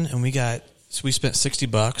weekend and we spent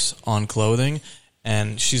 $60 on clothing,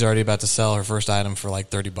 and she's already about to sell her first item for like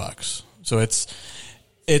 $30. So it's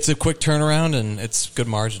a quick turnaround and it's good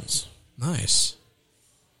margins. Nice.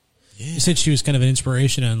 Yeah. You said she was kind of an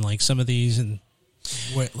inspiration on like some of these, and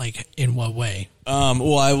in what way?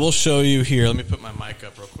 Well, I will show you here. Let me put my mic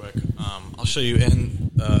up real quick. I'll show you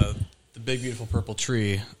in the Big Beautiful Purple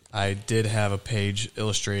Tree. I did have a page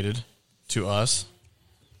illustrated to us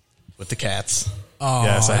with the cats. Oh,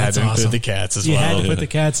 yes, I had to include awesome. the cats as you well. You had to put the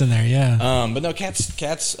cats in there, yeah. But no,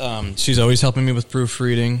 cats. She's always helping me with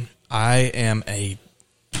proofreading. I am a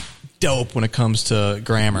dope when it comes to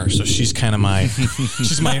grammar, so she's kind of my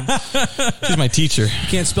she's my teacher. You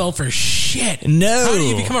can't spell for shit. No. How do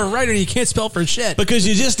you become a writer and you can't spell for shit? Because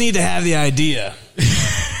you just need to have the idea.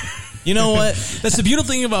 You know what? That's the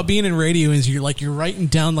beautiful thing about being in radio is you're writing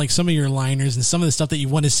down like some of your liners and some of the stuff that you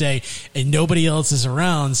want to say, and nobody else is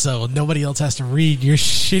around, so nobody else has to read your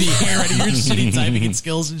shitty handwriting, your shitty typing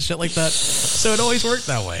skills and shit like that. So it always worked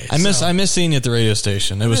that way. I miss seeing you at the radio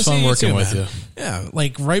station. It was fun working with you. Yeah,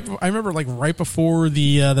 I remember right before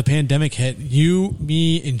the pandemic hit, you,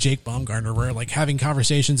 me, and Jake Baumgartner were like having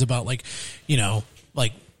conversations about what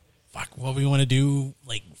we want to do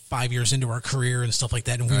 5 years into our career and stuff like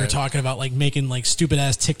that, and we were talking about like making like stupid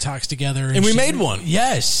ass TikToks together, and we made one.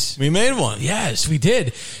 Yes, we made one. Yes, we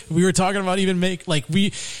did. We were talking about even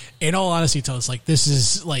in all honesty, Toast, like this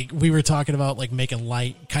is like we were talking about like making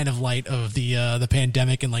light of the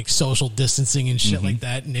pandemic and like social distancing and shit like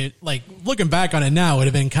that, and it like looking back on it now would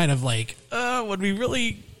have been kind of like, would we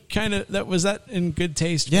really? Kind of was that in good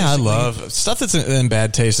taste? Yeah, basically? I love stuff that's in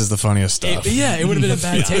bad taste is the funniest stuff. It would have been a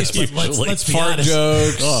bad taste, but let's be fart honest.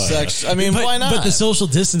 Jokes, sex. I mean, why not? But the social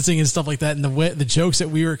distancing and stuff like that, and the jokes that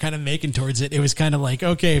we were kind of making towards it, it was kind of like,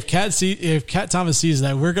 okay, if Kat Thomas sees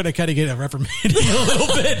that, we're going to kind of get a reprimanding a little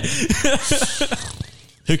bit.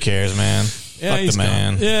 Who cares, man? Yeah, Fuck the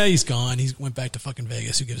man. Yeah, he's gone. He went back to fucking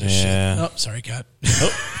Vegas. Who gives a shit? Oh, sorry, Kat.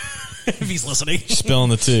 If he's listening, spilling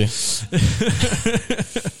the tea.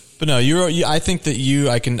 But no, I think that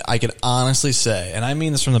I can honestly say, and I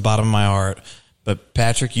mean this from the bottom of my heart, but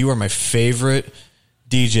Patrick, you are my favorite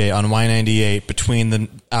DJ on Y98 between the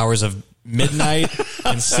hours of midnight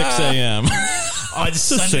and 6 a.m. Oh, it's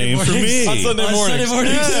the same for me. On Sunday mornings.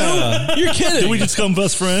 Yeah. You're kidding. Did we just become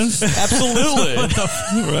best friends? Absolutely.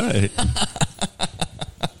 Right.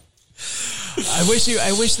 I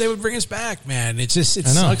wish they would bring us back, man. It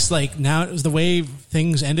sucks. Like now, it was the way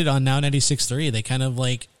things ended on Now 96.3. They kind of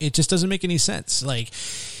like it just doesn't make any sense. Like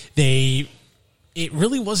they it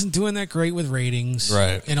really wasn't doing that great with ratings,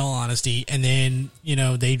 Right. in all honesty. And then,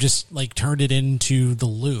 they just like turned it into the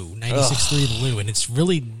Lou, 96.3 the Lou, and it's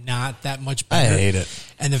really not that much better. I hate it.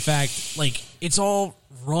 And the fact, like, it's all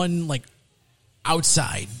run like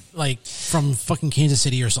outside, like from fucking Kansas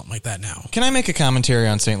City or something like that now. Can I make a commentary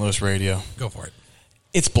on St. Louis radio? Go for it.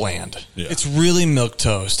 It's bland. Yeah. It's really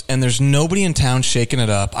milquetoast, and there's nobody in town shaking it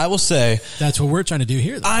up. I will say... That's what we're trying to do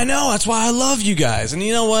here, though. I know. That's why I love you guys. And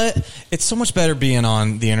you know what? It's so much better being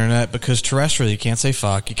on the internet because terrestrial, you can't say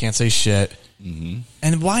fuck, you can't say shit. Mm-hmm.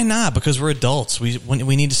 And why not? Because we're adults. We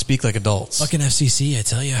need to speak like adults. Fucking FCC, I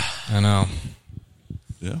tell you. I know.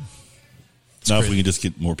 Yeah. Now if we can just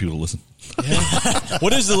get more people to listen. Yeah.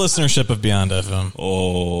 What is the listenership of Beyond FM?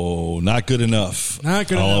 Oh, not good enough. Not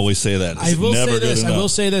good I'll enough. always say that. I will never say this. good I enough. will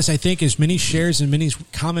say this. I think as many shares and many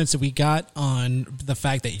comments that we got on the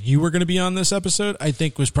fact that you were going to be on this episode, I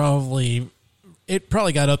think was probably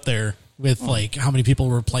got up there with like how many people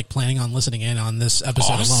were like planning on listening in on this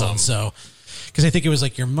episode alone. So. Because I think it was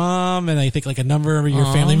like your mom, and I think like a number of your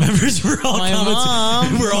family members were all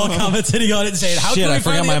commenting on it and saying, "How Shit, can we I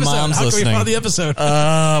forgot find the my episode? mom's How listening. can we find the episode?"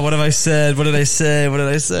 What have I said? What did I say?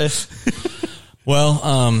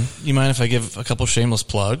 Well, you mind if I give a couple shameless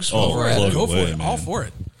plugs? Oh, Go for it. All for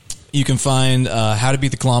it. You can find How to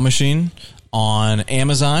Beat the Claw Machine on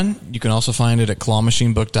Amazon. You can also find it at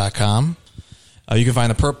clawmachinebook.com. You can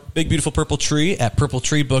find the Big Beautiful Purple Tree at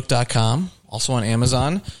purpletreebook.com, also on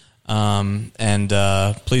Amazon. And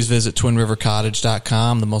please visit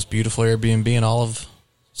twinrivercottage.com, the most beautiful Airbnb in all of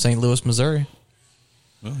St. Louis, Missouri.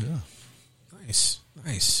 Oh, yeah.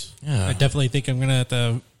 Nice. Yeah. I definitely think I'm going to have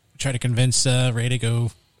to try to convince Ray to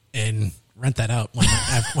go and rent that out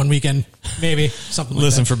one weekend, maybe, something like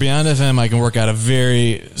Listen, that. for Beyond FM, I can work out a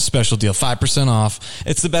very special deal, 5% off.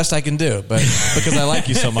 It's the best I can do, but because I like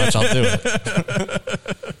you so much, I'll do it.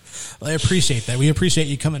 Well, I appreciate that. We appreciate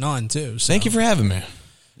you coming on, too. So. Thank you for having me.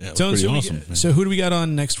 Yeah, it was Tone, pretty so awesome. so who do we got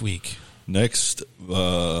on next week? Next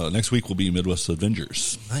week will be Midwest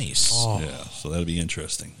Avengers. Nice. Yeah, so that'll be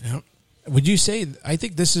interesting. Yep. Would you say? I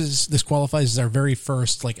think this qualifies as our very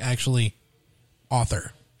first actually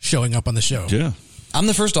author showing up on the show. Yeah, I'm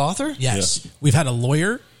the first author. Yes, we've had a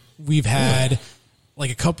lawyer. We've had like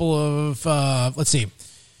a couple of let's see.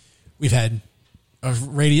 We've had a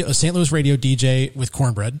St. Louis radio DJ with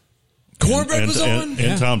Cornbread. Cornbread was on,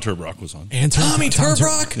 and Tom Turbrock was on, and Tommy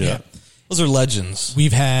Turbrock. Yeah. Those are legends.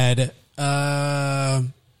 We've had a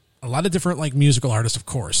lot of different musical artists, of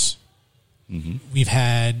course. Mm-hmm. We've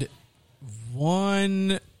had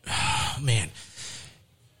one,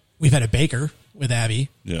 we've had a baker with Abby.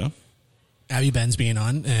 Yeah. Abby Benz being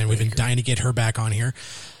on, and we've been dying to get her back on here.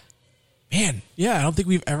 Man, yeah, I don't think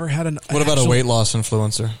we've ever had What about a weight loss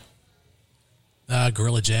influencer?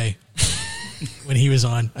 Gorilla J. When he was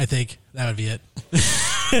on, I think that would be it.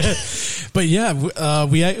 But yeah,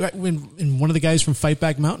 when one of the guys from Fight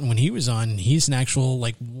Back Mountain, when he was on, he's an actual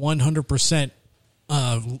 100%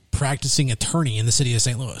 practicing attorney in the city of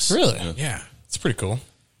St. Louis. Really? Yeah. It's pretty cool.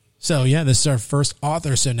 So yeah, this is our first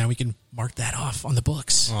author, so now we can mark that off on the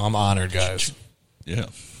books. Oh, I'm honored, guys. Yeah,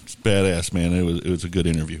 it's badass, man. It was a good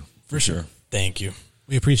interview for sure. Thank you.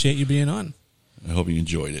 We appreciate you being on. I hope you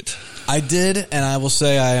enjoyed it. I did, and I will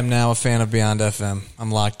say I am now a fan of Beyond FM.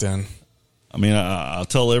 I'm locked in. I mean, I'll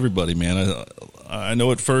tell everybody, man. I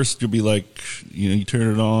know at first you'll be like, you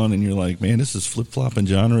turn it on and you're like, man, this is flip-flopping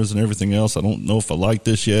genres and everything else. I don't know if I like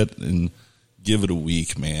this yet. And give it a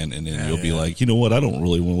week, man. And then you'll be like, you know what? I don't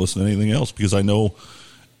really want to listen to anything else because I know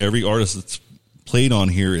every artist that's played on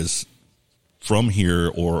here is from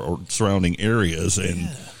here or surrounding areas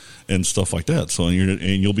and stuff like that. So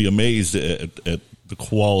you'll be amazed at the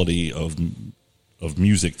quality of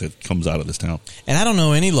music that comes out of this town. And I don't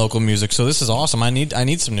know any local music, so this is awesome. I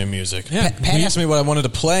need some new music. Yeah, Pat asked me what I wanted to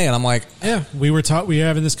play, and I'm like, yeah, we were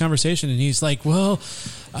having this conversation, and he's like, well,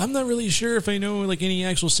 I'm not really sure if I know any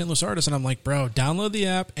actual St. Louis artists. And I'm like, bro, download the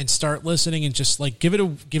app and start listening, and just give it a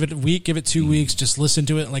week, give it 2 weeks, just listen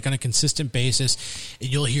to it on a consistent basis, and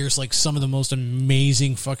you'll hear some of the most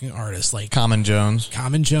amazing fucking artists, Common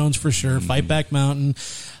Jones for sure, Fight Back Mountain.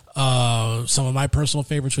 Some of my personal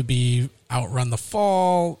favorites would be Outrun the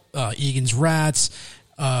Fall, Egan's Rats,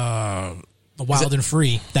 The Wild and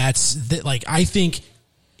Free. I think,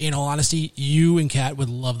 in all honesty, you and Kat would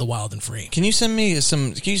love The Wild and Free. Can you send me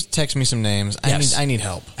can you text me some names? Yes. I need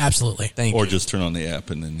help. Absolutely. Thank you. Or just turn on the app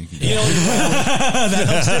and then you can that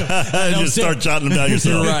helps too. That helps just start jotting them down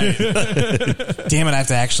yourself. Right. Damn it, I have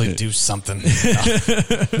to actually do something.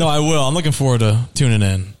 No, I will. I'm looking forward to tuning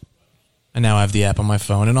in. And now I have the app on my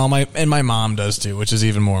phone, and my mom does too, which is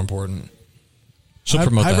even more important. She'll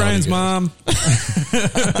promote Hi, that. Brian's mom.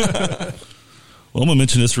 Well, I'm gonna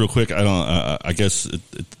mention this real quick. I guess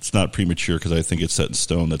it's not premature because I think it's set in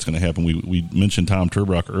stone. That's going to happen. We mentioned Tom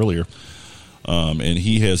Turbrock earlier, and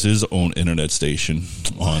he has his own internet station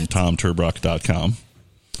on TomTurbrock.com.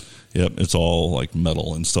 Yep, it's all like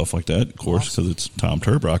metal and stuff like that, of course, because it's Tom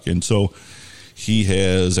Turbrock. And so he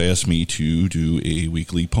has asked me to do a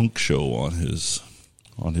weekly punk show on his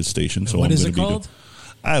station. So what is it called?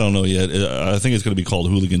 I don't know yet. I think it's going to be called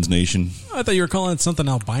Hooligans Nation. I thought you were calling it something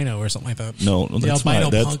albino or something like that. No, that's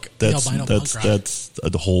not. That's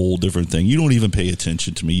a whole different thing. You don't even pay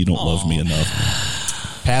attention to me. You don't love me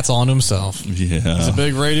enough. Pat's on to himself. Yeah. He's a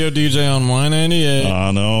big radio DJ on Y98.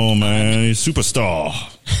 I know, man. He's a superstar.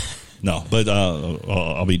 No, but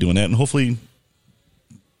I'll be doing that, and hopefully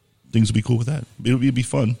things will be cool with that. It'll be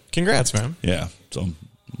fun. Congrats, man. Yeah, so I'm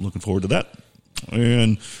looking forward to that.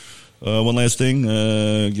 And one last thing,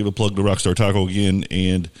 give a plug to Rockstar Taco again,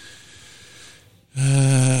 and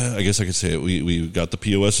I guess I could say it. We got the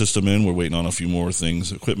POS system in. We're waiting on a few more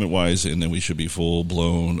things equipment-wise, and then we should be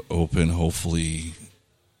full-blown open, hopefully.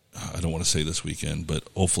 I don't want to say this weekend, but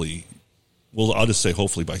hopefully, well, I'll just say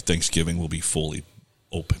hopefully by Thanksgiving we'll be fully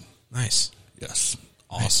open. Nice. Yes.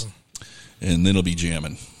 Awesome. And then it'll be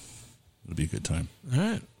jamming. It'll be a good time. All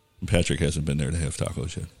right. Patrick hasn't been there to have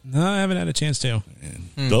tacos yet. No, I haven't had a chance to.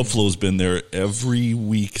 And Dub Flow's been there every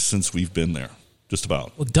week since we've been there. Just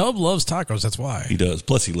about. Well, Dub loves tacos. That's why. He does.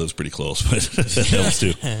 Plus, he lives pretty close, but that helps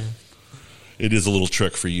too. It is a little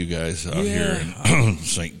trick for you guys out here in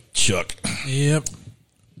St. Chuck. Yep.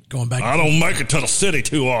 Going back. I don't make it to the city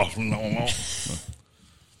too often. No.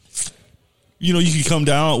 You know, you can come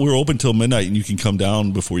down. We're open till midnight, and you can come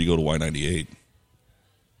down before you go to Y98.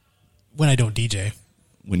 When I don't DJ.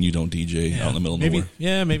 When you don't DJ out in the middle of nowhere.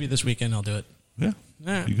 Yeah, maybe this weekend I'll do it. Yeah.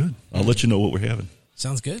 Right. Be good. I'll let you know what we're having.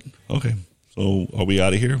 Sounds good. Okay. So are we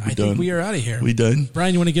out of here? I think we are out of here. We done?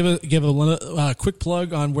 Brian, you want to give a quick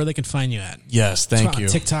plug on where they can find you at? Yes, thank you.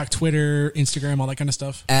 TikTok, Twitter, Instagram, all that kind of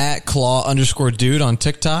stuff. At Claw_dude on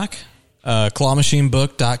TikTok,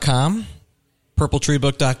 clawmachinebook.com,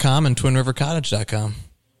 purpletreebook.com, and twinrivercottage.com.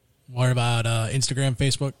 What about Instagram,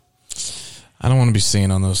 Facebook? I don't want to be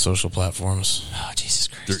seen on those social platforms. Oh, Jesus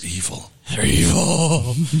Christ. They're evil. They're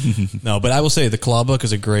evil. No, but I will say the Claw Book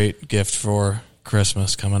is a great gift for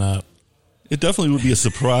Christmas coming up. It definitely would be a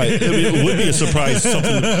surprise. I mean, it would be a surprise,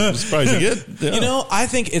 something a surprise to get. Yeah. You know, I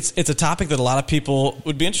think it's a topic that a lot of people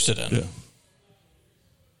would be interested in. Yeah.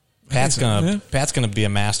 Pat's gonna be a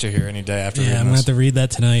master here any day after. Yeah, I'm gonna have to read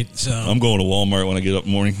that tonight. So I'm going to Walmart when I get up in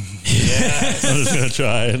the morning. Yeah, I'm just gonna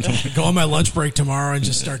try it. Go on my lunch break tomorrow and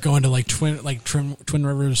just start going to Twin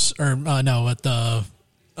Rivers or no at the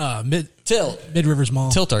Mid Rivers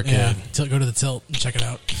Mall Tilt Arcade. Yeah, go to the Tilt and check it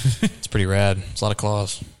out. It's pretty rad. It's a lot of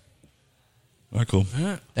claws. All right, cool. All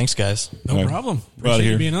right. Thanks, guys. No problem. We're out of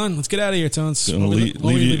here. Being on. Let's get out of here, Tones. We're going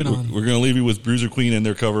to leave you with Bruiser Queen and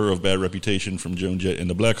their cover of Bad Reputation from Joan Jett and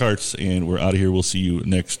the Blackhearts, and we're out of here. We'll see you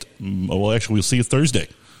next. Well, actually, we'll see you Thursday.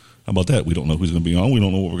 How about that? We don't know who's going to be on. We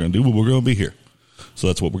don't know what we're going to do, but we're going to be here. So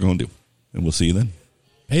that's what we're going to do, and we'll see you then.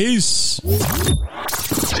 Peace.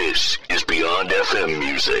 This is Beyond FM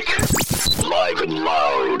Music, live and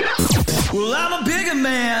loud. Well, I'm a bigger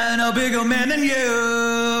man than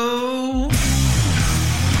you.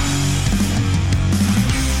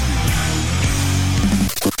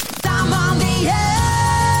 I'm on the edge.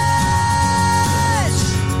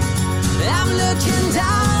 I'm looking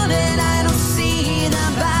down and I don't see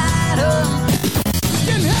the bottom.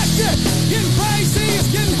 Getting hectic, getting crazy, it's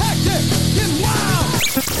getting hectic, getting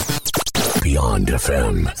wild. Beyond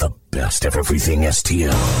FM, the best of everything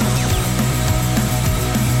STL.